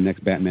in with the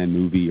next Batman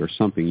movie or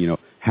something.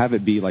 Have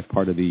it be like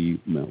part of the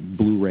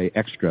Blu-ray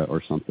extra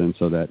or something,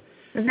 so that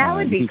That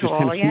would be you can cool,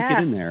 just kind of yeah. sneak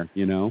it in there,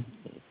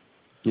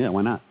 Yeah,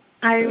 why not?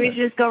 We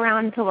should just go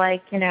around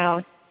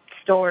to,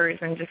 stores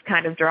and just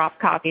kind of drop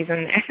copies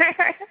in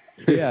there.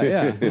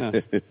 Yeah.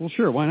 Well,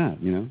 sure, why not,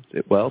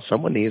 Well,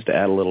 someone needs to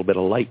add a little bit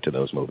of light to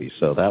those movies,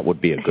 so that would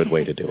be a good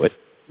way to do it.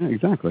 Yeah,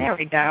 exactly. There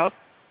we go.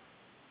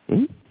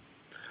 Mm-hmm.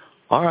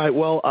 All right,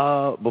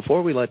 well,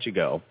 before we let you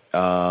go,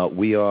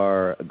 we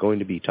are going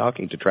to be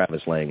talking to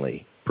Travis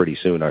Langley pretty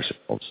soon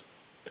ourselves.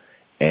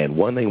 And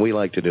one thing we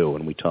like to do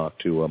when we talk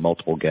to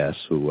multiple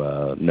guests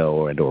who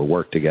know and or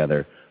work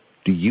together,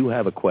 do you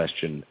have a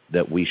question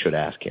that we should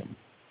ask him?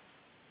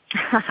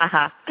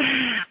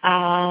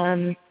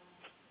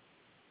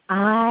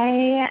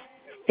 I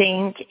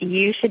think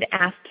you should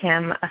ask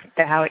him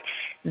about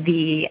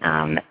the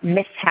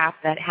mishap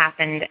that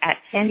happened at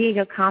San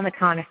Diego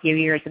Comic-Con a few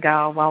years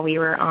ago while we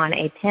were on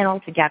a panel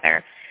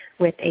together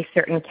with a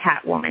certain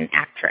Catwoman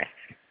actress.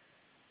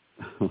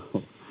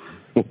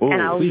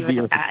 And I'll leave it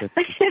at that.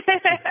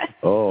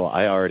 Oh,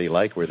 I already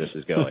like where this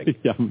is going.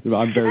 Yeah,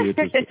 I'm very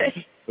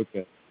interested.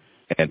 Okay.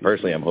 And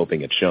personally, I'm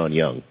hoping it's Sean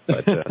Young.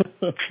 But,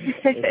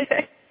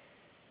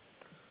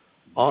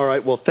 all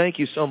right. Well, thank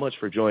you so much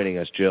for joining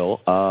us,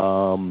 Jill.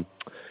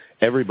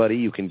 Everybody,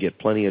 you can get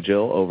plenty of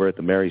Jill over at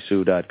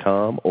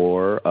themarysue.com,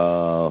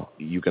 or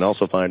you can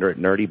also find her at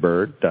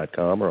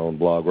nerdybird.com, her own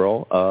blog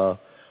roll,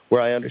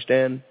 where I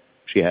understand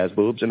she has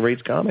boobs and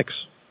reads comics.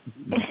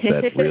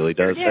 That really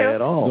does say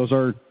it all. Those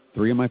are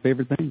 3 of my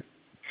favorite things.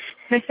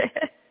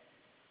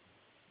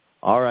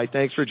 All right.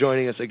 Thanks for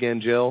joining us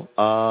again, Jill.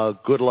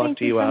 Good luck Thank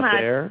to you so out much.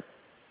 there.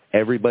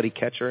 Everybody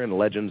catch her in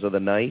Legends of the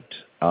Night.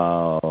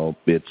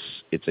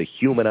 It's a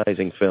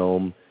humanizing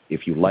film.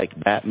 If you like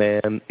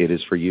Batman, it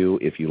is for you.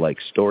 If you like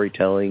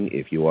storytelling,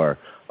 if you are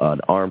an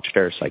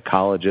armchair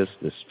psychologist,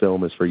 this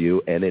film is for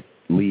you, and it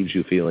leaves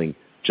you feeling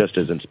just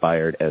as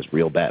inspired as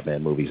real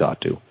Batman movies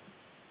ought to.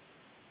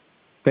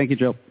 Thank you,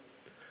 Jill.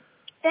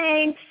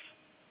 Thanks.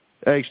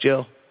 Thanks,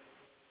 Jill.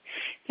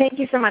 Thank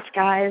you so much,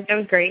 guys. That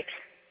was great.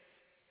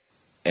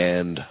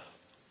 And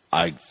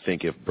I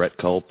think if Brett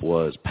Culp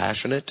was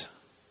passionate,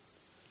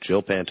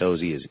 Jill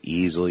Pantozzi is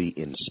easily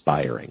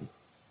inspiring.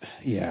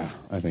 Yeah,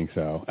 I think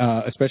so.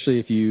 Especially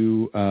if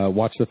you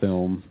watch the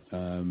film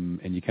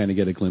and you kind of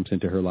get a glimpse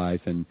into her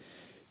life, and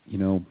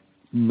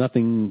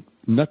nothing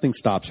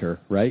stops her,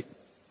 right?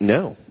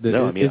 No,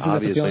 I mean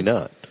obviously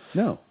not.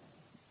 No,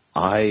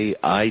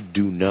 I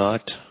do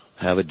not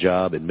have a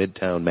job in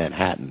Midtown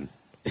Manhattan.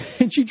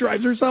 And she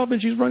drives herself,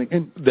 and she's running,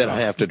 and that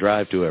I have to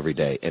drive to every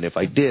day. And if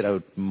I did, I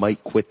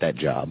might quit that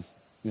job.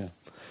 Yeah,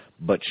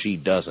 but she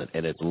doesn't,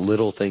 and it's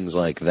little things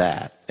like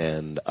that.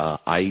 And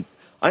I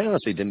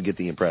honestly didn't get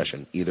the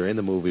impression, either in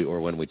the movie or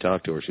when we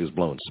talked to her, she was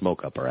blowing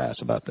smoke up her ass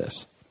about this.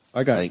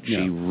 I think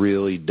she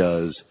really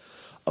does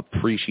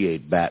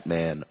appreciate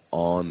Batman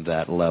on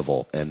that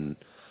level, and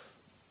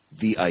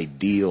the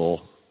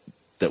ideal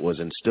that was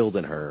instilled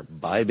in her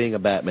by being a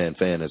Batman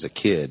fan as a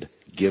kid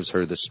gives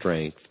her the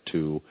strength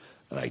to,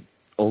 and I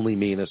only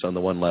mean this on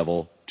the one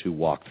level, to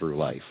walk through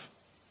life.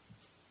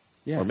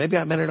 Yeah. Or maybe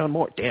I meant it on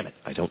more. Damn it,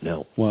 I don't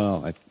know.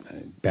 Well,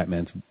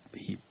 Batman's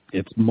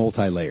it's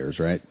multi-layers,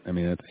 right? I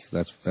mean,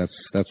 that's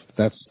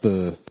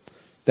the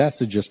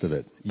gist of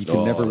it. You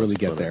can never really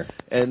get there.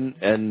 And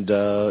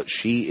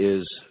she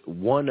is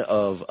one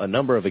of a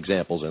number of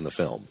examples in the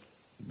film,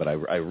 but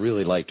I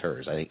really liked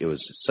hers. I think it was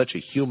such a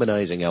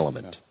humanizing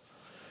element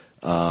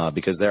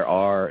because there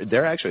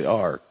actually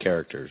are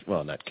characters,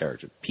 well, not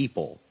characters,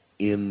 people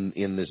in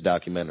this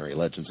documentary,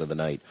 Legends of the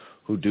Night,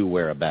 who do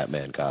wear a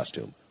Batman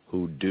costume,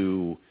 who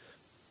do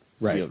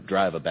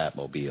drive a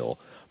Batmobile.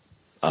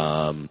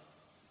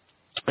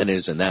 And it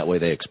is in that way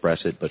they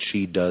express it, but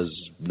she does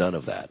none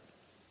of that.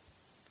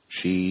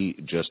 She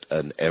just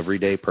an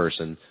everyday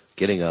person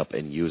getting up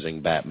and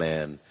using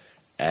Batman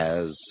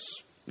as,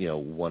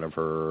 one of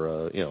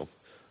her,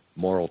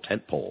 moral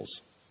tent poles,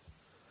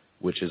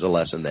 which is a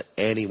lesson that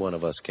any one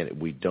of us can.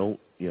 We don't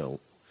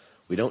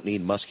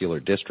need muscular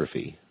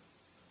dystrophy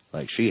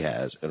like she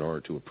has in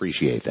order to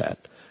appreciate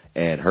that.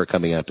 And her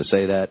coming out to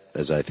say that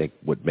is, I think,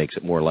 what makes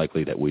it more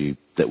likely that we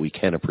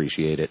can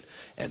appreciate it,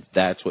 and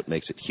that's what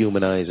makes it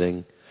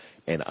humanizing.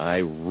 And I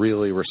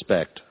really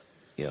respect,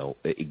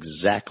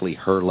 exactly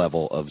her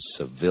level of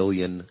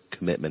civilian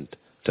commitment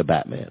to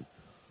Batman.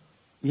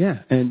 Yeah,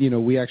 and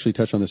we actually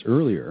touched on this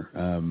earlier.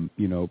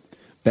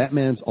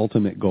 Batman's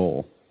ultimate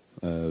goal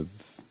of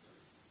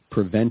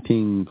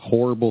preventing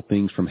horrible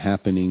things from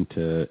happening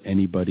to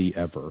anybody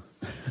ever.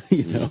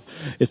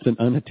 It's an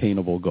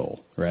unattainable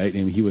goal, right?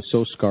 And he was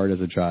so scarred as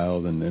a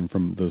child and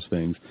from those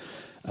things.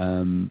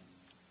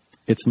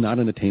 It's not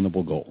an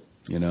attainable goal,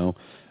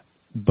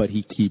 but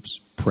he keeps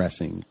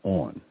pressing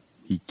on.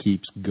 He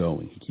keeps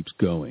going.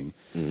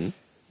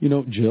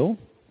 Mm-hmm. Jill,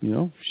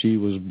 she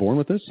was born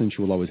with this and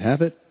she will always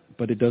have it,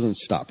 but it doesn't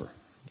stop her.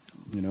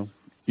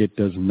 It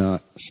does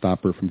not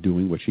stop her from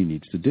doing what she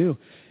needs to do.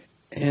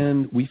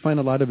 And we find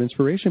a lot of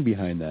inspiration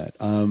behind that.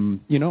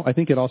 I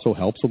think it also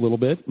helps a little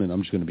bit, and I'm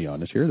just going to be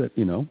honest here, that,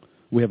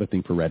 we have a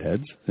thing for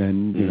redheads,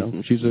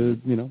 and, she's a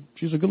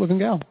good-looking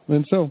gal.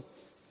 And so,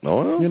 that's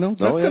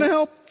going to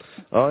help.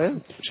 Oh, yeah.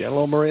 She had a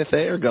little Maria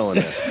Thayer going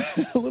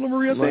there. A little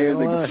Maria Thayer.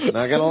 Not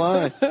going to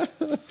lie.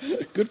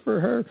 Good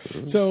for her.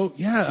 So,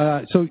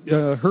 yeah,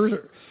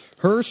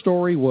 her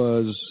story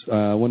was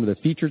one of the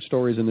featured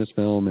stories in this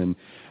film, and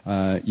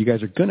you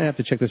guys are going to have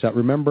to check this out.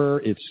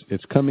 Remember,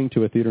 it's coming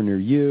to a theater near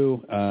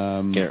you.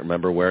 Can't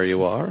remember where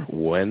you are,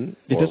 when,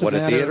 or what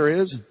matter. A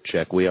theater is?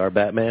 Check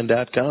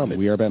wearebatman.com.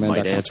 Wearebatman.com.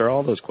 Might answer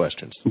all those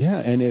questions. Yeah,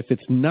 and if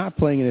it's not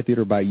playing in a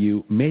theater by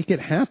you, make it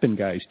happen,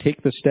 guys.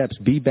 Take the steps.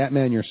 Be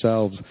Batman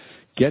yourselves.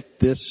 Get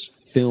this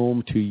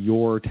film to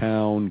your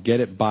town. Get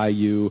it by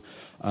you.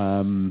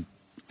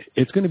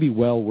 It's going to be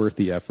well worth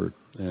the effort.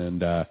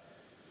 And, I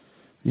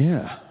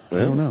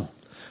don't know.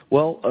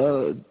 Well,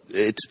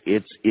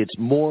 it's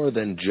more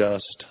than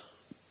just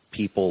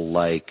people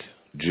like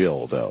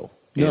Jill, though,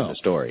 in the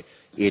story.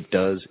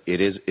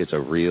 It's a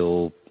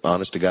real,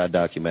 honest-to-God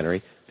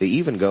documentary. They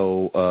even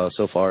go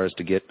so far as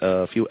to get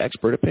a few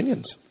expert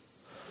opinions.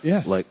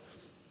 Yeah. Like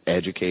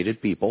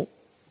educated people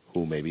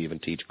who maybe even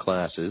teach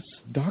classes.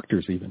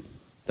 Doctors even.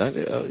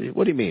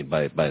 What do you mean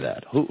by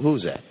that?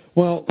 Who's that?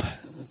 Well,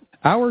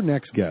 our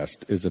next guest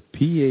is a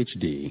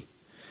PhD.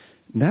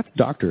 And that's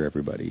Doctor,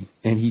 everybody.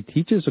 And he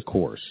teaches a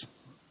course.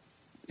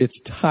 It's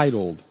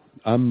titled,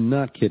 I'm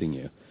not kidding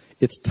you,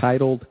 it's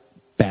titled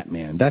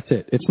Batman. That's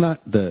it. It's not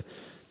the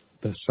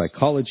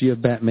psychology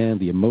of Batman,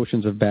 the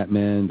emotions of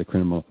Batman,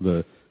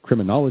 the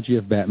criminology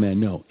of Batman.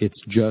 No, it's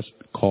just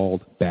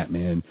called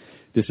Batman.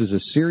 This is a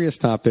serious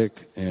topic.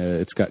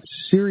 It's got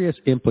serious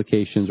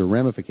implications or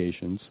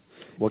ramifications.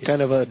 What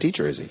kind of a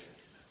teacher is he?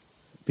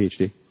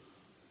 PhD.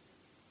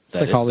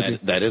 Psychology.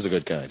 That is a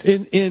good kind.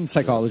 In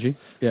psychology,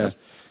 yeah.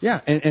 Yeah,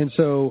 and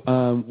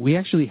so we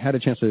actually had a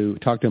chance to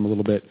talk to him a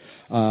little bit.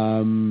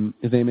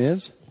 His name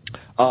is?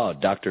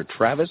 Dr.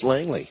 Travis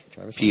Langley,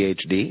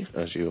 Ph.D.,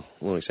 as you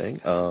were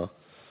saying.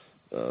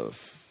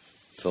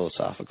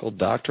 Philosophical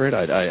doctorate.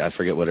 I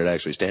forget what it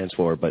actually stands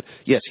for. But,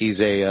 yes, he's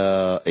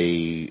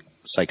a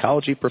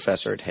psychology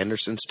professor at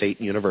Henderson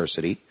State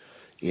University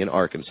in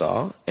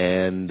Arkansas.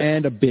 And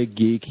a big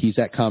geek. He's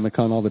at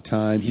Comic-Con all the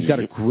time. He's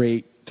got a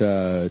great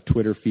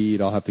Twitter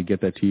feed. I'll have to get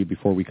that to you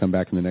before we come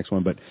back in the next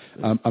one. But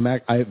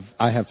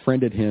I have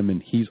friended him,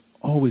 and he's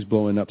always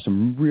blowing up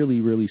some really,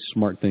 really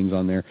smart things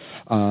on there.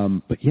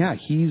 But yeah,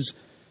 he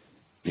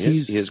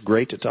is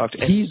great to talk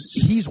to.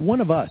 He's one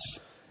of us.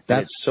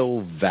 That's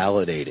so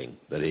validating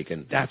that he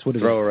can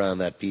throw around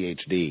that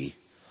PhD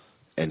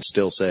and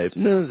still say,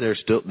 no, there's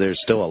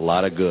still a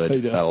lot of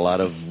good, a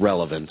lot of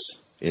relevance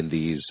in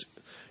these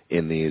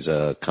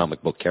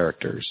comic book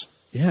characters.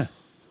 Yeah,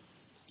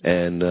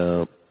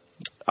 and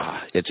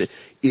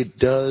it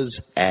does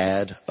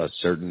add a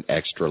certain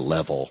extra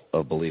level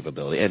of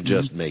believability and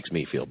just makes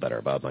me feel better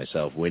about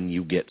myself when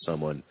you get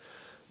someone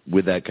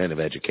with that kind of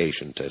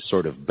education to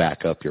sort of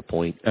back up your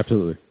point.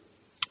 Absolutely.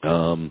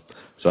 So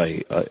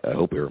I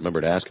hope we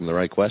remember to ask him the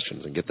right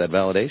questions and get that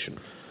validation.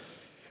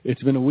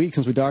 It's been a week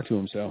since we talked to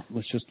him, so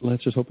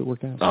let's just hope it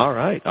worked out. All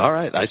right.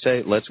 I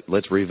say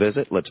let's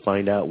revisit. Let's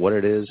find out what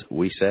it is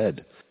we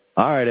said.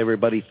 All right,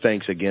 everybody,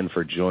 thanks again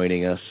for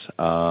joining us.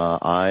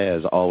 I,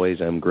 as always,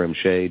 am Grim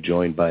Shea,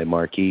 joined by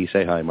Marquis.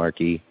 Say hi,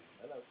 Marquis.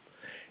 Hello.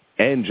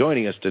 And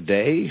joining us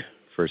today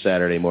for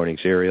Saturday Morning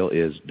Serial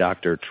is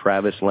Dr.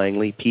 Travis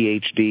Langley,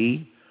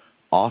 Ph.D.,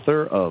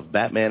 author of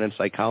Batman and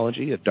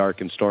Psychology at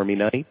Dark and Stormy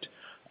Knight,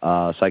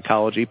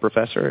 psychology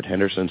professor at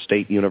Henderson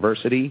State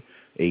University,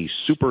 a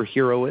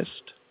superheroist,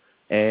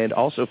 and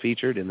also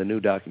featured in the new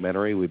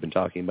documentary we've been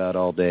talking about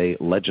all day,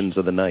 Legends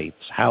of the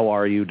Knights. How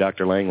are you,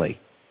 Dr. Langley?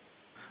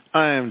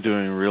 I am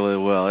doing really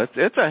well.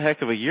 It's a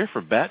heck of a year for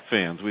Bat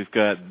fans. We've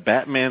got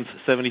Batman's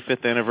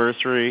 75th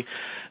anniversary,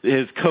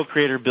 his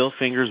co-creator Bill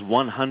Finger's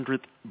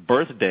 100th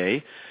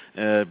birthday,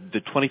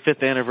 the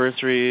 25th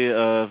anniversary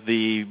of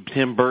the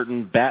Tim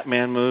Burton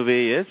Batman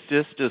movie. It's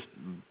just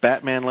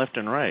Batman left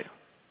and right.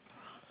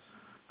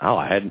 Oh,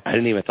 I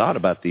hadn't even thought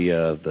about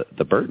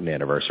the Burton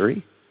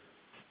anniversary.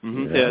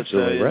 Mm-hmm.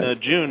 Yeah,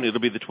 in June, it'll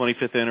be the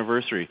 25th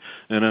anniversary,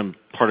 and I'm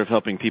part of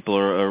helping people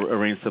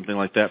arrange something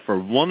like that for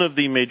one of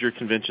the major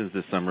conventions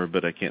this summer,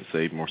 but I can't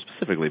say more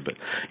specifically. But,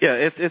 yeah,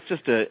 it's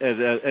just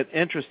an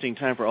interesting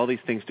time for all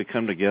these things to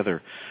come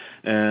together,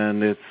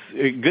 and it's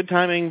good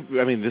timing.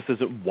 I mean, this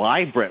isn't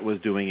why Brett was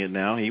doing it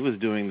now. He was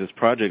doing this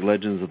project,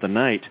 Legends of the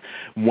Night,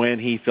 when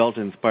he felt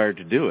inspired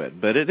to do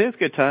it, but it is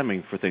good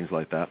timing for things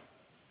like that.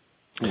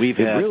 It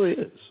really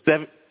is.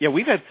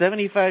 We've had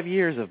 75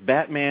 years of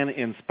Batman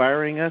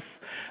inspiring us.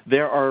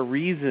 There are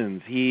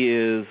reasons he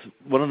is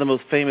one of the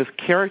most famous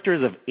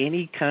characters of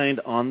any kind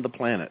on the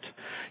planet.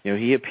 You know,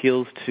 he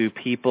appeals to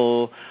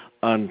people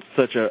on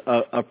such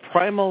a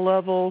primal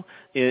level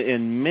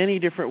in many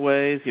different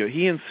ways. You know,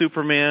 he and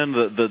Superman,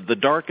 the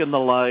dark and the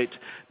light,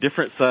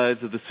 different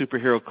sides of the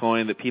superhero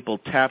coin that people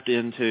tapped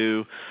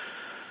into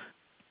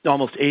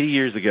almost 80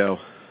 years ago.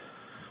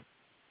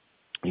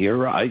 You're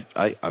right.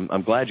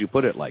 I'm glad you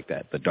put it like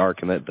that, the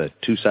dark and the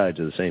two sides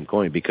of the same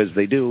coin, because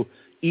they do,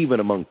 even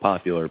among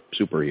popular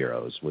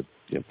superheroes with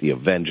the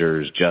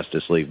Avengers,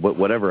 Justice League,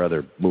 whatever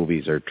other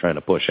movies are trying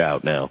to push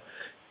out now.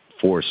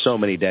 For so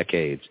many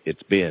decades,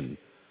 it's been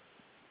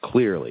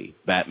clearly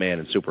Batman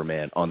and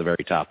Superman on the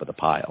very top of the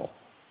pile.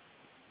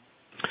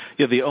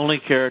 Yeah, the only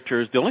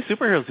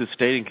superheroes who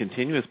stayed in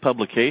continuous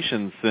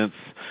publication since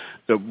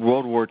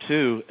World War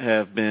II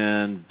have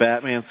been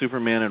Batman,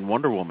 Superman, and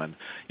Wonder Woman.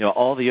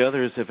 All the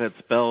others have had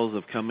spells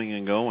of coming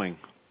and going.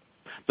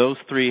 Those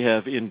three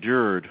have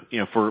endured,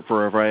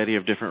 for a variety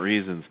of different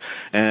reasons.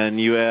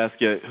 And you ask,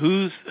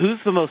 who's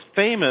the most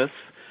famous?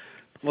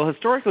 Well,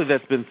 historically,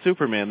 that's been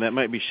Superman. That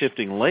might be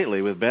shifting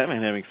lately with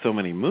Batman having so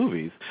many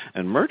movies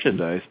and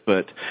merchandise.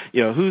 But,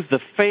 who's the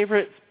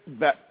favorite?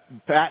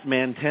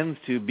 Batman tends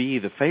to be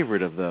the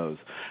favorite of those.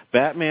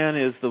 Batman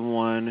is the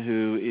one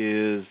who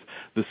is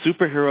the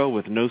superhero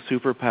with no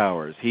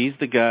superpowers. He's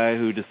the guy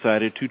who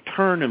decided to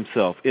turn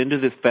himself into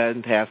this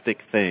fantastic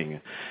thing.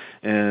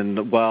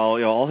 And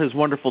while all his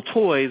wonderful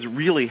toys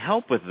really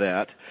help with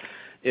that,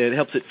 it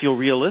helps it feel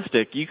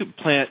realistic. You could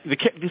plant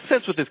the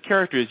sense with this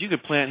character is you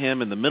could plant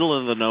him in the middle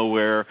of the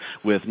nowhere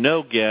with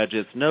no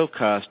gadgets, no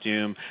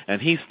costume,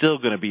 and he's still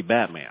going to be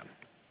Batman.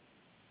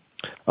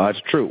 It's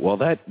true. Well,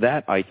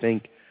 that I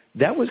think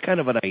that was kind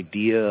of an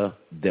idea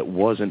that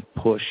wasn't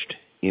pushed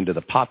into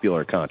the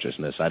popular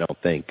consciousness, I don't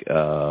think,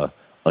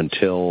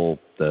 until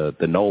the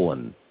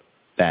Nolan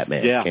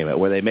Batman came out,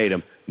 where they made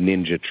him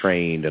ninja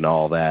trained and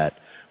all that.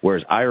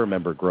 Whereas I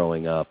remember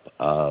growing up,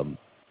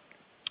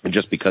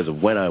 just because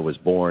of when I was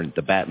born,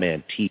 the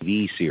Batman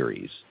TV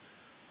series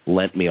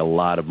lent me a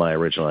lot of my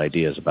original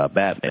ideas about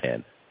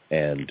Batman,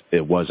 and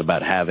it was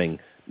about having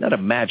not a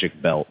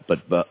magic belt, but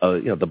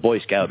the Boy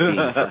Scout being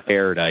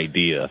prepared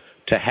idea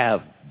to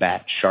have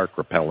bat shark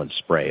repellent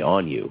spray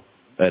on you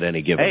at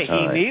any given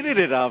time. Hey, he needed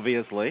it,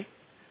 obviously.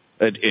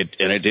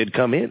 It did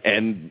come in,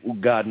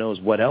 and God knows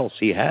what else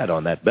he had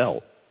on that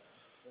belt.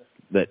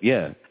 That,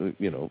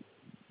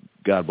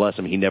 God bless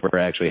him, he never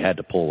actually had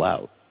to pull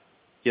out.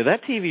 Yeah,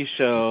 that TV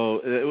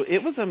show,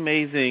 it was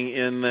amazing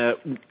in that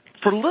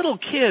for little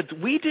kids,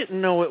 we didn't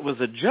know it was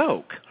a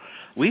joke.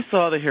 We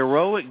saw the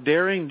heroic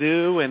daring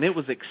do, and it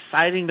was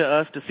exciting to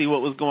us to see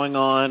what was going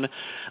on.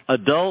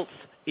 Adults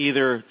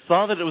either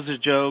saw that it was a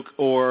joke,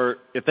 or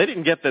if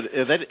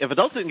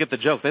adults didn't get the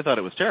joke, they thought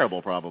it was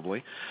terrible,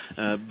 probably.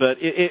 But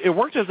it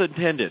worked as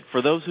intended.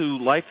 For those who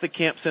liked the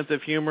camp sense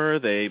of humor,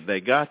 they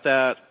got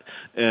that,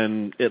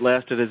 and it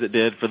lasted as it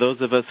did. For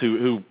those of us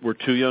who were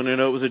too young to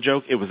know it was a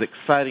joke, it was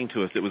exciting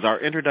to us. It was our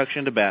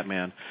introduction to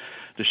Batman.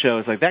 The show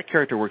is like that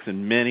character works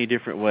in many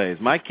different ways.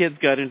 My kids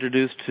got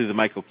introduced to the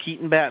Michael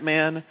Keaton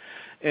Batman,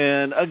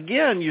 and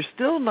again, you're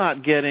still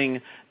not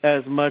getting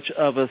as much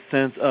of a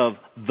sense of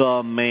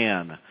the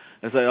man.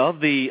 As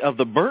of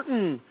the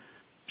Burton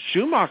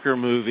Schumacher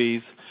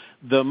movies,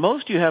 the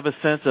most you have a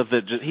sense of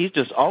that he's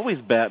just always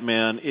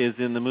Batman is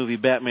in the movie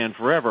Batman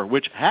Forever,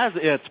 which has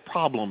its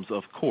problems,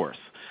 of course.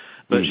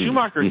 But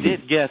Schumacher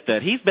did get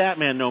that. He's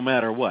Batman no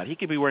matter what. He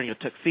could be wearing a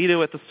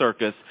tuxedo at the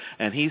circus,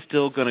 and he's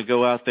still going to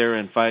go out there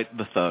and fight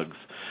the thugs.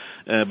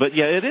 But,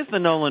 yeah, it is the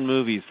Nolan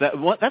movies.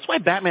 That's why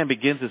Batman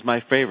Begins is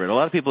my favorite. A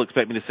lot of people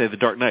expect me to say The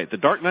Dark Knight. The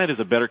Dark Knight is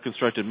a better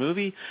constructed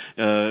movie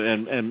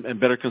and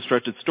better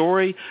constructed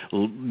story.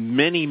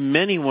 Many,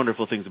 many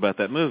wonderful things about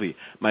that movie.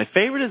 My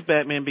favorite is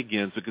Batman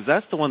Begins because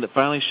that's the one that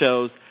finally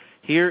shows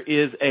here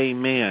is a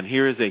man.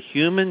 Here is a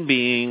human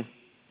being.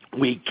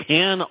 We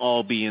can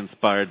all be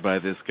inspired by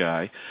this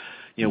guy.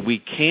 We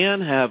can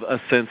have a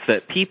sense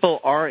that people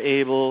are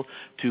able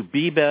to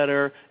be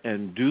better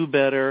and do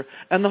better.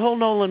 And the whole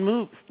Nolan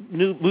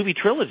movie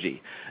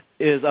trilogy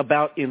is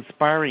about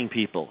inspiring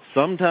people.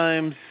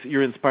 Sometimes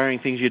you're inspiring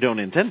things you don't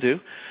intend to,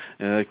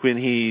 like when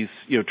he's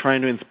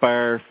trying to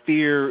inspire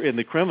fear in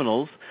the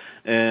criminals,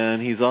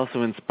 and he's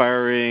also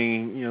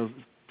inspiring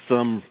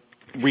some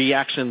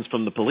reactions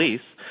from the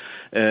police.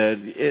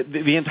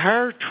 The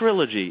entire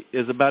trilogy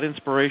is about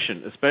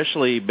inspiration,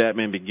 especially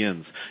Batman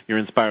Begins. You're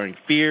inspiring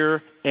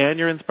fear and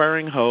you're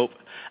inspiring hope.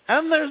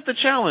 And there's the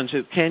challenge,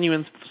 can you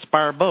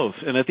inspire both?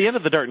 And at the end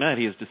of The Dark Knight,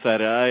 he has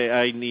decided,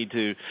 I need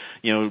to,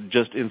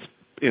 just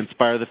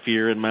inspire the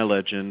fear in my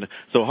legend.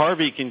 So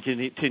Harvey can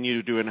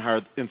continue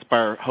to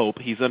inspire hope.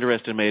 He's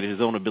underestimated his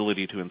own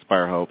ability to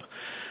inspire hope.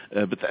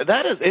 But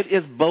it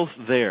is both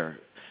there.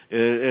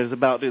 It is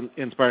about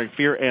inspiring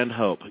fear and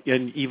hope,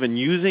 and even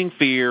using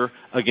fear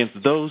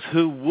against those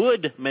who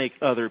would make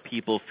other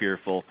people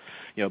fearful.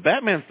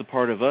 Batman's the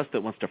part of us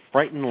that wants to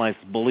frighten life's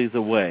bullies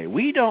away.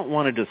 We don't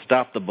want to just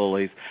stop the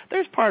bullies.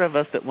 There's part of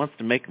us that wants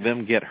to make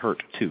them get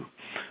hurt too.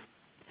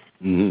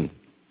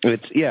 Mm-hmm.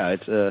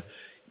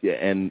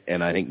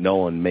 And I think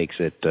Nolan makes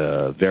it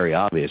very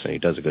obvious, and he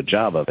does a good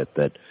job of it,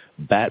 that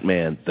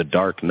Batman, the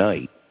Dark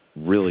Knight,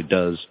 really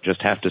does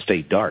just have to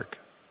stay dark.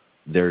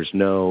 There's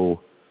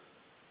no...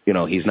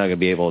 he's not going to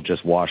be able to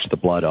just wash the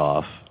blood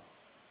off,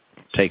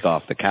 take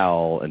off the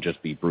cowl, and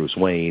just be Bruce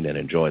Wayne and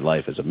enjoy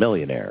life as a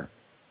millionaire.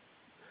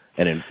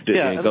 And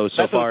it goes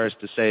so far as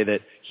to say that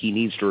he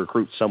needs to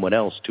recruit someone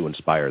else to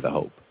inspire the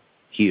hope.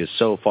 He is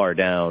so far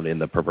down in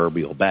the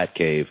proverbial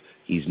Batcave,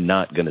 he's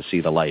not going to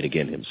see the light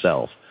again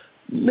himself.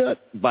 Not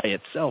by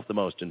itself the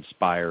most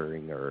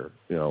inspiring or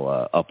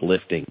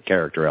uplifting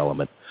character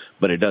element,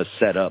 but it does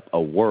set up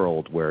a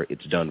world where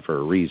it's done for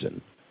a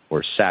reason,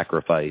 where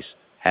sacrifice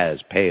has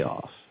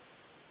payoff.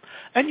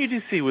 And you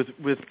do see with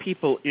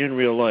people in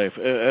real life,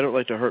 I don't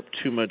like to harp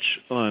too much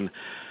on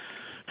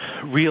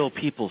real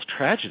people's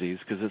tragedies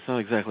because it's not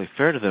exactly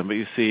fair to them, but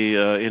you see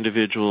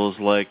individuals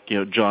like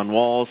John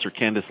Walsh or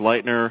Candace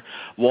Lightner.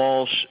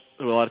 Walsh,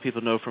 who a lot of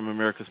people know from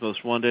America's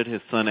Most Wanted,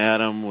 his son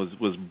Adam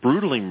was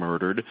brutally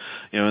murdered,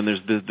 and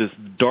there's this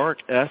dark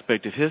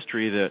aspect of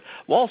history that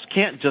Walsh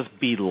can't just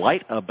be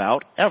light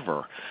about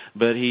ever,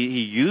 but he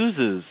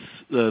uses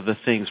the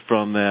things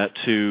from that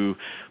to,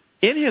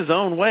 in his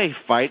own way,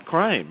 fight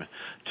crime,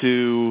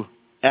 to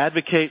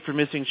advocate for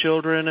missing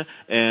children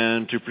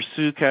and to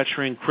pursue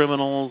capturing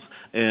criminals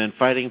and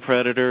fighting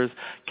predators.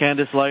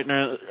 Candace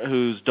Lightner,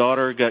 whose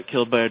daughter got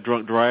killed by a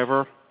drunk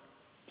driver,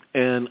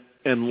 and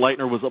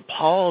Lightner was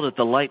appalled at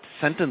the light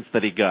sentence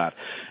that he got.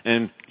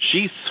 And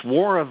she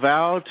swore a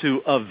vow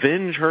to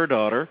avenge her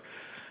daughter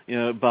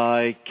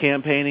by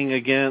campaigning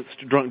against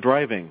drunk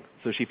driving.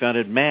 So she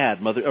founded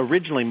MAD,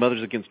 originally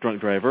Mothers Against Drunk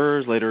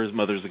Drivers, later as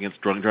Mothers Against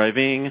Drunk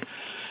Driving.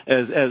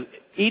 As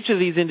each of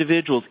these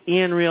individuals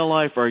in real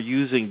life are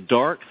using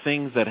dark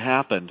things that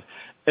happened,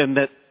 and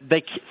that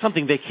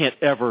something they can't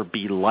ever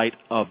be light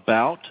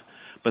about,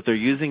 but they're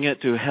using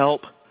it to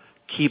help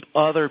keep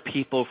other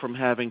people from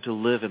having to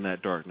live in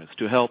that darkness,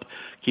 to help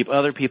keep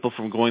other people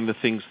from going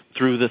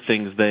through the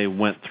things they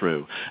went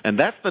through. And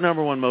that's the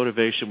number one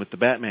motivation with the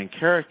Batman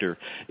character,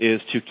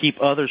 is to keep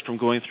others from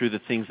going through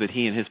the things that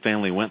he and his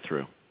family went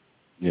through.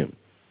 Yeah.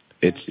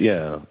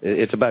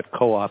 It's about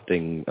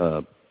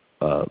co-opting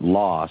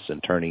loss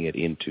and turning it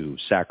into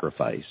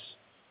sacrifice.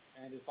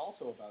 And it's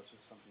also about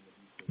just something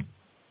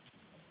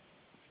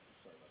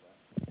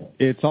that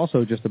it's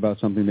also just about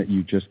something that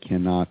you just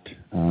cannot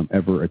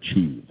ever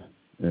achieve,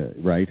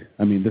 right?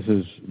 I mean,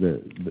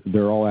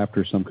 they're all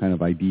after some kind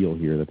of ideal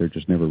here that they're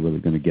just never really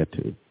going to get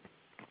to.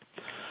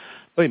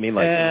 What do you mean,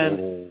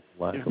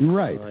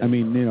 right? I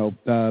mean,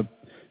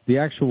 the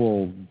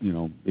actual,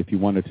 if you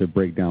wanted to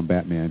break down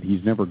Batman,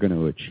 he's never going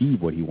to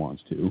achieve what he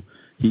wants to.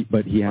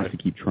 But he has to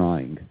keep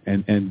trying,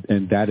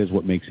 and that is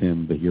what makes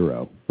him the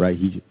hero, right?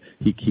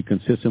 He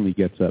consistently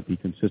gets up, he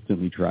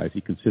consistently tries, he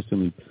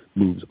consistently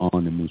moves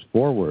on and moves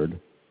forward,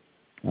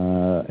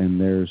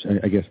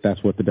 and I guess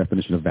that's what the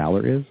definition of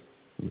valor is,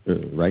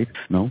 right?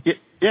 No?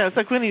 Yeah, it's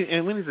like when he's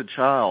a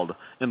child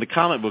in the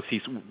comic books,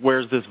 he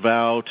wears this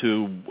vow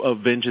to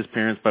avenge his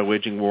parents by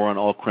waging war on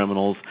all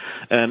criminals.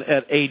 And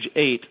at age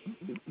 8,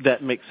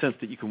 that makes sense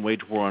that you can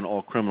wage war on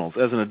all criminals.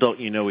 As an adult,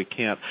 he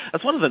can't.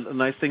 That's one of the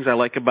nice things I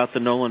like about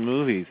the Nolan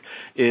movies,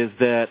 is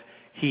that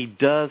he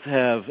does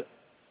have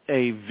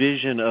a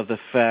vision of the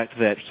fact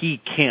that he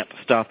can't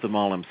stop them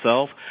all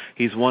himself.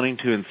 He's wanting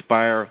to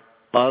inspire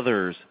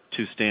others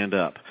to stand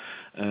up.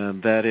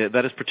 And that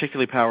is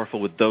particularly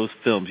powerful with those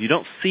films. You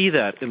don't see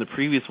that in the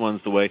previous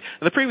ones the way.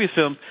 In the previous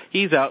films,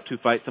 he's out to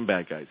fight some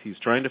bad guys. He's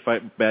trying to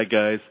fight bad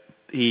guys.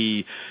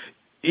 He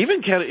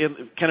even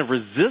kind of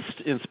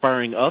resists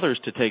inspiring others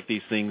to take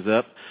these things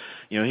up.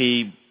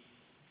 He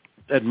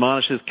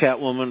admonishes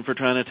Catwoman for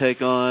trying to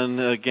take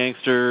on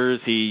gangsters.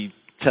 He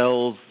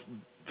tells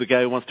the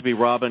guy who wants to be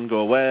Robin, go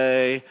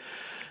away.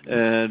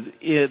 And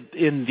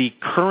in the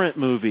current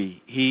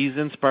movie, he's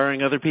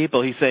inspiring other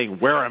people. He's saying,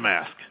 wear a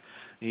mask.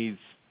 He's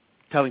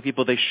telling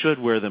people they should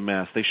wear the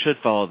mask, they should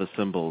follow the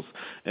symbols.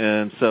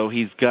 And so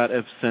he's got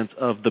a sense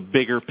of the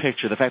bigger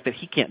picture, the fact that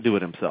he can't do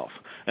it himself.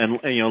 And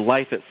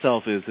life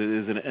itself is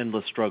an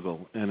endless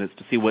struggle, and it's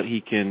to see what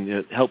he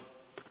can help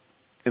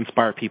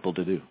inspire people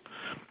to do.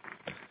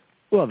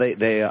 Well,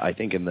 they I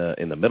think in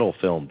the middle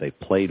film they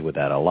played with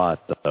that a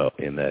lot, though,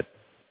 in that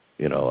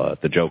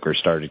the Joker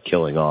started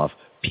killing off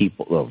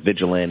people,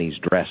 vigilantes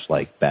dressed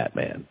like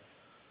Batman.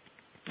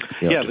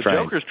 The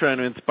Joker's trying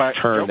to inspire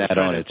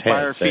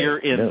fear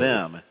in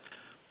them.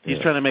 He's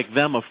trying to make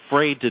them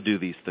afraid to do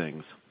these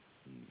things.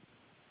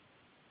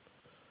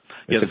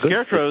 The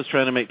Scarecrow's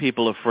trying to make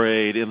people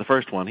afraid. In the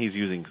first one, he's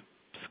using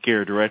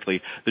scare directly.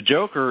 The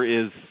Joker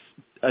is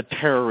a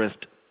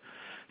terrorist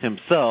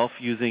himself,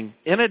 using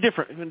in a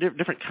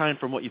different kind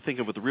from what you think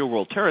of with the real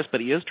world terrorist, but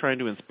he is trying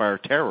to inspire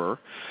terror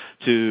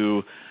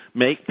to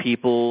make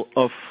people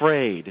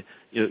afraid.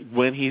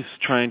 When he's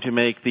trying to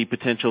make the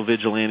potential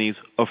vigilantes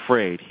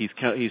afraid, he's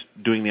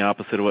doing the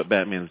opposite of what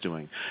Batman's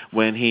doing.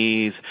 When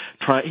he's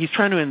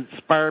trying to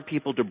inspire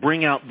people to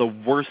bring out the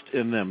worst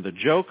in them. The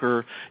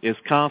Joker is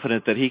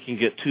confident that he can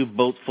get 2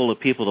 boats full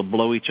of people to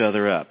blow each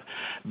other up.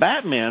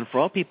 Batman, for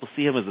all people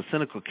see him as a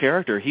cynical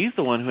character, he's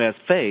the one who has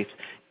faith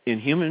in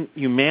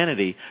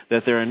humanity,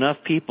 that there are enough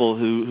people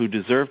who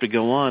deserve to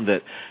go on,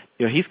 that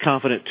he's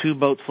confident 2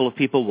 boats full of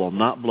people will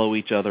not blow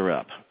each other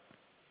up.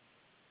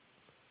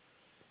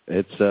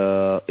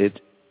 Well,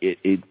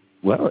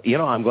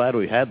 I'm glad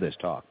we had this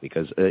talk,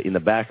 because in the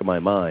back of my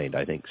mind,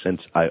 I think, since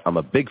I'm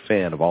a big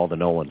fan of all the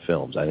Nolan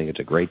films, I think it's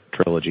a great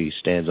trilogy,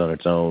 stands on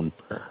its own,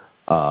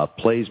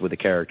 plays with the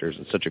characters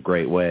in such a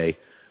great way.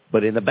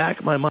 But in the back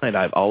of my mind,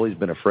 I've always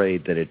been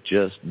afraid that it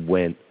just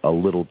went a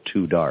little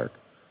too dark,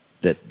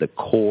 that the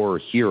core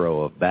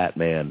hero of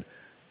Batman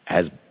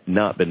has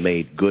not been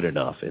made good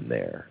enough in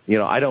there.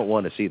 I don't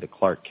want to see the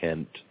Clark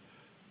Kent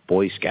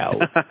Boy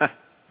Scout.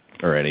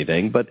 or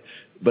anything, but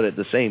at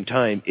the same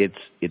time,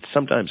 it's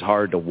sometimes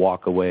hard to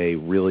walk away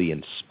really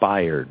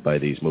inspired by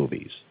these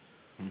movies.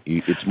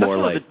 It's more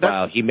like,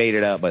 wow, he made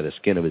it out by the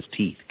skin of his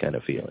teeth kind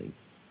of feeling.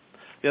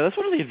 Yeah, that's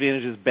one of the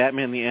advantages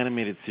Batman the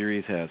Animated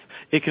Series has.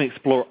 It can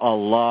explore a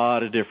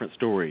lot of different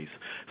stories.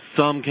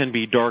 Some can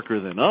be darker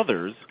than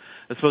others.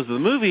 As opposed to the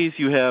movies,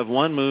 you have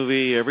one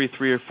movie every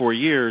 3 or 4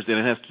 years, and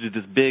it has to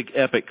do this big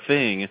epic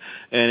thing,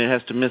 and it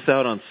has to miss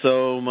out on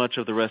so much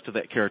of the rest of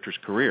that character's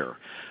career.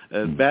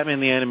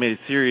 Batman the Animated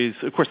Series,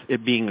 of course,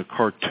 it being a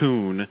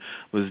cartoon,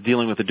 was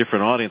dealing with a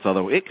different audience,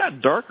 although it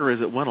got darker as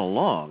it went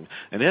along.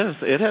 And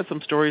it had some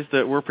stories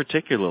that were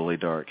particularly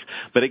dark.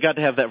 But it got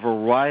to have that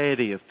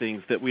variety of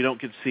things that we don't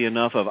get to see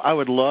enough of. I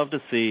would love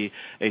to see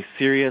a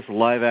serious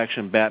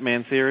live-action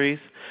Batman series.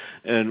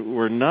 And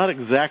we're not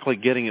exactly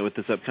getting it with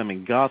this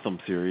upcoming Gotham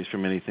series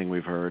from anything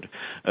we've heard.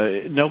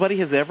 Nobody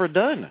has ever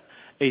done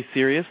a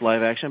serious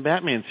live-action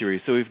Batman series,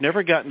 so we've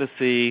never gotten to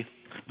see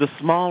the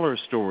smaller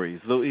stories,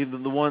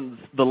 the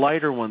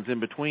lighter ones in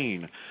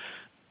between,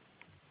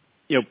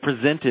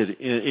 presented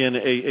in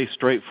a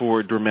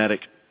straightforward, dramatic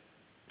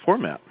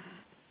format.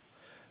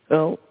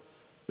 Well,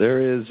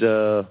 there is.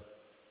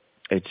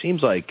 It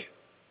seems like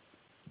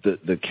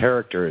the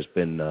character has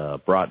been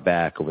brought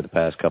back over the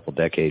past couple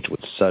decades with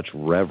such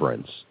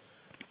reverence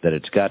that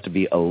it's got to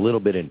be a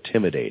little bit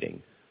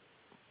intimidating.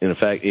 And in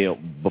fact,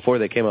 before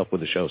they came up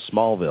with the show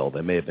Smallville,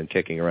 they may have been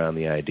kicking around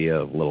the idea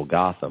of Little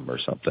Gotham or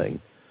something,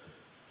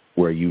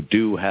 where you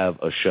do have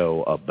a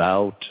show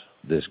about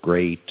this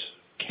great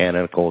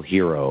canonical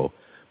hero,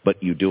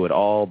 but you do it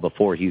all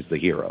before he's the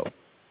hero,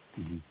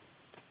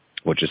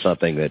 which is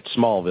something that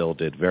Smallville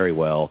did very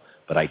well,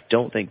 but I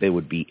don't think they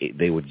would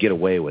get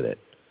away with it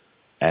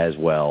as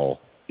well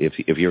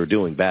if you were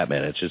doing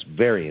Batman. It's just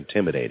very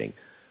intimidating.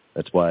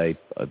 That's why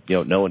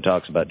no one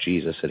talks about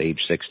Jesus at age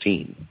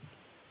 16.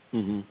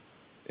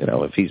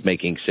 If he's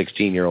making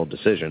 16-year-old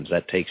decisions,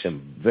 that takes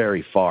him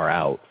very far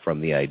out from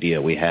the idea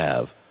we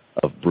have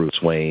of Bruce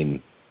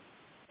Wayne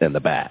and the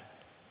Bat.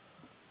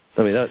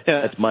 I mean,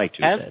 that's my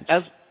 2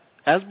 cents.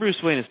 As Bruce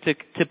Wayne is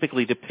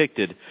typically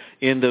depicted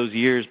in those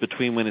years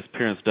between when his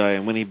parents die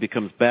and when he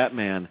becomes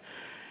Batman,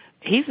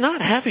 he's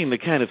not having the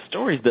kind of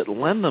stories that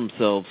lend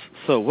themselves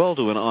so well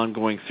to an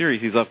ongoing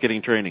series. He's off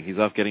getting training. He's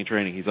off getting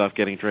training. He's off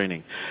getting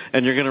training.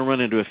 And you're going to run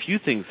into a few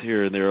things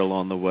here and there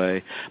along the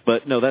way.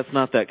 But no, that's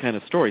not that kind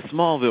of story.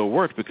 Smallville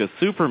worked because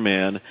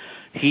Superman,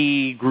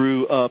 he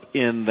grew up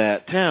in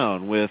that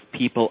town with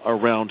people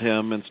around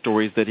him and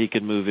stories that he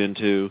could move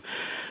into,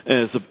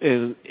 as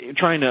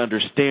trying to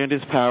understand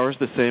his powers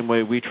the same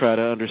way we try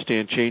to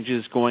understand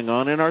changes going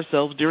on in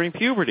ourselves during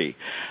puberty.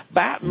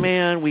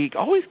 Batman, we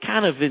always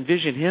kind of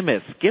envision him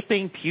as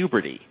skipping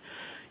puberty.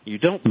 You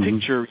don't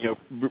picture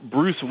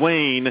Bruce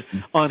Wayne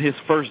on his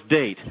first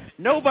date.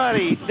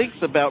 Nobody thinks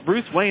about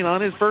Bruce Wayne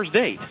on his first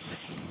date.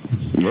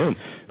 Yeah.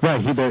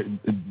 Right.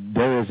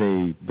 There is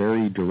a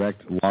very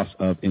direct loss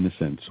of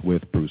innocence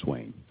with Bruce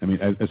Wayne. I mean,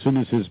 as soon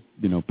as his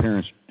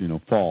parents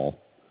fall,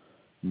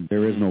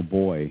 there is no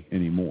boy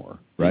anymore.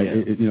 Right.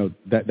 Yeah.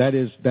 That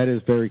is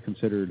very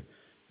considered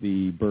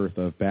the birth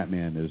of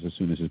Batman as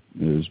soon as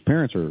his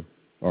parents are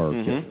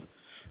killed.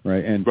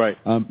 Right. And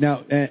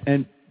now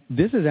and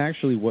this is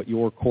actually what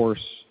your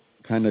course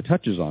kind of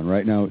touches on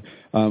right now.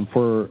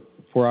 For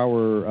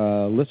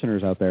our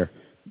listeners out there,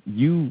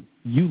 you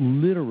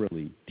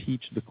literally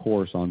teach the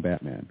course on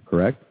Batman,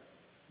 correct?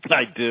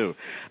 I do.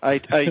 I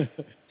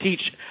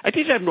teach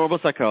abnormal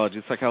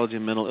psychology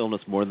and mental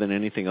illness more than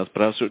anything else,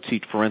 but I also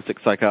teach forensic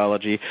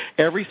psychology.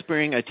 Every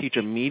spring I teach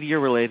a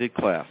media-related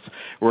class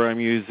where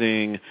I'm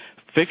using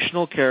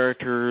fictional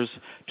characters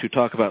to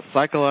talk about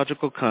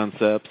psychological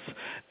concepts,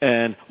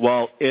 and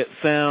while it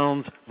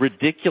sounds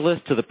ridiculous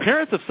to the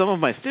parents of some of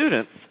my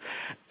students,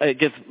 it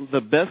gets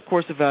the best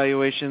course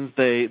evaluations.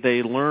 They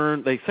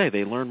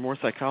learn more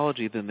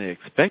psychology than they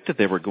expected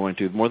they were going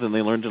to, more than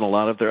they learned in a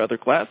lot of their other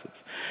classes.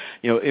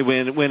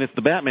 When it's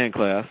the Batman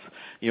class,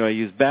 I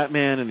use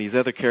Batman and these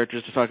other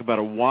characters to talk about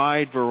a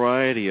wide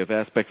variety of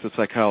aspects of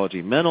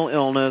psychology, mental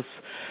illness,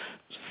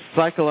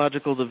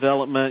 psychological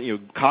development,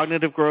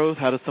 cognitive growth.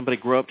 How does somebody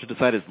grow up to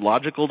decide it's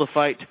logical to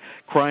fight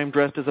crime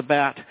dressed as a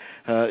bat?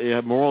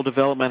 Moral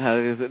development, how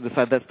to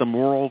decide that's the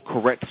moral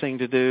correct thing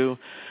to do.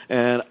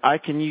 And I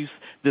can use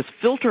this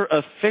filter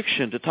of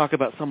fiction to talk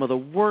about some of the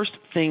worst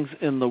things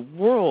in the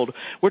world,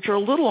 which are a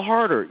little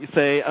harder. You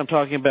say, I'm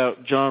talking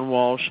about John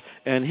Walsh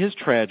and his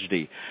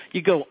tragedy.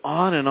 You go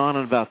on and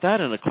about that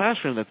in a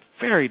classroom that's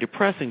very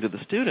depressing to the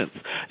students.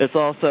 It's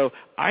also,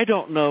 I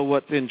don't know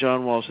what's in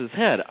John Walsh's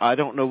head. I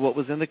don't know what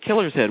was in the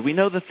killer's head. We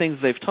know the things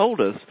they've told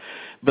us,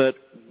 but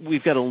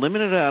we've got a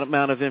limited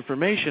amount of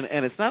information,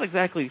 and it's not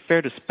exactly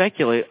fair to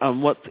speculate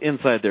on what's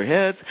inside their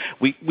heads.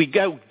 We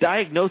go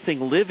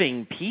diagnosing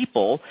living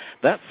people.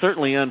 That's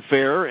certainly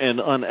unfair and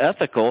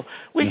unethical.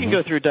 We can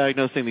go through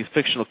diagnosing these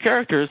fictional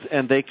characters,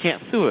 and they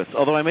can't sue us.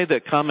 Although I made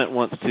that comment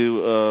once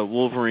to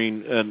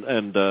Wolverine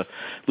and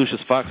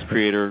Lucius Fox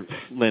creator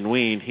Len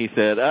Wein. He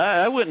said,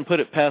 I wouldn't put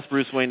it past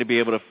Bruce Wayne to be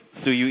able to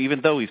sue you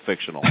even though he's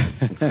fictional.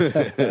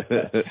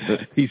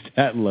 He's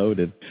that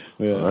loaded.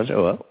 Yeah.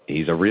 Well,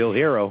 he's a real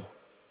hero.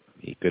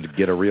 He could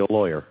get a real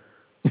lawyer.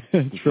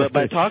 But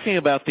by talking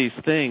about these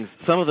things,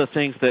 some of the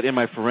things that in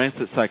my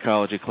forensic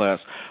psychology class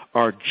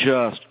are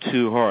just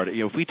too hard.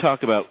 If we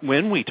talk about,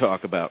 when we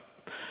talk about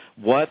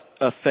what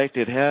effect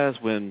it has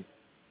when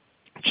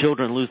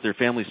children lose their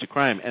families to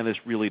crime, and this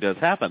really does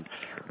happen,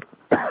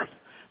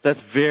 that's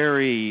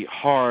very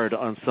hard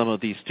on some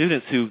of these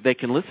students who they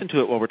can listen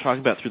to it while we're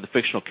talking about through the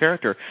fictional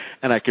character,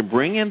 and I can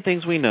bring in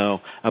things we know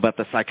about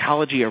the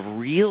psychology of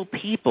real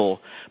people,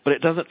 but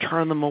it doesn't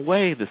turn them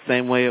away the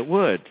same way it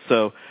would.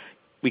 So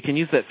we can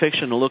use that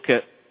fiction to look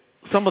at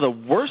some of the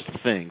worst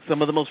things,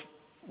 some of the most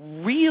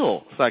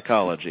real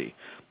psychology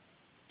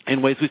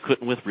in ways we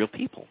couldn't with real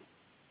people.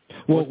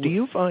 Well, do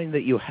you find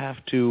that you have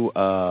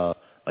to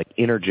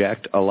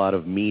interject a lot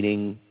of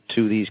meaning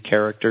to these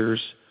characters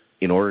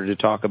in order to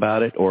talk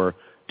about it? Or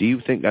do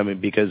you think,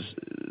 because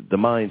the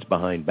minds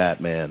behind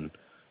Batman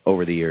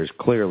over the years,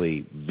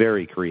 clearly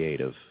very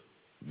creative,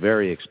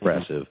 very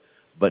expressive,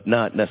 but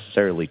not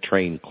necessarily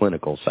trained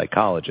clinical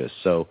psychologists.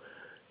 So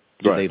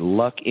do they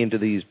luck into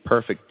these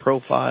perfect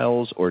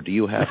profiles, or do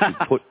you have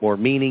to put more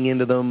meaning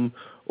into them,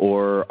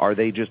 or are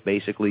they just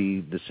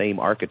basically the same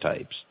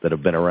archetypes that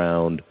have been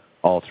around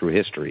all through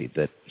history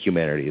that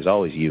humanity has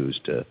always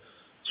used to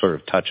sort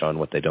of touch on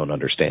what they don't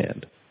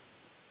understand?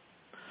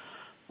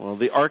 Well,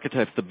 the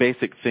archetypes, the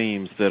basic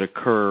themes that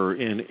occur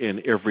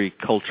in every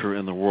culture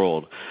in the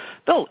world,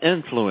 they'll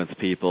influence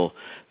people.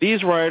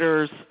 These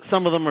writers,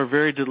 some of them are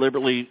very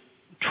deliberately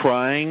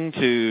trying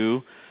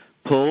to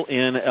pull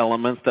in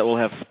elements that will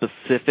have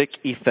specific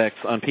effects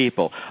on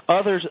people.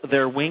 Others,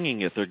 they're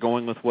winging it. They're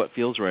going with what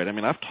feels right.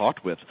 I've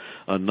talked with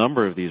a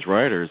number of these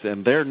writers,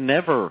 and they're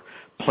never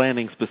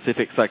planning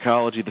specific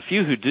psychology. The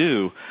few who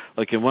do,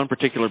 like in one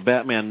particular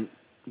Batman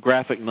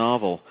graphic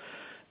novel,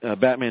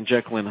 Batman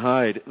Jekyll and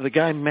Hyde, the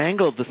guy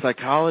mangled the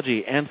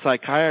psychology and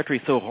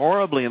psychiatry so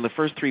horribly in the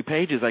first 3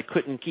 pages I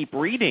couldn't keep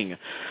reading.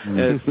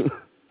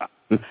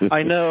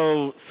 I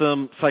know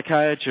some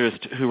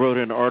psychiatrist who wrote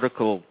an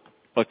article,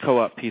 a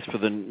co-op piece for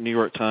the New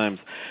York Times,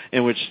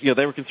 in which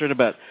they were concerned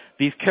about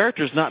these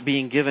characters not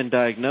being given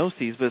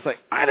diagnoses, but it's like,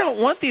 I don't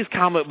want these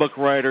comic book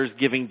writers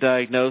giving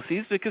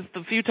diagnoses, because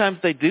the few times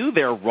they do,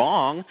 they're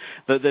wrong.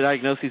 The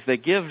diagnoses they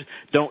give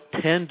don't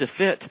tend to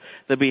fit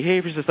the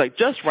behaviors. It's like,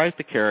 just write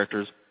the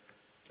characters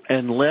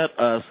and let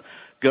us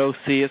go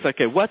see. It's like,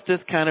 okay, what this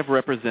kind of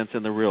represents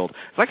in the world.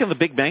 It's like in The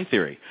Big Bang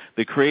Theory.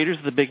 The creators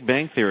of The Big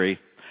Bang Theory,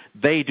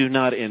 they do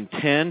not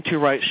intend to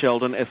write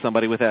Sheldon as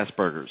somebody with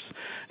Asperger's.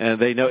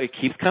 And they know it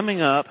keeps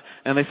coming up,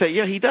 and they say,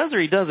 yeah, he does or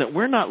he doesn't.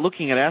 We're not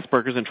looking at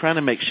Asperger's and trying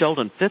to make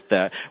Sheldon fit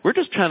that. We're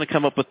just trying to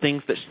come up with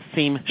things that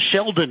seem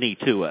Sheldon-y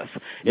to us.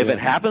 If it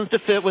happens to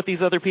fit what these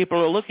other people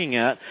are looking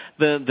at,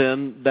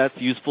 then that's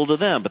useful to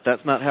them. But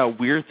that's not how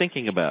we're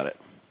thinking about it.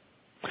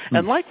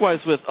 And likewise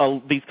with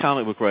these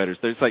comic book writers,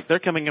 they're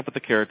coming up with the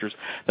characters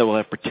that will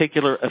have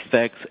particular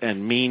effects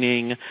and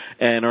meaning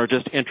and are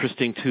just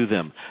interesting to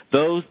them.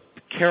 Those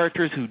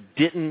characters who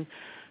didn't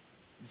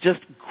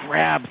just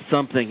grab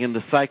something in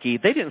the psyche,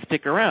 they didn't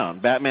stick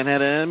around. Batman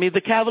had an enemy,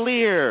 the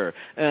Cavalier,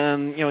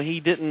 and he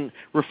didn't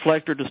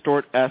reflect or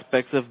distort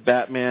aspects of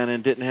Batman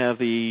and didn't have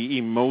the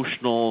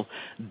emotional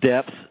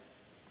depth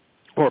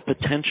or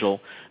potential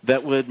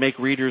that would make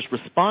readers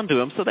respond to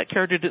him, so that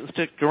character didn't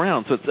stick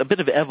around. So it's a bit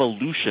of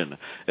evolution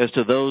as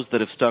to those that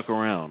have stuck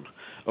around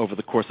over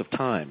the course of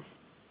time.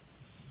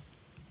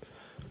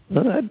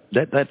 Well,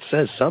 that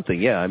says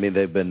something, yeah.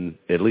 They've been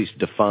at least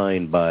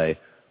defined by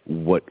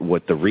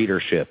what the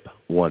readership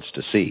wants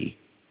to see.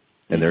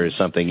 And there is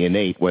something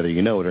innate, whether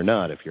you know it or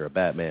not, if you're a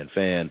Batman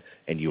fan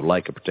and you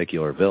like a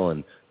particular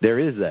villain, there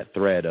is that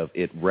thread of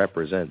it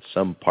represents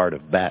some part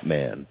of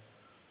Batman.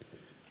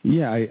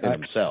 Yeah,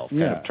 himself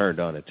kind of turned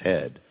on its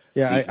head.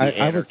 Yeah,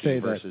 the I would say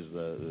versus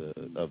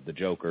the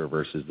Joker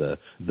versus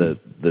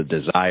the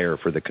desire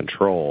for the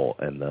control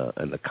and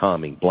the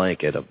calming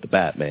blanket of the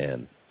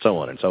Batman, so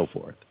on and so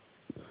forth.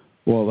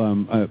 Well,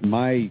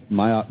 my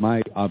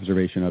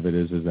observation of it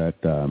is that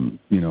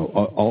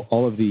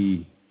all of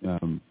the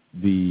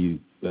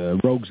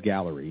rogues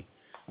gallery,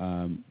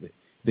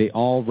 they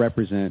all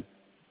represent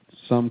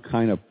some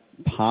kind of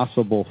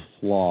possible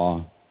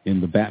flaw in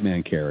the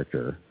Batman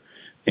character.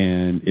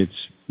 And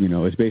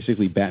it's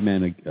basically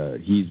Batman.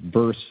 He's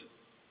versus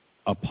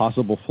a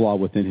possible flaw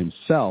within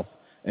himself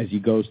as he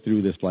goes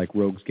through this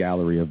rogues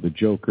gallery of the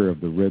Joker, of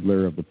the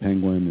Riddler, of the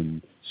Penguin,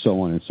 and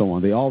so on and so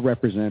on. They all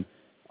represent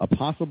a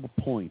possible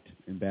point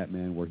in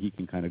Batman where he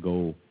can kind of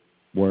go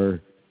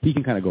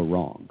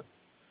wrong.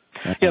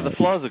 Yeah, the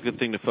flaw is a good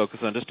thing to focus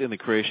on just in the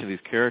creation of these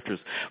characters.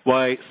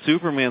 Why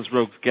Superman's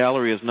rogues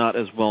gallery is not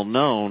as well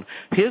known,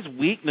 his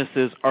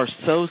weaknesses are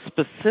so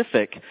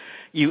specific,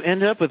 you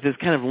end up with this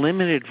kind of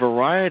limited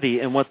variety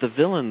in what the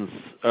villains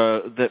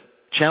that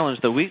challenge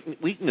the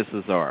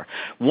weaknesses are.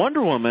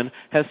 Wonder Woman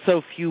has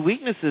so few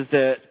weaknesses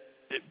that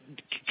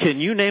can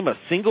you name a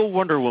single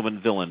Wonder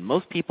Woman villain?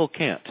 Most people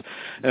can't.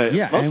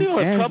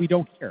 And we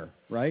don't care,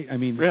 right?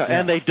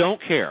 And they don't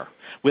care.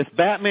 With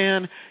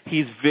Batman,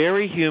 he's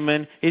very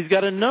human. He's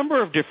got a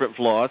number of different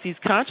flaws. He's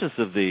conscious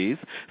of these.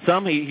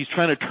 Some he's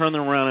trying to turn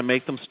them around and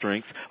make them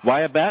strengths.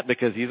 Why a bat?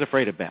 Because he's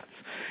afraid of bats.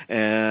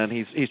 And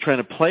he's trying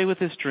to play with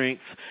his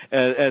strengths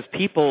as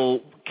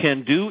people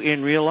can do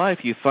in real life.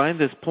 You find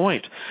this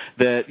point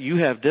that you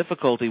have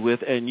difficulty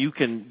with, and you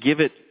can give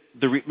it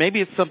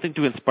maybe it's something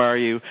to inspire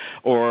you,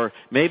 or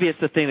maybe it's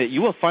the thing that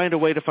you will find a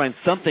way to find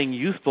something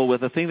useful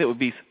with, a thing that would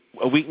be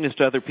a weakness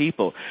to other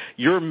people.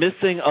 You're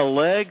missing a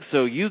leg,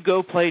 so you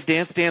go play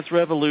Dance Dance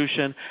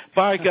Revolution.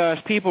 By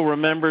gosh, people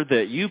remember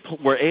that you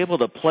were able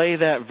to play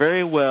that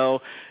very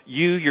well,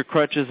 your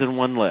crutches, and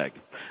one leg,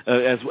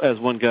 as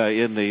one guy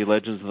in the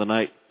Legends of the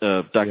Night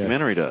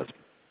documentary does.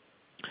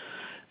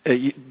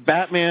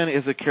 Batman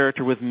is a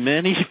character with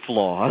many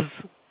flaws.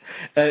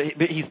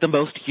 He's the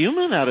most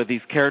human out of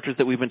these characters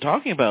that we've been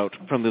talking about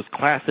from this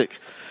classic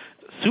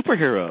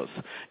superheroes.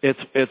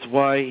 It's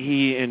why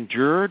he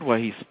endured, why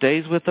he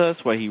stays with us,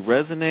 why he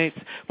resonates,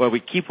 why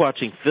we keep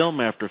watching film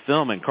after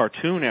film and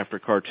cartoon after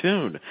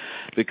cartoon,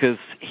 because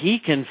he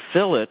can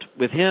fill it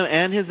with him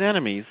and his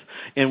enemies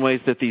in ways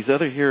that these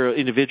other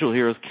individual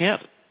heroes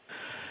can't.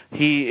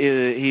 He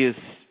is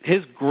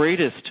his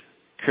greatest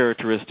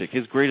characteristic,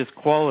 his greatest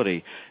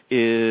quality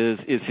is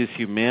his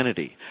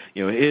humanity.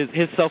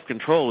 His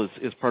self-control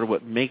is part of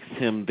what makes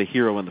him the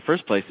hero in the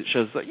first place. It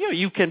shows that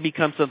you can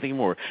become something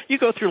more. You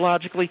go through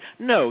logically,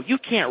 no, you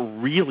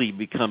can't really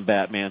become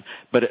Batman,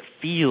 but it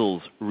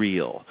feels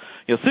real.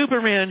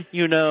 Superman,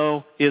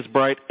 is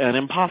bright and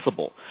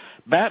impossible.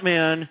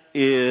 Batman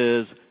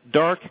is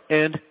dark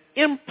and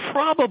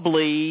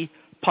improbably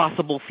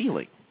possible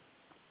feeling,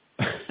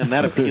 and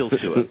that appeals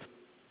to us.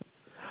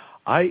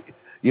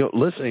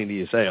 Listening to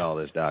you say all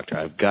this, Doctor,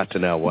 I've got to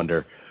now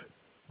wonder,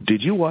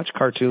 did you watch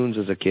cartoons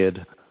as a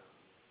kid?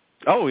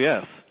 Oh,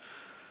 yes.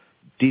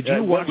 Did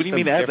you watch what do you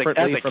them mean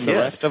differently as a from kid? The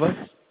rest of us?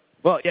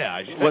 Well, yeah,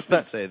 I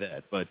shouldn't say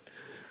that, but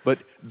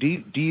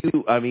do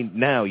you, I mean,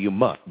 now you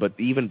must, but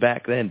even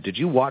back then, did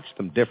you watch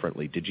them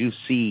differently? Did you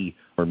see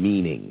or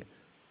meaning?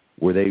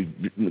 Were they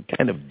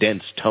kind of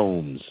dense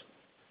tomes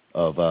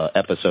of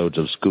episodes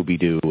of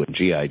Scooby-Doo and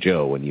G.I.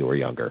 Joe when you were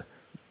younger?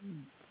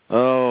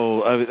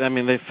 Oh, I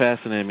mean, they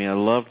fascinated me. I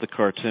loved the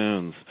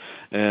cartoons,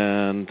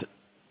 and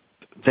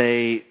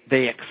they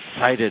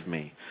excited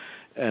me.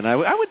 And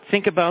I would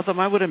think about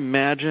them. I would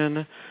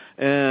imagine.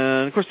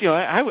 And, of course,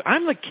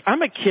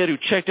 I'm a kid who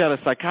checked out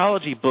a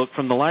psychology book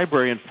from the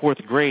library in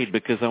 4th grade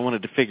because I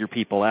wanted to figure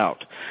people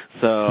out.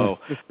 So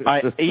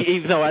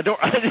even though I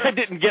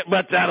didn't get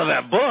much out of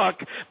that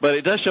book, but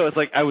it does show it's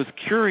like I was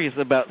curious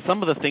about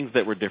some of the things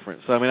that were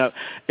different. So, I mean,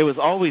 it was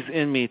always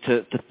in me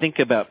to think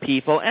about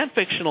people and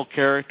fictional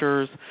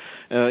characters,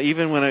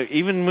 even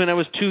when I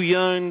was too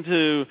young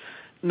to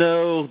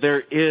know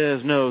there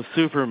is no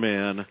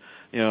Superman.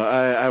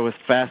 I was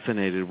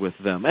fascinated with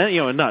them, and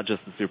and not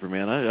just the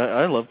Superman.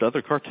 I loved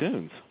other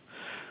cartoons.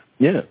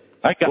 Yeah,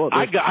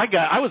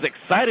 I was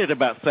excited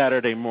about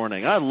Saturday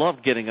morning. I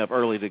loved getting up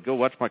early to go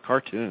watch my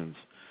cartoons.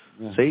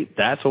 Yeah. See,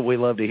 that's what we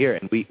love to hear,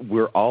 and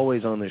we're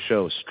always on the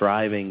show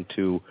striving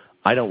to.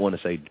 I don't want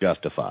to say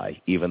justify,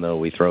 even though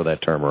we throw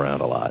that term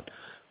around a lot,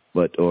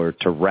 or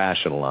to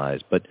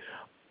rationalize. But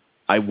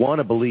I want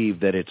to believe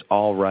that it's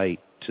all right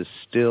to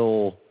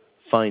still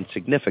find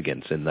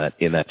significance in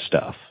that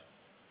stuff.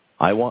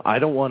 I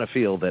don't want to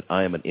feel that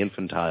I am an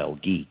infantile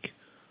geek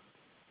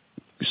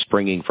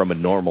springing from a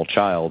normal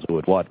child who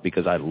would watch,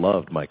 because I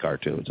loved my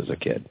cartoons as a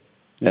kid,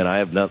 and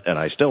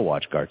I still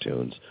watch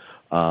cartoons.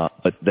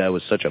 But that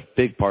was such a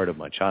big part of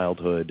my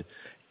childhood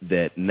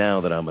that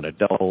now that I'm an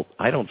adult,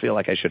 I don't feel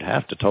like I should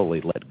have to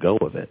totally let go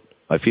of it.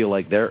 I feel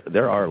like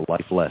there are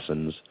life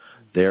lessons.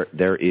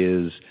 There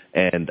is,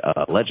 and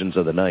Legends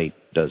of the Night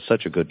does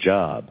such a good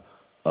job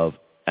of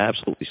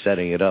absolutely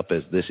setting it up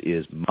as this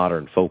is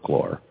modern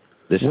folklore.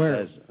 This is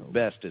as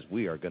best as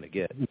we are going to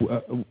get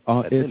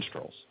as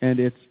minstrels. And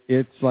it's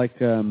like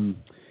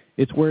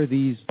it's where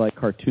these like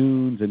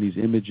cartoons and these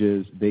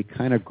images, they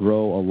kind of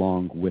grow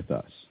along with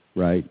us,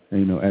 right?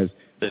 As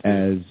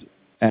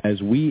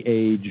we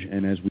age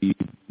and as we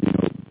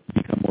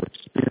become more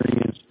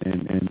experienced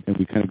and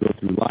we kind of go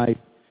through life,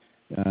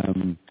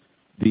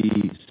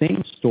 the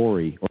same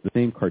story or the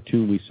same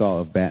cartoon we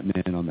saw of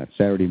Batman on that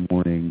Saturday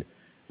morning,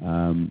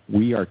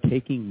 we are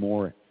taking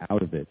more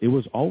out of it. It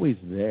was always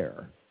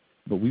there,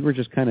 but we were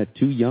just kind of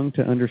too young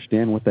to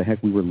understand what the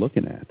heck we were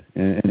looking at.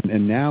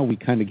 And now we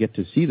kind of get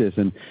to see this,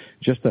 and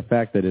just the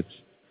fact that it's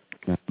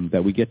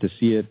that we get to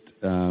see it,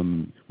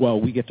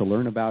 we get to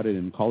learn about it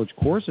in college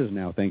courses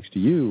now, thanks to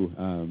you,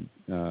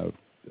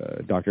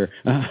 Doctor,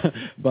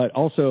 but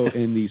also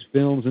in these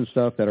films and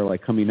stuff that are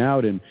like coming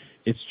out, and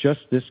it's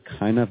just this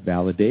kind of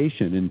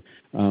validation.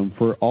 And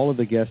for all of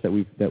the guests that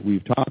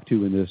we've talked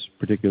to in this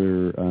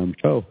particular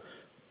show,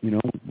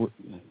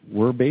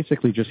 we're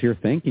basically just here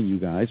thanking you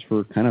guys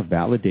for kind of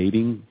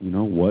validating,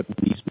 what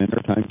we spend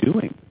our time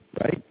doing,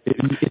 right?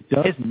 It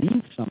does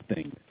mean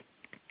something.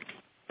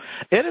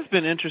 It has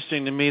been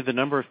interesting to me the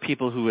number of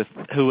people who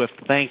have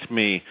thanked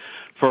me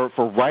for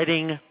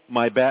writing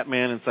my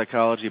Batman and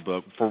Psychology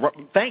book,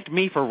 thanked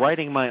me for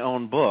writing my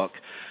own book,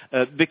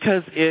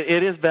 because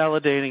it is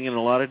validating in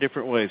a lot of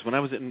different ways. When I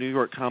was at New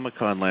York Comic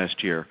Con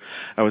last year,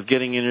 I was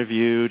getting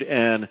interviewed,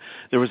 and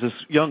there was this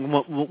young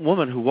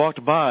woman who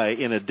walked by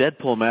in a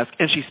Deadpool mask,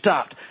 and she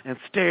stopped and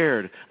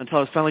stared until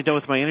I was finally done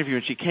with my interview,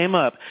 and she came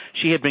up.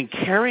 She had been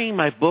carrying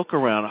my book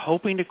around,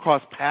 hoping to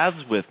cross paths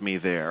with me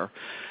there.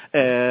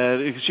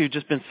 And she'd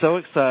just been so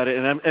excited,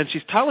 and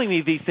she's telling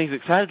me these things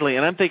excitedly,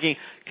 and I'm thinking,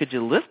 could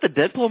you lift the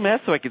Deadpool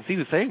mask so I can see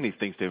who's saying these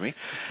things to me?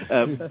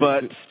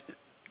 But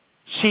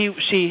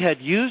she had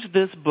used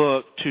this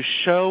book to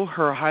show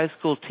her high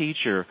school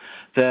teacher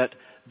that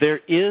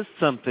there is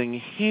something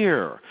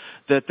here,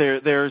 that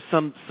there's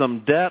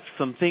some depth,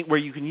 something where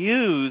you can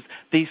use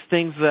these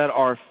things that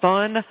are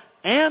fun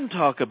and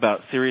talk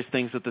about serious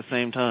things at the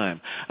same time.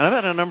 And I've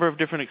had a number of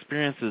different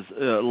experiences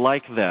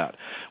like that,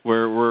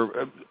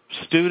 where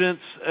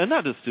students, and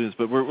not just students,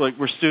 but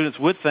where students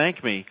would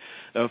thank me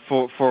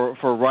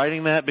for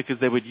writing that, because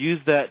they would use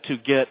that to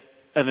get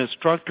an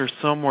instructor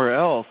somewhere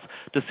else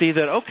to see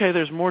that, okay,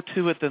 there's more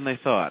to it than they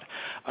thought.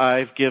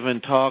 I've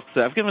given talks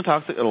at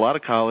a lot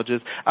of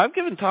colleges. I've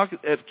given talks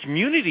at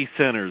community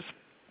centers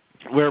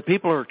where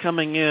people are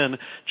coming in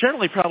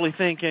generally probably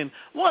thinking,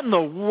 what in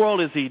the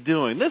world is he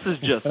doing? This is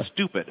just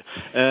stupid.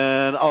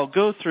 And I'll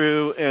go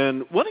through,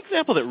 and one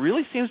example that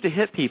really seems to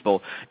hit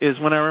people is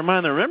when I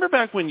remind them, remember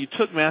back when you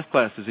took math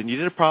classes and you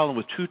did a problem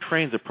with two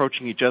trains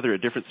approaching each other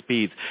at different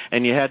speeds,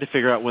 and you had to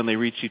figure out when they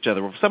reached each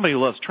other. Well, for somebody who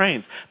loves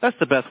trains, that's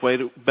the best way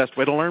to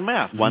learn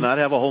math. Why not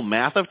have a whole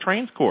math of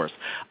trains course?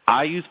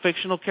 I use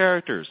fictional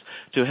characters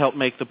to help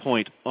make the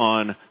point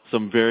on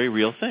some very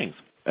real things.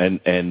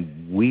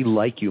 And we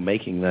like you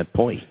making that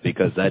point,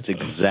 because that's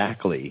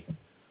exactly,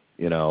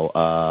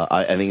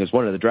 I think it's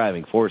one of the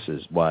driving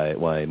forces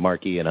why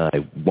Marky and I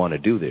want to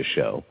do this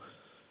show.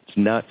 It's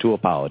not to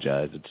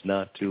apologize. It's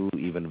not to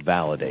even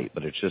validate,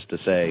 but it's just to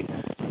say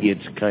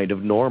it's kind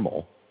of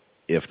normal,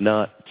 if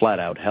not flat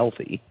out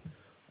healthy.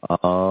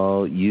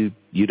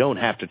 You don't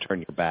have to turn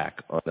your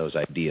back on those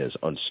ideas,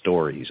 on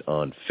stories,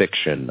 on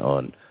fiction,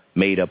 on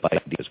made-up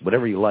ideas.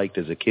 Whatever you liked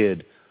as a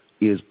kid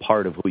is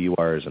part of who you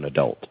are as an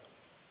adult.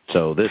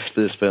 So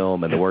this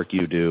film and the work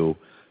you do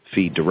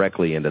feed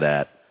directly into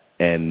that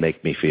and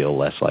make me feel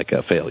less like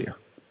a failure.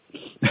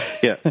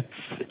 Yeah.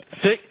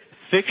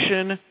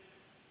 Fiction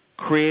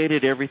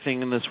created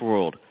everything in this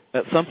world.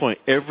 At some point,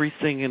 every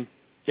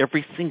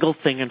single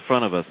thing in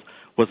front of us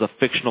was a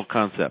fictional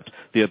concept.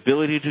 The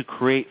ability to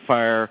create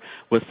fire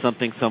was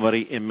something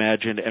somebody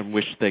imagined and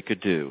wished they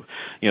could do.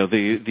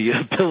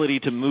 The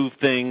ability to move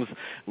things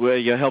where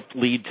you helped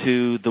lead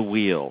to the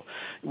wheel.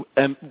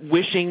 And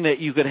wishing that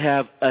you could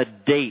have a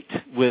date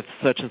with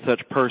such and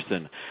such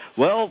person.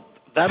 Well,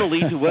 that'll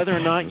lead to whether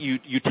or not you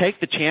take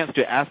the chance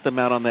to ask them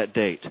out on that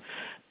date.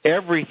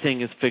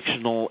 Everything is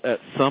fictional at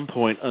some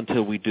point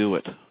until we do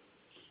it.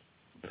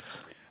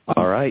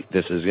 All right,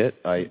 this is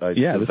it.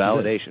 The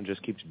validation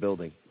just keeps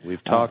building.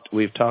 We've talked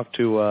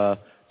to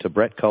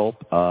Brett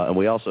Culp, and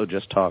we also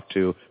just talked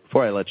to,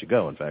 before I let you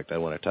go, in fact, I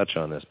want to touch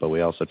on this, but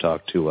we also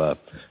talked to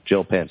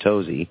Jill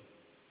Pantozzi,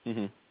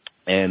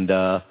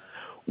 and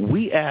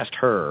we asked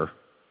her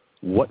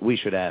what we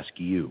should ask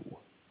you.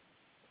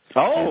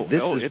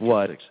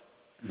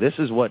 This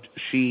is what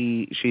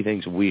she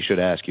thinks we should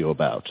ask you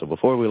about. So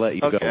before we let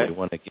you go, we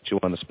want to get you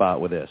on the spot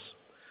with this.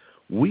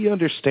 We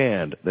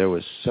understand there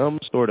was some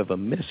sort of a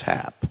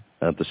mishap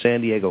at the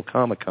San Diego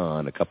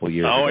Comic-Con a couple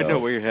years ago. Oh, I know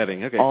where you're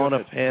heading. Okay, on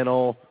a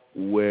panel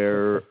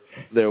where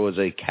there was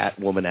a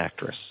Catwoman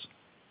actress.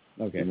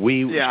 Okay.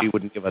 She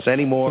wouldn't give us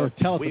any more.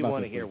 So we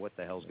want to hear what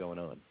the hell's going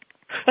on.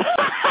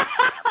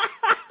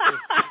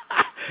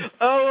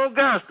 Oh,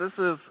 gosh, this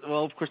is,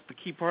 well, of course, the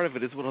key part of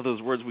it is one of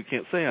those words we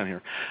can't say on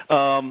here.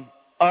 All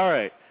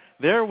right.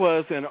 There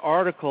was an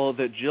article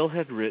that Jill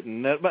had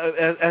written that,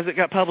 as it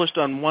got published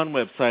on one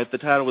website, the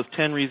title was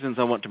 10 Reasons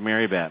I Want to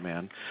Marry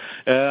Batman.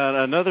 And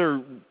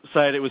another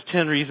site, it was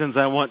 10 Reasons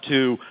I Want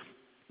to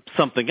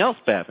something else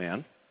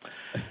Batman.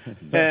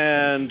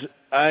 And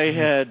I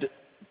had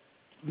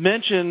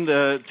mentioned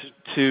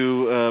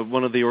to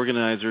one of the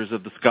organizers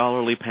of the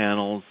scholarly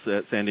panels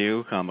at San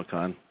Diego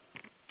Comic-Con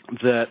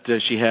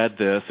that she had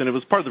this, and it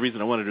was part of the reason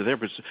I wanted her there,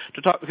 was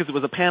to talk, because it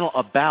was a panel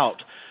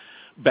about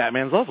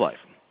Batman's love life.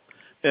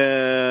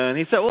 And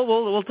he said, well,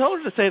 we'll tell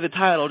her to say the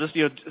title, just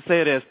say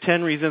it as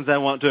 10 Reasons I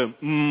Want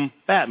to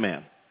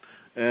Batman.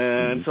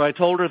 And so I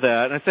told her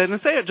that, and I said,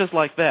 and say it just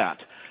like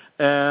that.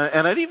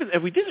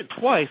 And we did it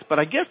twice, but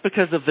I guess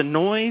because of the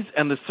noise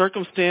and the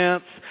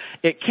circumstance,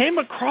 it came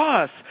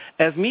across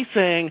as me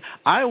saying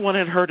I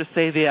wanted her to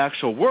say the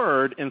actual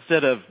word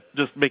instead of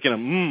just making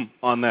a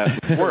on that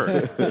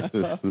word.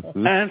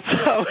 And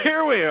so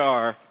here we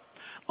are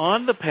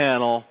on the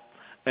panel.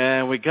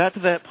 And we got to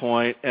that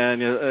point, and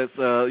it's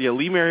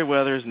Lee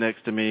Merriweather's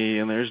next to me,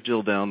 and there's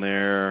Jill down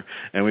there,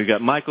 and we've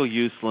got Michael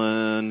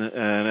Uslan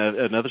and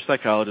another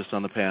psychologist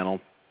on the panel,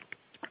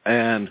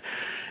 and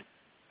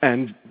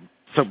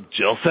so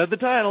Jill said the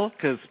title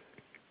because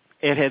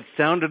it had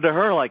sounded to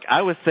her like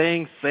I was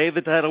saying, say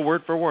the title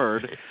word for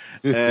word,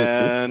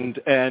 and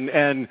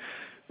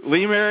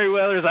Lee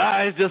Merriweather's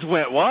eyes just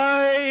went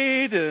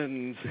wide,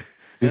 and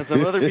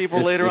some other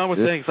people later on were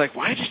saying, it's like,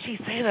 why did she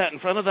say that in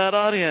front of that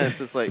audience?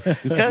 It's like,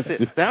 because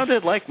it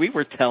sounded like we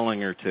were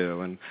telling her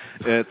to, and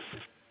it's.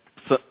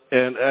 So,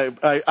 and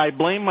I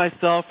blame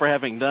myself for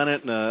having done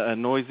it in a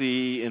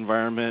noisy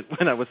environment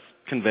when I was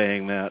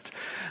conveying that.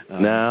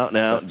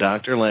 Now,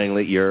 Dr.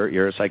 Langley,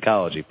 you're a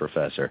psychology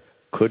professor.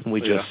 Couldn't we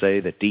just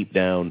say that deep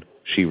down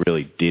she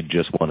really did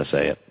just want to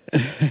say it?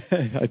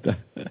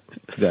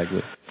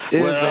 Exactly.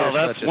 Well,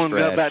 that's one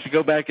to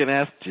go back and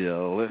ask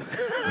Jill.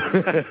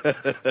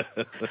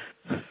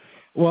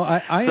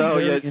 Well,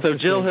 so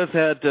Jill has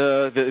had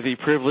the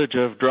privilege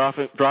of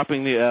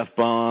dropping the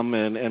F-bomb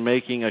and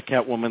making a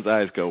Catwoman's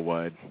eyes go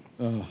wide.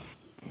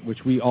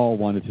 Which we all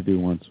wanted to do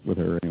once with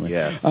her anyway.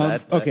 Yeah,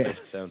 that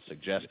sounds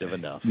suggestive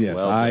enough. Yes,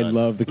 well I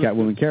love the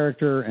Catwoman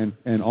character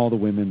and all the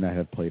women that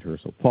have played her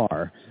so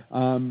far.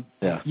 And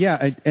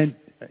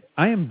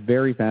I am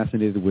very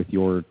fascinated with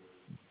your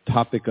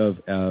topic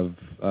of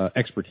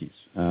expertise.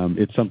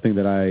 It's something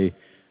that I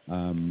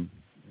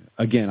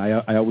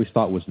always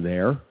thought was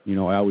there. You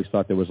know, I always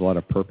thought there was a lot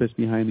of purpose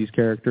behind these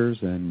characters,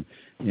 and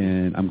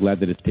I'm glad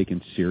that it's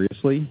taken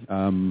seriously.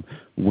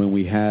 When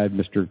we had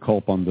Mr.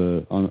 Culp on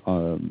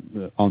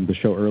the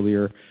show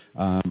earlier,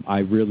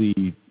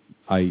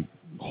 I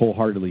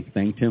wholeheartedly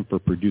thanked him for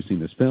producing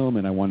this film,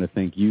 and I want to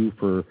thank you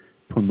for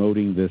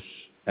promoting this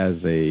as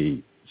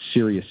a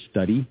serious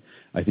study.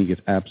 I think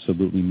it's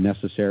absolutely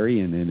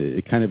necessary, and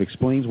it kind of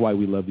explains why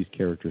we love these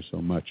characters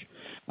so much.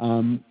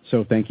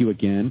 So thank you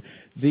again.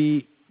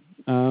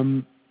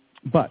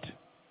 But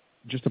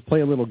just to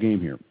play a little game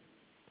here,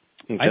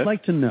 okay. I'd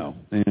like to know,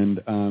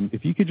 and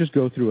if you could just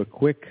go through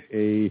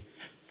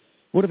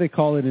what do they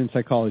call it in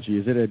psychology?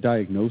 Is it a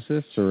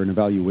diagnosis or an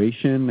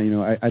evaluation? You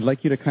know, I'd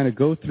like you to kind of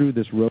go through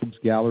this rogues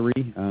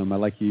gallery. I'd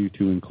like you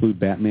to include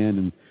Batman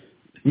and,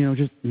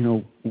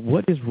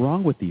 what is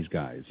wrong with these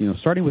guys?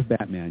 Starting with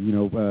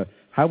Batman,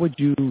 how would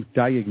you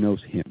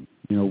diagnose him?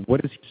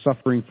 What is he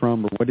suffering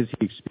from, or what is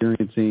he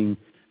experiencing?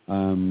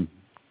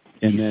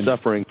 He's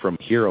suffering from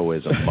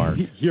heroism, Mark.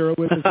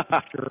 Heroism,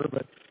 sure,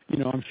 but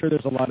I'm sure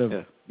there's a lot of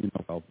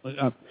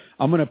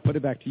I'm going to put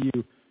it back to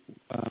you.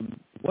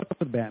 What's up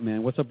with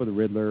Batman? What's up with the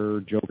Riddler,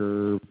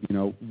 Joker?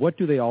 What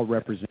do they all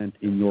represent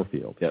in your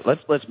field? Yeah,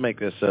 let's make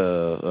this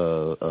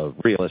a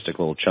realistic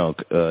little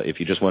chunk.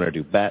 If you just want to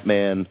do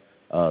Batman,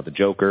 the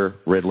Joker,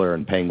 Riddler,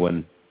 and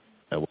Penguin,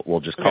 we'll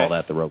just call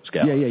that the rogues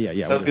gallery.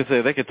 Yeah. I was going to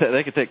say they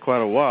could take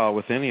quite a while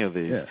with any of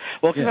these. Yeah.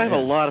 Well, because I have a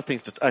lot of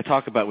things I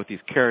talk about with these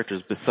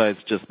characters besides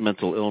just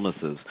mental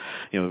illnesses.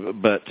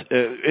 But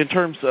in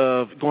terms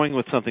of going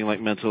with something like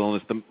mental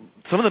illness,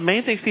 some of the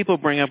main things people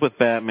bring up with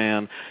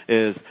Batman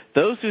is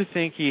those who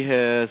think he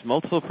has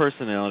multiple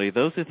personality,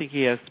 those who think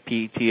he has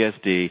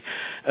PTSD.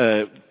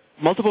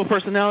 Multiple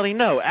personality?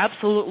 No,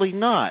 absolutely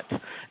not.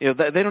 They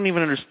don't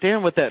even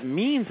understand what that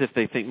means if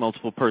they think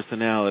multiple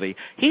personality.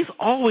 He's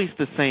always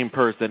the same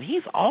person.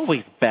 He's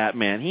always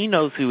Batman. He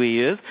knows who he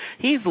is.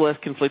 He's less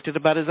conflicted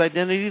about his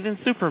identity than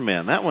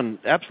Superman. That one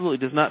absolutely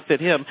does not fit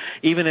him,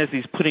 even as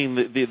he's putting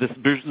this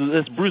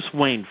Bruce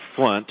Wayne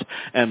front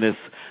and this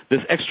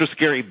extra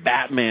scary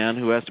Batman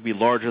who has to be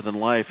larger than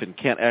life and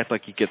can't act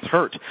like he gets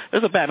hurt.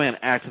 There's a Batman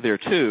act there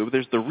too.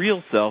 There's the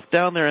real self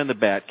down there in the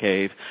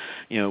Batcave.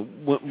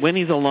 When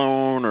he's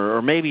alone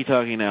or maybe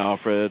talking to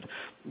Alfred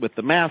with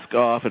the mask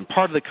off and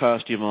part of the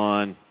costume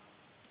on,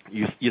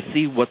 you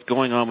see what's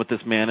going on with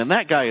this man. And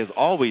that guy is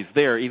always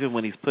there even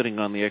when he's putting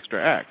on the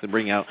extra acts and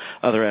bringing out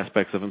other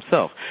aspects of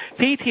himself.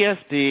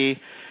 PTSD,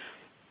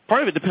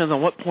 part of it depends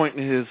on what point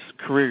in his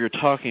career you're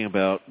talking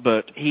about,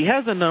 but he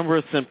has a number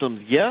of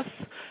symptoms, yes,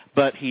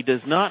 but he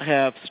does not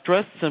have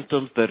stress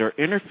symptoms that are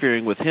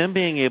interfering with him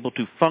being able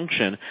to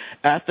function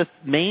at the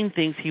main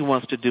things he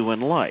wants to do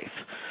in life.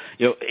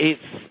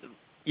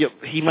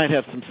 He might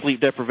have some sleep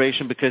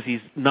deprivation because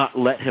he's not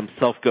let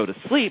himself go to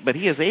sleep, but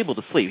he is able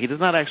to sleep. He does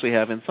not actually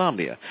have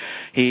insomnia.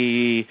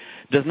 He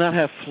does not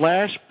have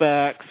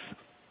flashbacks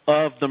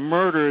of the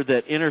murder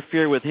that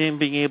interfere with him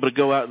being able to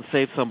go out and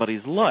save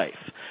somebody's life.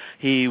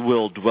 He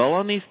will dwell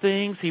on these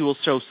things. He will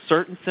show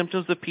certain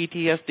symptoms of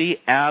PTSD,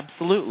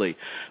 absolutely.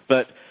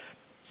 But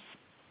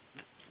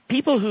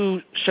people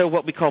who show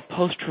what we call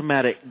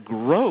post-traumatic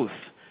growth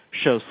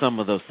show some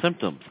of those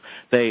symptoms.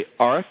 They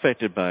are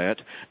affected by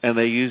it, and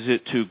they use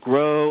it to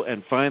grow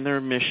and find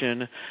their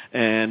mission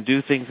and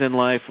do things in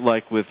life,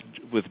 like with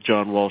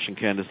John Walsh and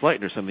Candace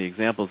Lightner, some of the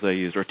examples they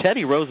used. Or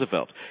Teddy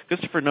Roosevelt.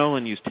 Christopher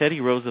Nolan used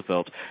Teddy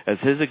Roosevelt as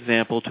his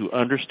example to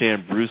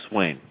understand Bruce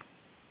Wayne.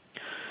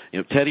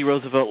 Teddy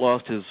Roosevelt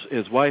lost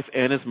his wife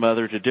and his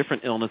mother to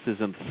different illnesses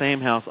in the same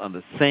house on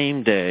the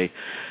same day.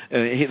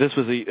 This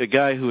was a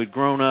guy who had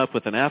grown up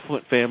with an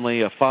affluent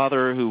family, a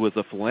father who was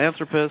a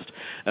philanthropist,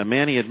 a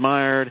man he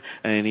admired,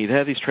 and he'd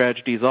had these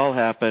tragedies all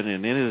happen.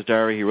 And in his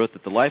diary, he wrote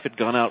that the life had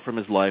gone out from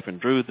his life and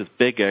drew this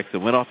big X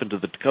and went off into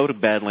the Dakota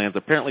Badlands,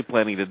 apparently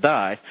planning to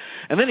die.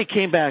 And then he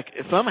came back.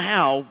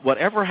 Somehow,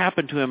 whatever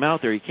happened to him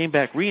out there, he came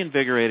back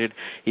reinvigorated.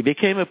 He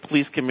became a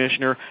police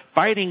commissioner,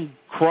 fighting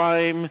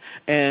crime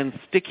and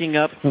sticking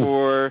up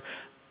for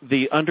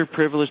the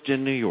underprivileged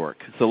in New York.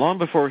 So long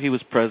before he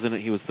was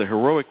president, he was the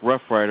heroic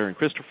Rough Rider, and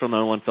Christopher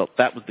Nolan felt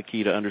that was the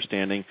key to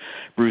understanding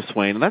Bruce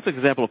Wayne. And that's an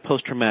example of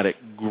post-traumatic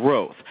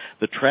growth.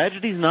 The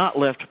tragedy's not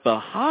left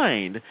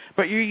behind,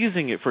 but you're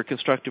using it for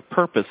constructive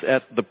purpose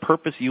at the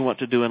purpose you want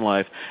to do in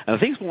life. And the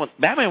things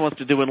Batman wants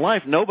to do in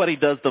life, nobody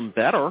does them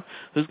better.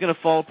 Who's going to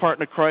fall apart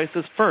in a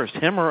crisis first,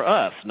 him or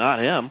us? Not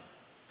him.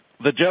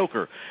 The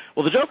Joker.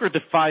 Well, the Joker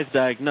defies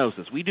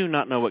diagnosis. We do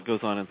not know what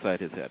goes on inside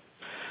his head.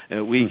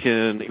 We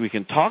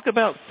can talk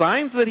about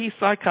signs that he's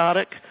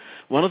psychotic.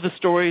 One of the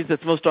stories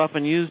that's most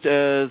often used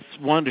as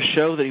one to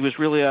show that he was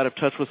really out of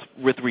touch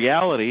with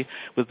reality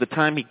was the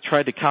time he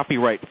tried to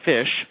copyright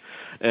Fish,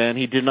 and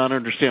he did not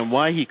understand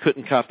why he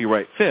couldn't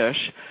copyright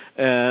Fish.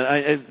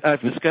 And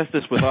I've discussed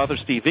this with author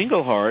Steve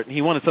Englehart, and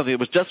he wanted something that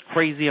was just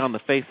crazy on the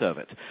face of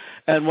it.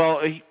 And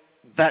while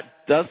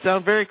that does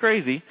sound very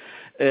crazy,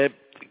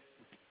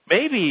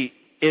 maybe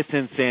it's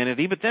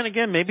insanity, but then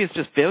again, maybe it's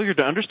just failure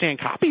to understand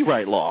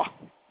copyright law.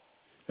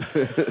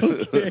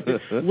 Okay.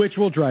 Which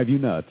will drive you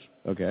nuts,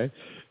 okay?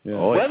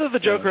 Yeah. Whether the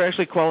Joker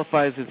actually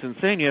qualifies as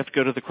insane, you have to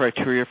go to the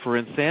criteria for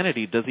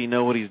insanity. Does he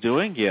know what he's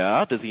doing?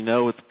 Yeah. Does he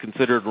know it's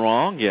considered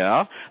wrong?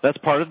 Yeah. That's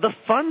part of the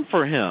fun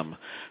for him.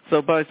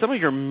 So by some of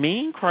your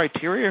main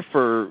criteria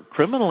for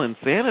criminal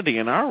insanity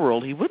in our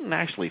world, he wouldn't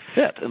actually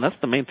fit, and that's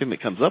the main thing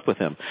that comes up with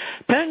him.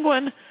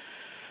 Penguin,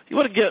 you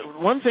want to get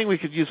one thing we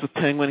could use with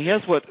Penguin. He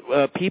has what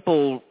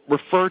people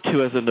refer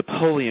to as a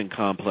Napoleon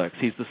complex.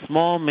 He's the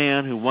small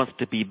man who wants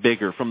to be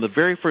bigger. From the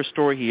very first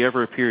story he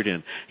ever appeared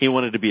in, he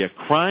wanted to be a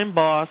crime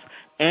boss,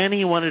 and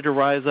he wanted to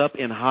rise up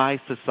in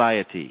high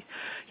society.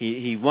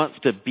 He wants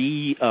to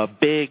be a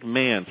big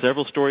man.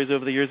 Several stories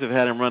over the years have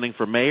had him running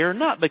for mayor,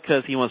 not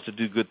because he wants to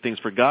do good things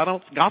for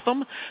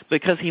Gotham,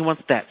 because he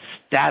wants that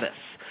status.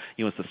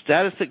 He wants the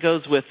status that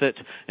goes with it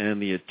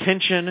and the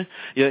attention.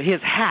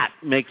 His hat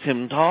makes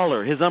him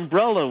taller. His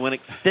umbrella, when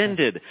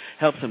extended,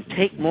 helps him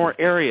take more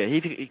area.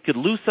 He could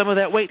lose some of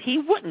that weight. He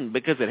wouldn't,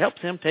 because it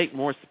helps him take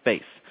more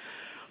space.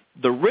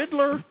 The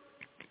Riddler,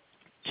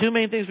 two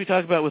main things we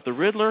talk about with the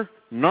Riddler: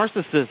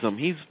 narcissism.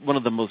 He's one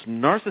of the most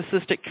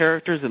narcissistic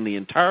characters in the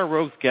entire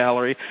Rogues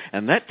Gallery,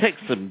 and that takes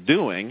some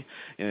doing.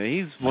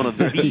 He's one of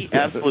the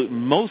absolute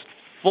most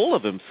full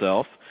of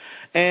himself.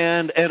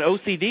 And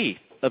OCD.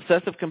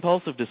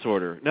 Obsessive-compulsive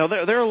disorder. Now,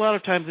 there are a lot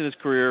of times in his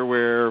career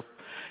where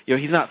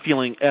he's not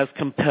feeling as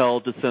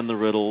compelled to send the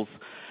riddles,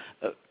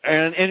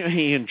 and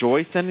he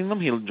enjoys sending them.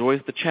 He enjoys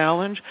the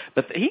challenge,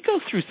 but he goes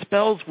through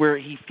spells where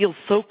he feels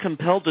so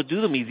compelled to do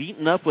them, he's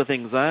eaten up with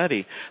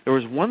anxiety. There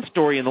was one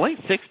story in the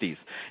late 60s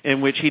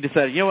in which he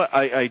decided,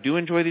 I do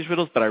enjoy these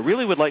riddles, but I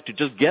really would like to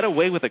just get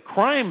away with a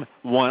crime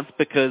once,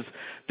 because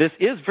this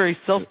is very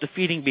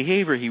self-defeating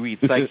behavior. He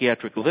reads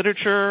psychiatric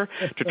literature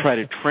to try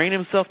to train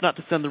himself not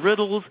to send the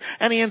riddles,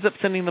 and he ends up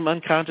sending them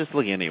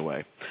unconsciously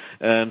anyway.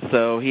 And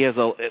so he has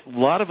a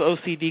lot of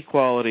OCD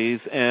qualities,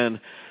 and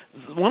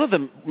one of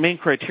the main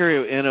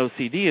criteria in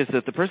OCD is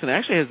that the person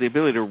actually has the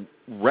ability to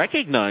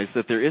recognize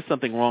that there is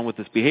something wrong with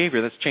this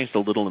behavior. That's changed a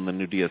little in the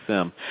new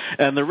DSM.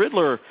 And the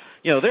Riddler,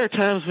 there are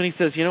times when he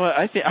says,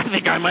 I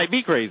think I might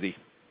be crazy.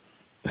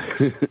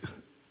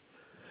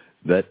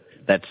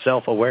 That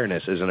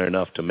self-awareness isn't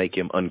enough to make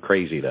him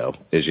uncrazy, though,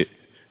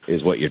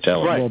 is what you're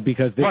telling me. Well,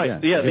 because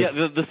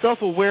the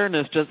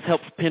self-awareness just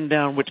helps pin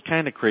down which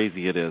kind of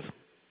crazy it is.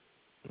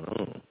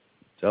 Oh.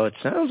 So it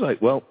sounds like,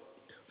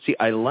 see,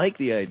 I like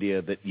the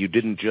idea that you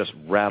didn't just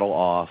rattle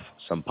off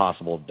some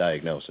possible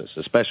diagnosis,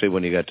 especially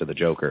when you got to the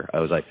Joker. I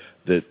was like,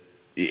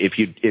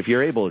 if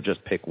you're able to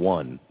just pick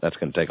one, that's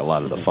going to take a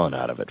lot of the fun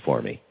out of it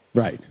for me.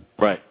 Right.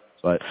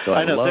 So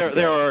I know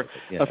there are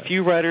a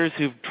few writers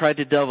who've tried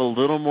to delve a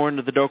little more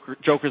into the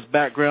Joker's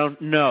background.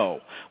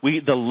 No,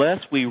 the less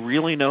we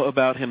really know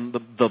about him,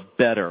 the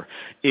better.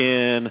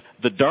 In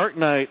The Dark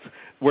Knight,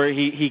 where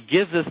he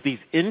gives us these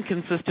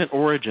inconsistent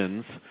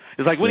origins.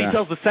 It's like when he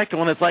tells the second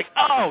one, it's like,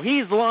 oh,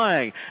 he's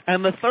lying.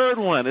 And the third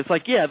one, it's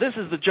like, yeah, this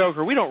is the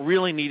Joker. We don't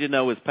really need to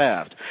know his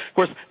past. Of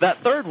course, that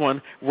third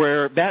one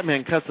where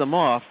Batman cuts him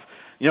off,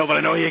 but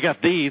I know you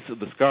got these,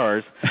 the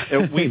scars.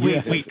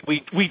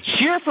 We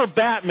cheer for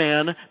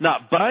Batman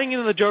not buying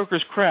into the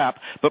Joker's crap,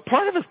 but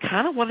part of us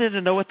kind of wanted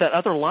to know what that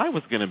other lie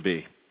was going to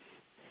be.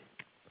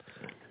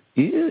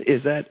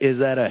 Is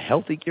that a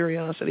healthy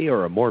curiosity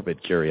or a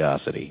morbid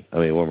curiosity? I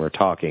mean, when we're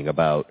talking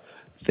about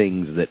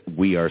things that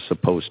we are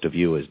supposed to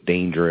view as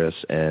dangerous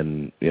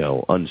and,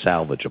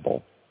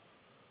 unsalvageable.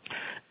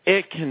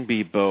 It can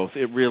be both.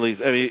 It really is.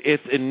 I mean,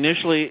 it's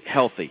initially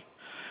healthy.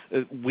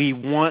 we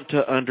want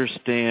to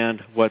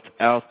understand what's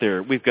out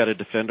there. We've got to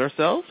defend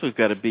ourselves. We've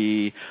got to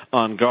be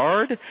on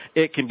guard.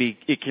 It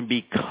can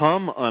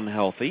become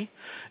unhealthy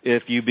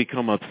if you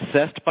become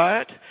obsessed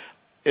by it.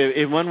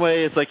 In one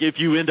way, it's like if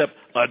you end up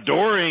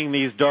adoring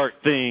these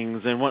dark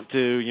things and want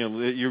to,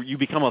 you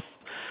become a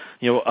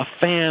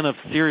fan of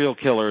serial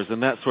killers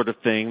and that sort of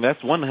thing.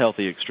 That's one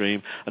healthy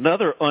extreme.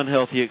 Another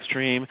unhealthy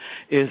extreme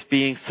is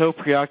being so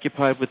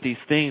preoccupied with these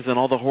things and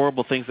all the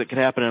horrible things that could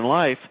happen in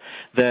life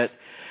that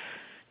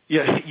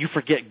you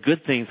forget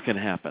good things can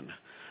happen.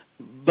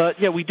 But,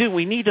 we do.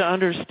 We need to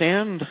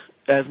understand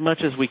as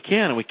much as we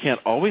can, and we can't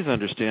always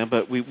understand,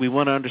 but we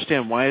want to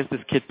understand, why is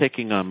this kid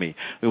picking on me?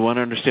 We want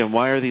to understand,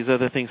 why are these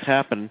other things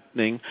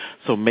happening?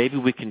 So maybe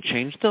we can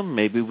change them.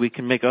 Maybe we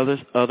can make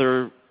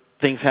other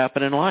things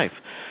happen in life.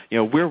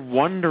 We're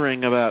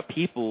wondering about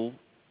people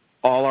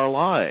all our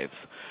lives.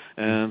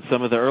 And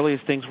some of the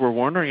earliest things we're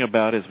wondering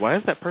about is, why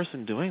is that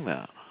person doing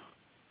that?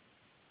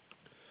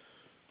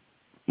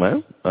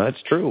 Well,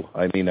 that's true.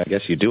 I mean, I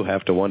guess you do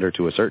have to wonder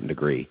to a certain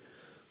degree.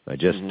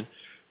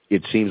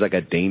 It seems like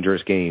a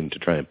dangerous game to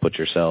try and put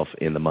yourself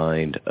in the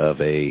mind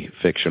of a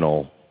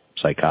fictional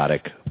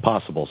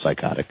possible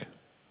psychotic.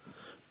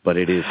 But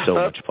it is so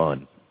much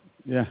fun.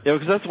 Yeah,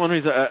 because that's one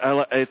reason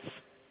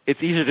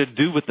it's easier to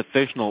do with the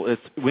fictional.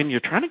 It's when you're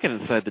trying to get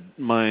inside the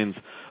minds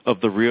of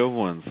the real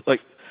ones,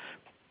 like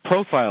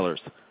profilers.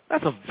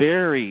 That's a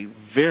very,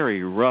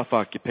 very rough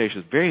occupation.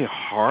 It's very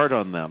hard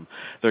on them.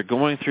 They're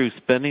going through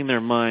spending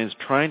their minds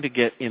trying to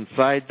get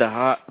inside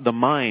the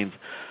minds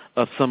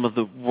of some of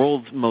the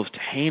world's most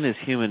heinous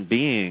human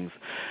beings,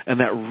 and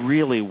that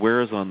really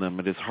wears on them.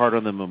 It is hard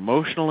on them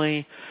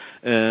emotionally,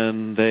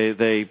 and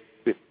they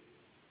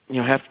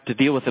have to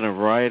deal with it in a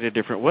variety of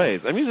different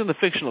ways. I'm using the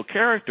fictional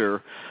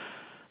character.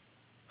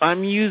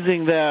 I'm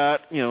using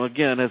that,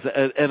 again, as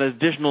an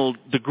additional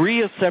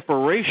degree of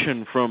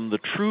separation from the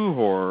true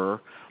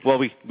horror. Well,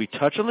 we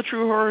touch on the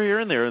true horror here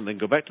and there, and then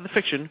go back to the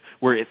fiction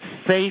where it's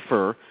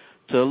safer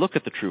to look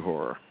at the true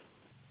horror.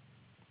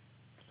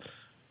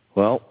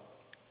 Well,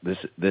 this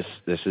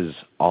is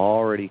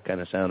already kind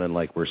of sounding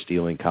like we're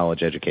stealing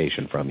college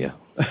education from you.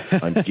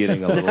 I'm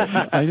getting a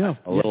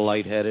little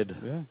lightheaded.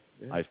 Yeah.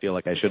 I feel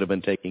like I should have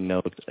been taking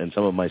notes, and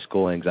some of my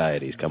school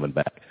anxiety is coming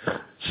back.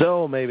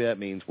 So maybe that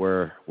means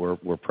we're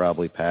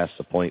probably past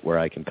the point where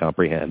I can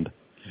comprehend.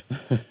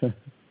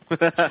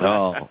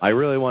 I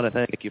really want to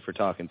thank you for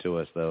talking to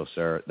us, though,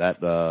 sir.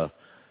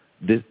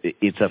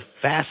 It's a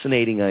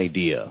fascinating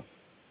idea,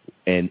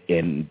 and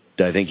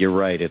I think you're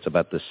right. It's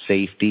about the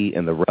safety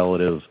and the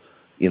relative,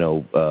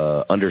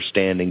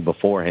 understanding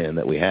beforehand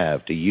that we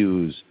have to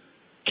use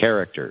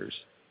characters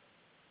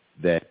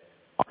that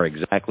are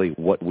exactly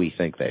what we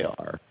think they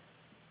are,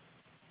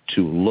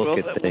 to look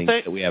at things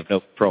that we have no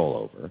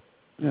control over.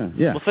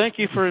 Yeah. Well, thank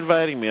you for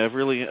inviting me. I've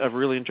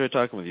really enjoyed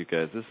talking with you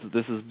guys.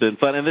 This has been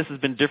fun, and this has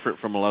been different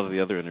from a lot of the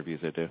other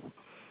interviews I do.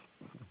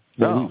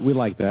 Well, we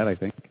like that, I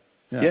think.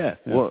 Yeah.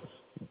 Well,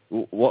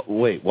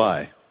 wait,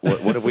 why?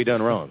 What have we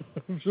done wrong?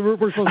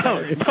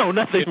 No,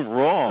 nothing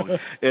wrong.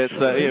 It's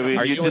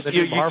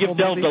you've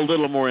delved a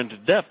little more into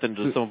depth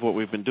into some of what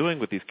we've been doing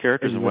with these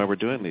characters and why we're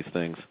doing these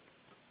things.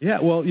 Yeah,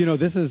 well,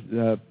 this is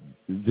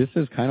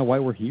kind of why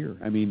we're here.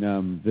 I mean,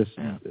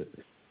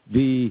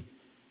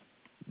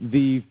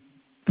 the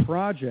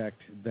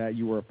project that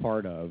you are a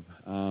part of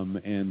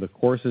and the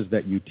courses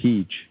that you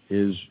teach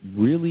is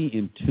really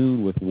in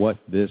tune with what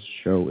this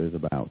show is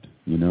about.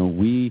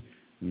 We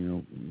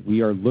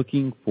are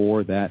looking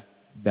for that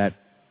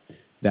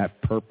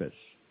purpose,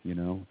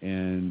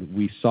 and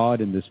we saw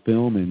it in this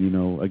film,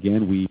 and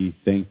again, we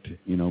thanked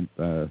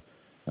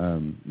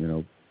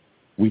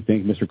we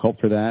thank Mr. Culp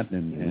for that,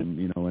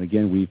 and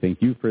again, we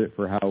thank you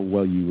for how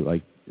well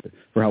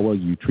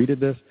you treated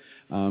this.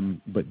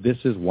 But this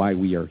is why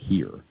we are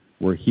here.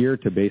 We're here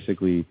to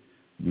basically,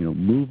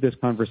 move this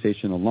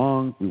conversation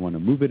along. We want to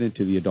move it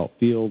into the adult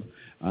field,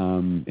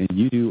 and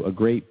you do a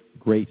great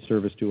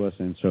service to us.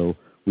 And so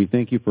we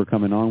thank you for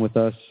coming on with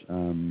us.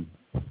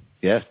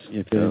 Yes.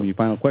 If you have any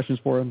final questions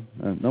for him?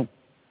 No.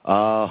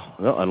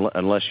 No,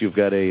 unless you've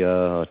got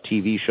a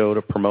TV show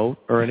to promote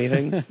or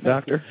anything,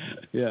 Doctor.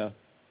 Yeah.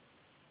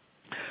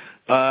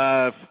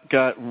 I've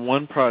got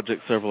one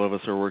project several of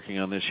us are working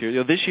on this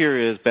year. This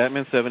year is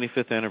Batman's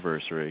 75th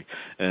anniversary,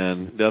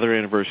 and the other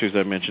anniversaries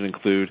I mentioned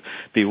include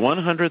the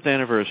 100th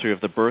anniversary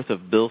of the birth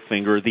of Bill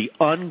Finger, the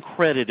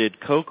uncredited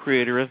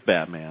co-creator of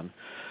Batman.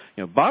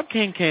 Bob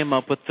Kane came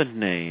up with the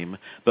name,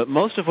 but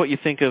most of what you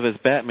think of as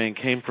Batman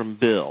came from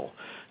Bill.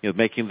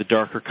 Making the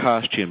darker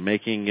costume,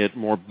 making it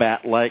more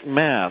bat-like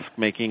mask,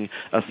 making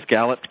a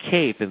scalloped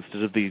cape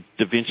instead of the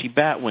Da Vinci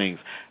bat wings,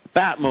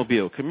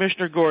 Batmobile,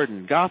 Commissioner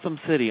Gordon, Gotham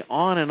City,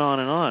 on and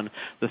on and on.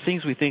 The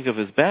things we think of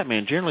as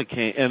Batman generally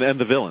came, and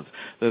the villains,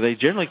 they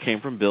generally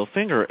came from Bill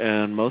Finger,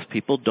 and most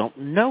people don't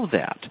know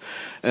that.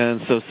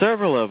 And so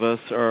several of us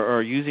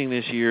are using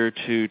this year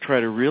to try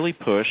to really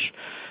push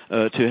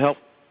to help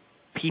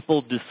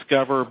people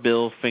discover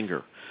Bill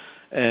Finger.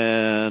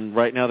 And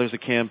right now there's a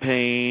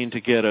campaign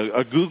to get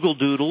a Google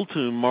Doodle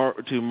to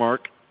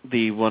mark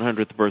the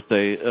 100th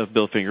birthday of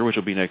Bill Finger, which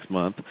will be next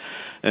month.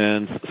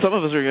 And some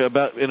of us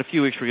are in a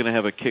few weeks, we're going to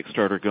have a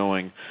Kickstarter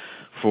going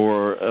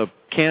for a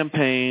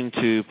campaign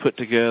to put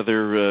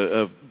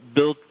together a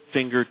Bill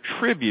Finger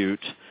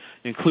tribute,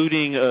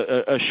 including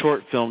a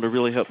short film to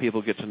really help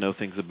people get to know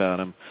things about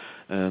him.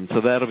 And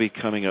so that'll be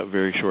coming up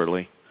very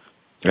shortly.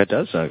 That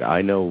does sound.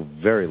 I know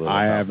very little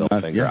about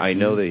Bill Finger. I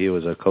know that he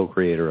was a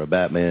co-creator of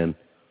Batman.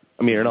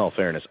 I mean, in all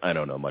fairness, I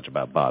don't know much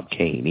about Bob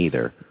Kane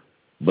either.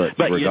 But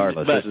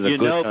regardless, this is a good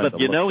time to look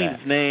But you know back.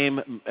 his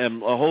name,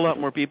 and a whole lot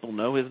more people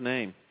know his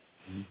name.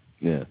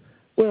 Yeah.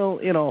 Well,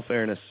 in all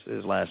fairness,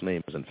 his last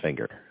name isn't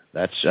Finger.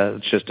 That's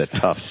just a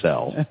tough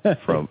sell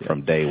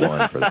from day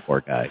one for the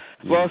poor guy.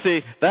 Well,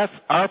 see, that's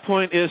our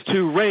point is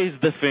to raise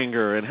the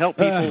finger and help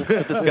people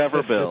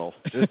discover Bill.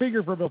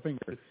 Finger for Bill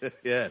Finger.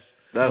 Yes.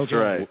 That's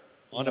right.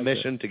 On a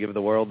mission to give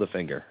the world the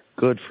finger.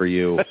 Good for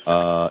you.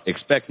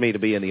 Expect me to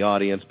be in the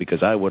audience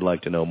because I would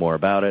like to know more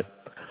about it.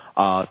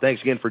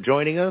 Thanks again for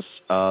joining us.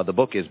 The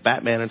book is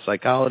Batman and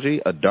Psychology,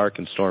 A Dark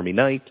and Stormy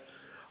Night.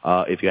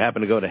 If you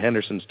happen to go to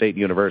Henderson State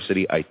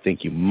University, I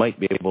think you might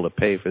be able to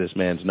pay for this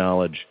man's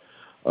knowledge.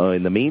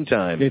 In the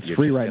meantime, it's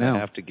free right now. You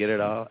have to get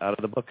it out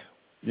of the book.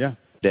 Yeah.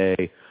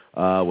 Day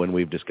when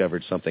we've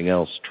discovered something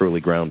else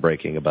truly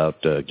groundbreaking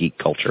about geek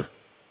culture.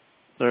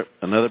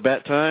 Another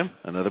Bat time,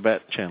 another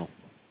Bat channel.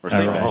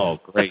 Oh,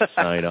 great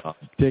sign off.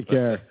 Take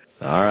care.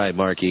 All right,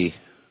 Marky.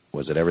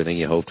 Was it everything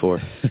you hoped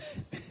for?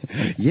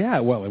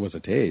 Yeah, well, it was a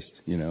taste,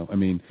 I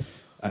mean,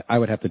 I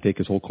would have to take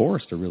his whole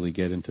course to really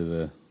get into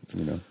the,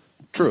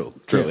 True.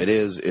 Yeah. It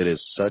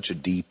is such a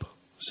deep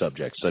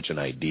subject, such an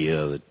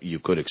idea that you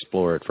could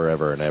explore it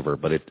forever and ever,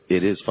 but it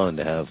is fun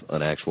to have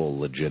an actual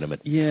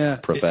legitimate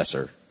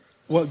professor.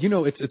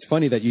 It's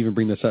funny that you even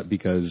bring this up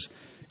because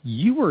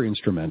you were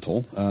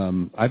instrumental.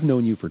 I've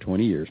known you for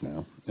 20 years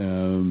now,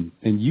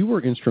 and you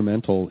were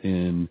instrumental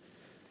in,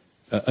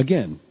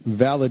 again,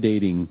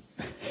 validating,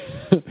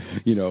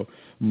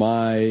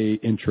 my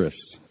interests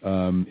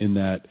in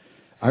that.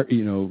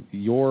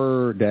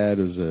 Your dad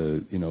is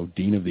a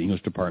dean of the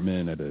English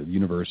department at a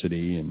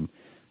university, and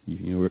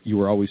you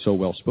were always so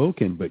well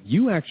spoken. But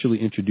you actually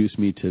introduced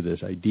me to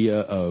this idea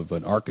of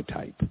an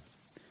archetype.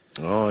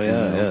 Oh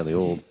yeah, the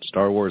old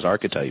Star Wars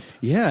archetype.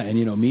 Yeah,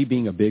 and me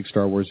being a big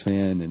Star Wars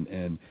fan,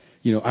 and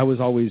I was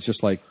always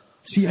just like,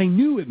 see, I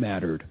knew it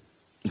mattered.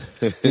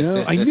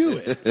 I knew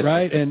it,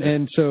 right?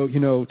 And so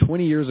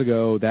 20 years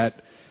ago,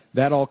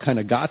 that all kind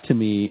of got to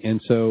me,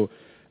 and so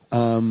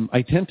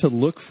I tend to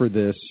look for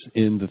this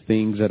in the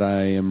things that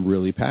I am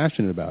really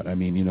passionate about. I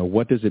mean,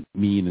 what does it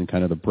mean in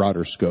kind of the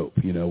broader scope?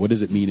 What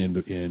does it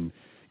mean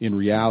in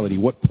reality?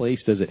 What place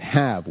does it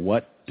have?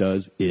 What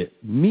does it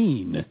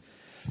mean?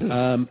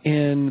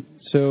 And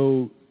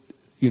so,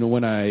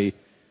 when I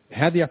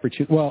had the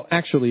opportunity, well,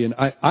 actually, and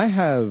I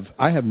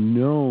have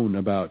known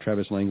about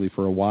Travis Langley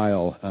for a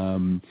while,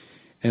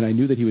 and I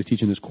knew that he was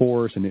teaching this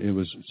course, and it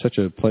was such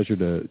a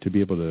pleasure to be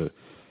able to,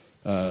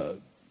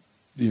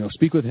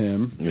 speak with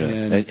him.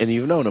 Yeah. And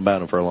you've known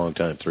about him for a long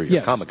time through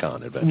your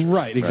Comic-Con adventure.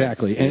 Right,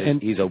 exactly. Right?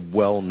 And he's a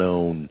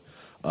well-known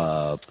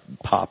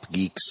pop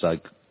geek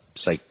I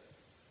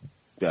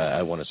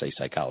want to say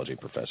psychology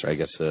professor. I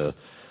guess a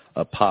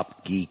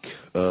pop geek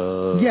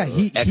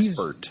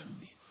expert.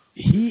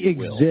 He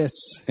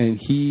exists, and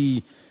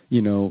he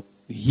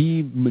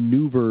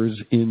maneuvers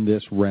in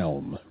this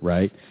realm,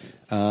 right?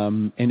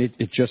 And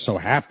it just so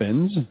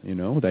happens,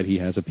 that he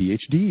has a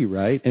PhD,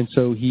 right? And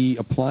so he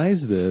applies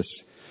this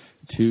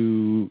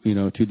to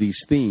these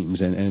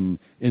themes, and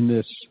in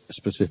this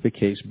specific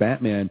case,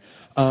 Batman.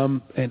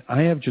 And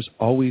I have just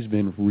always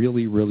been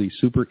really, really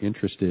super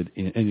interested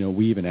in, and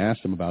we even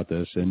asked him about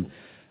this, and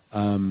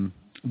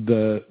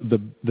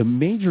the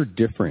major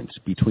difference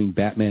between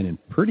Batman and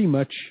pretty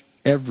much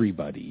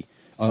everybody,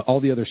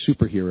 all the other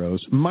superheroes,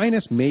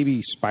 minus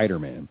maybe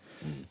Spider-Man,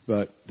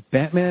 but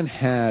Batman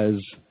has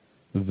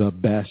the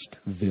best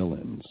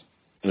villains.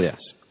 Yes.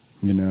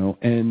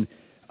 And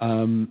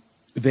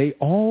they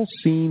all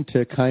seem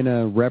to kind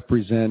of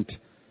represent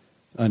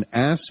an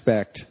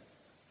aspect,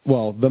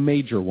 well, the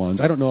major ones.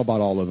 I don't know about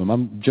all of them.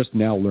 I'm just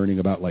now learning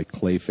about like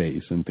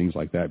Clayface and things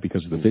like that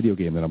because of the video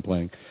game that I'm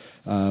playing,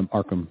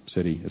 Arkham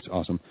City. It's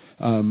awesome.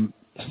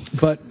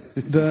 But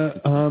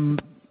I'm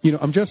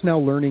just now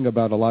learning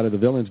about a lot of the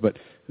villains, but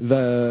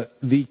the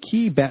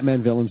key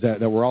Batman villains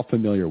that we're all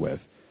familiar with,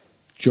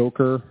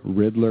 Joker,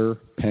 Riddler,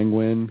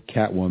 Penguin,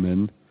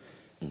 Catwoman,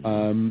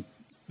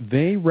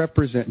 they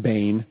represent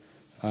Bane.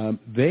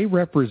 They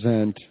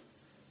represent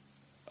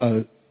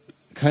a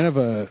kind of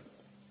a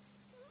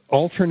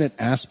alternate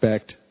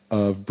aspect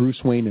of Bruce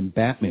Wayne and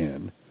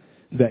Batman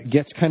that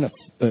gets kind of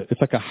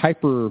it's like a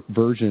hyper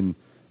version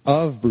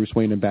of Bruce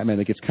Wayne and Batman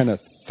that gets kind of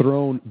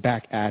thrown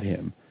back at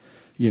him,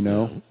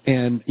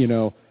 and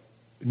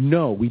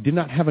no, we did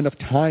not have enough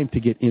time to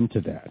get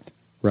into that,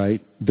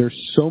 right? There's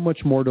so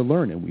much more to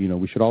learn,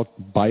 and we should all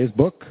buy his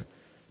book,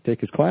 take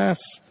his class,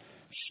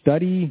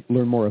 study,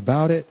 learn more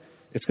about it.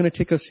 It's going to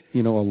take us, a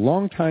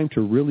long time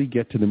to really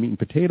get to the meat and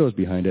potatoes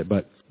behind it.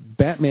 But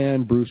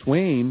Batman, Bruce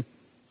Wayne,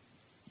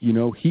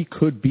 he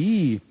could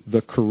be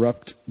the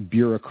corrupt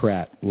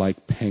bureaucrat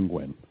like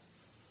Penguin.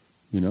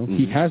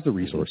 He has the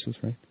resources,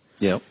 right?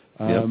 Yeah.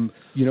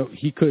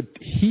 He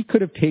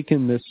could have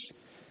taken this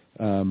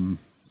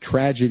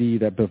tragedy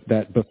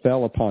that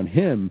befell upon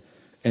him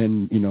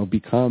and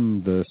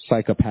become the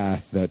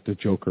psychopath that the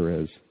Joker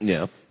is.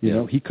 Yeah.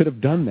 He could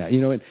have done that.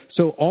 And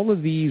so all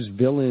of these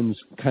villains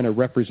kind of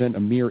represent a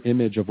mirror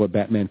image of what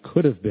Batman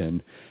could have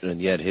been,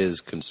 and yet his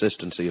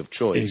consistency of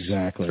choice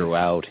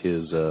throughout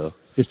his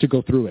is to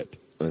go through it.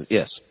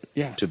 Yes.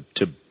 Yeah.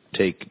 To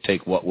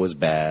take what was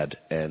bad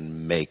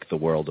and make the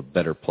world a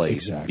better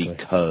place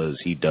because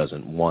he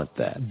doesn't want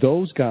that.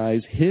 Those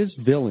guys, his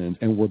villains,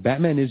 and where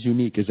Batman is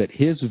unique is that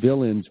his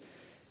villains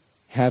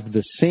have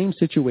the same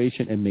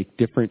situation and make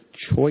different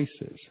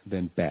choices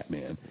than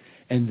Batman.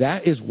 And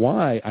that is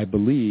why I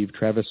believe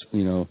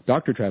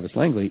Dr. Travis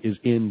Langley is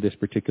in this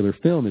particular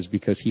film, is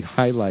because he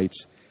highlights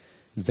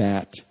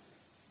that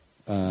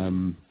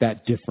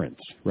difference,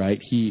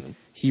 right? He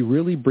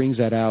really brings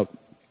that out.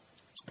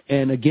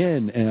 And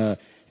again,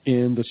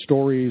 in the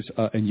stories,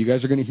 and you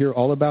guys are going to hear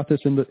all about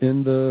this in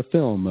the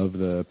film of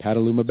the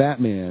Petaluma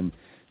Batman,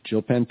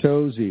 Jill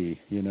Pantozzi,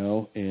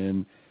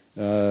 and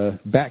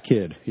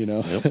Bat-Kid,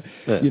 Yep.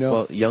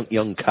 Well,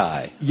 young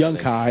Kai. Young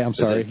Kai, I'm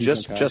sorry.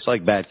 Just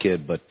like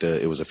Bat-Kid, but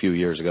it was a few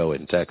years ago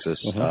in Texas.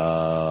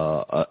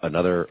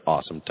 Another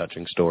awesome,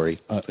 touching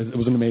story. It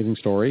was an amazing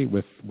story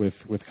with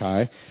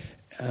Kai.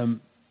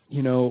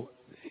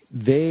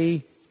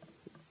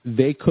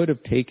 They could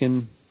have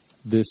taken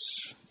this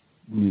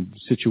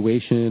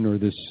situation or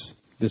this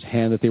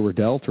hand that they were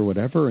dealt or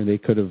whatever, and they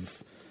could have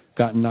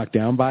gotten knocked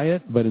down by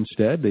it, but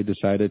instead they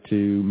decided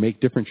to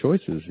make different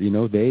choices.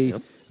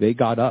 They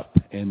got up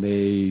and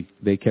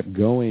they kept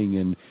going,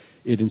 and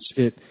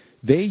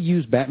they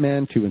used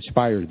Batman to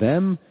inspire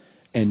them,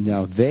 and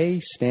now they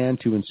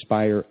stand to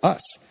inspire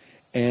us.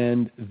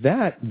 And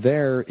that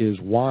there is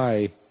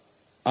why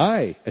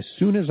as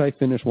soon as I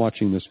finished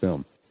watching this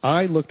film,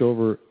 I looked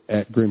over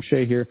at Grim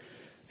Shea here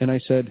and I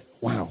said,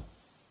 wow,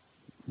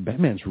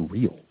 Batman's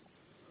real.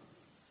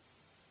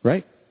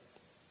 Right?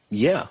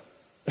 Yeah.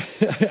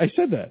 I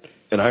said that.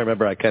 And I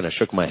remember I kind of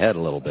shook my head a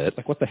little bit.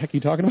 Like, what the heck are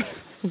you talking about?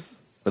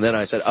 And then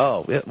I said,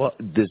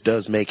 this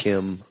does make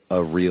him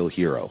a real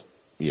hero.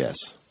 Yes.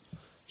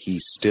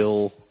 He's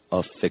still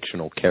a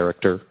fictional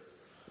character,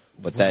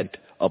 but that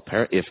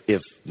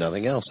if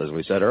nothing else, as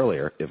we said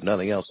earlier, if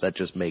nothing else, that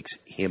just makes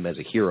him as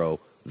a hero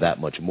that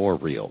much more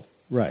real.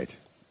 Right.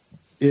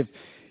 If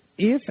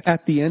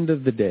at the end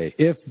of the day,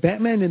 if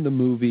Batman in the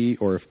movie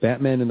or if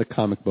Batman in the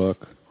comic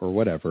book or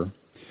whatever,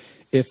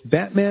 if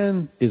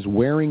Batman is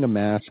wearing a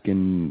mask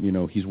and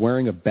he's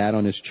wearing a bat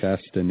on his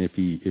chest, and if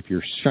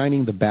you're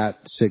shining the bat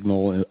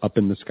signal up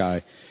in the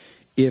sky,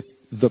 if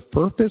the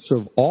purpose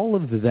of all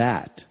of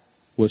that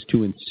was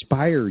to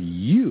inspire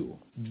you,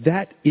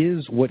 that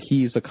is what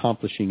he's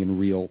accomplishing in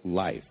real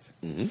life,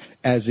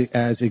 as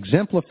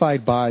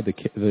exemplified by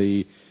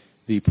the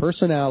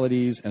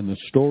personalities and the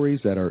stories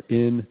that are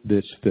in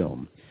this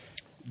film.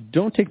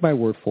 Don't take my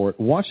word for it.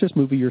 Watch this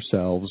movie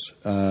yourselves.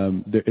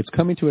 It's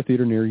coming to a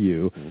theater near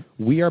you.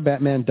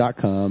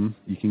 WeAreBatman.com.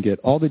 You can get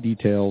all the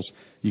details.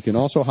 You can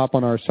also hop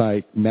on our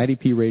site,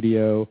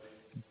 MattyPRadio.com.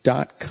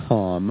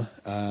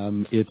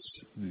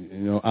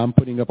 I'm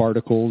putting up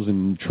articles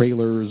and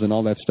trailers and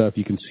all that stuff.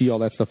 You can see all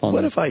that stuff on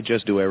there. What if I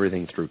just do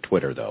everything through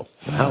Twitter, though?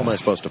 How am I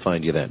supposed to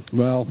find you then?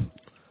 Well,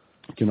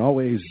 you can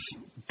always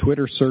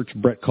Twitter search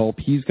Brett Culp.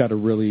 He's got a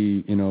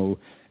really,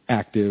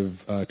 active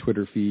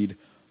Twitter feed.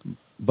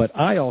 But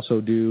I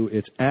also do,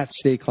 it's at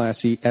Stay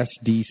Classy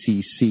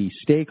SDCC.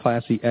 Stay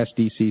Classy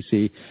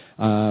SDCC.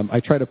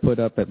 I try to put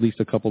up at least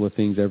a couple of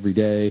things every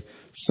day.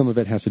 Some of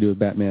it has to do with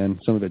Batman.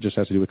 Some of it just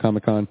has to do with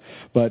Comic-Con.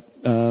 But,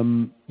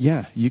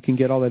 you can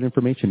get all that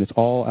information. It's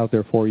all out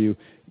there for you.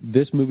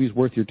 This movie's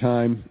worth your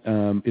time.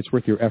 It's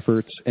worth your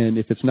efforts. And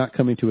if it's not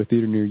coming to a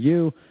theater near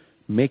you,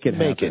 make it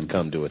happen. Make it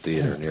come to a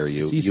theater near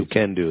you. You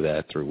can do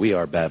that through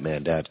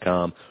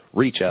WeAreBatman.com.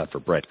 Reach out for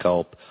Brett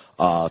Culp.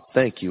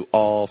 Thank you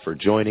all for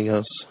joining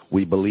us.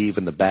 We believe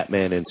in the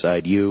Batman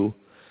inside you.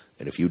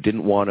 And if you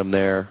didn't want him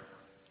there,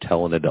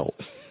 tell an adult.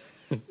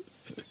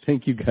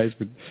 Thank you, guys.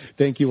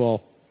 Thank you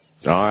all.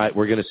 All right.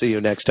 We're going to see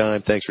you next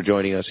time. Thanks for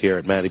joining us here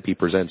at Matty P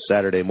Presents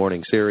Saturday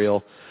Morning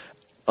Serial.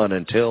 And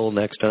until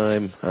next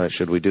time,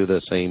 should we do the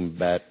same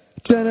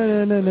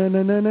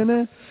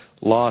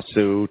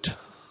lawsuit?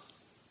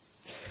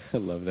 I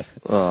love that.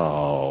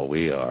 Oh,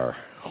 we are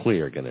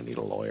going to need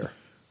a lawyer.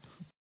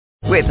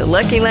 With the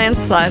Lucky Land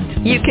Slots,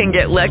 you can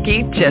get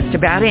lucky just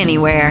about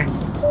anywhere.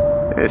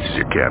 This is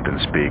your captain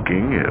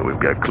speaking. We've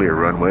got clear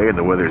runway and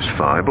the weather's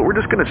fine, but we're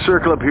just going to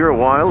circle up here a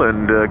while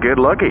and get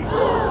lucky.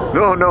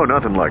 No,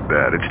 nothing like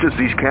that. It's just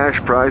these cash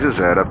prizes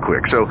add up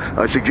quick. So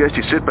I suggest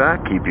you sit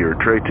back, keep your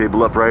tray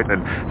table upright,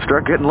 and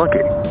start getting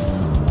lucky.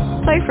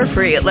 Play for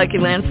free at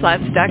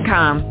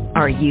LuckyLandSlots.com.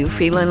 Are you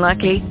feeling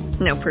lucky?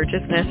 No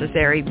purchase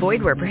necessary.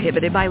 Void where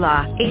prohibited by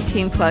law.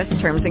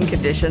 18+ terms and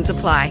conditions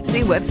apply.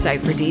 See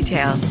website for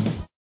details.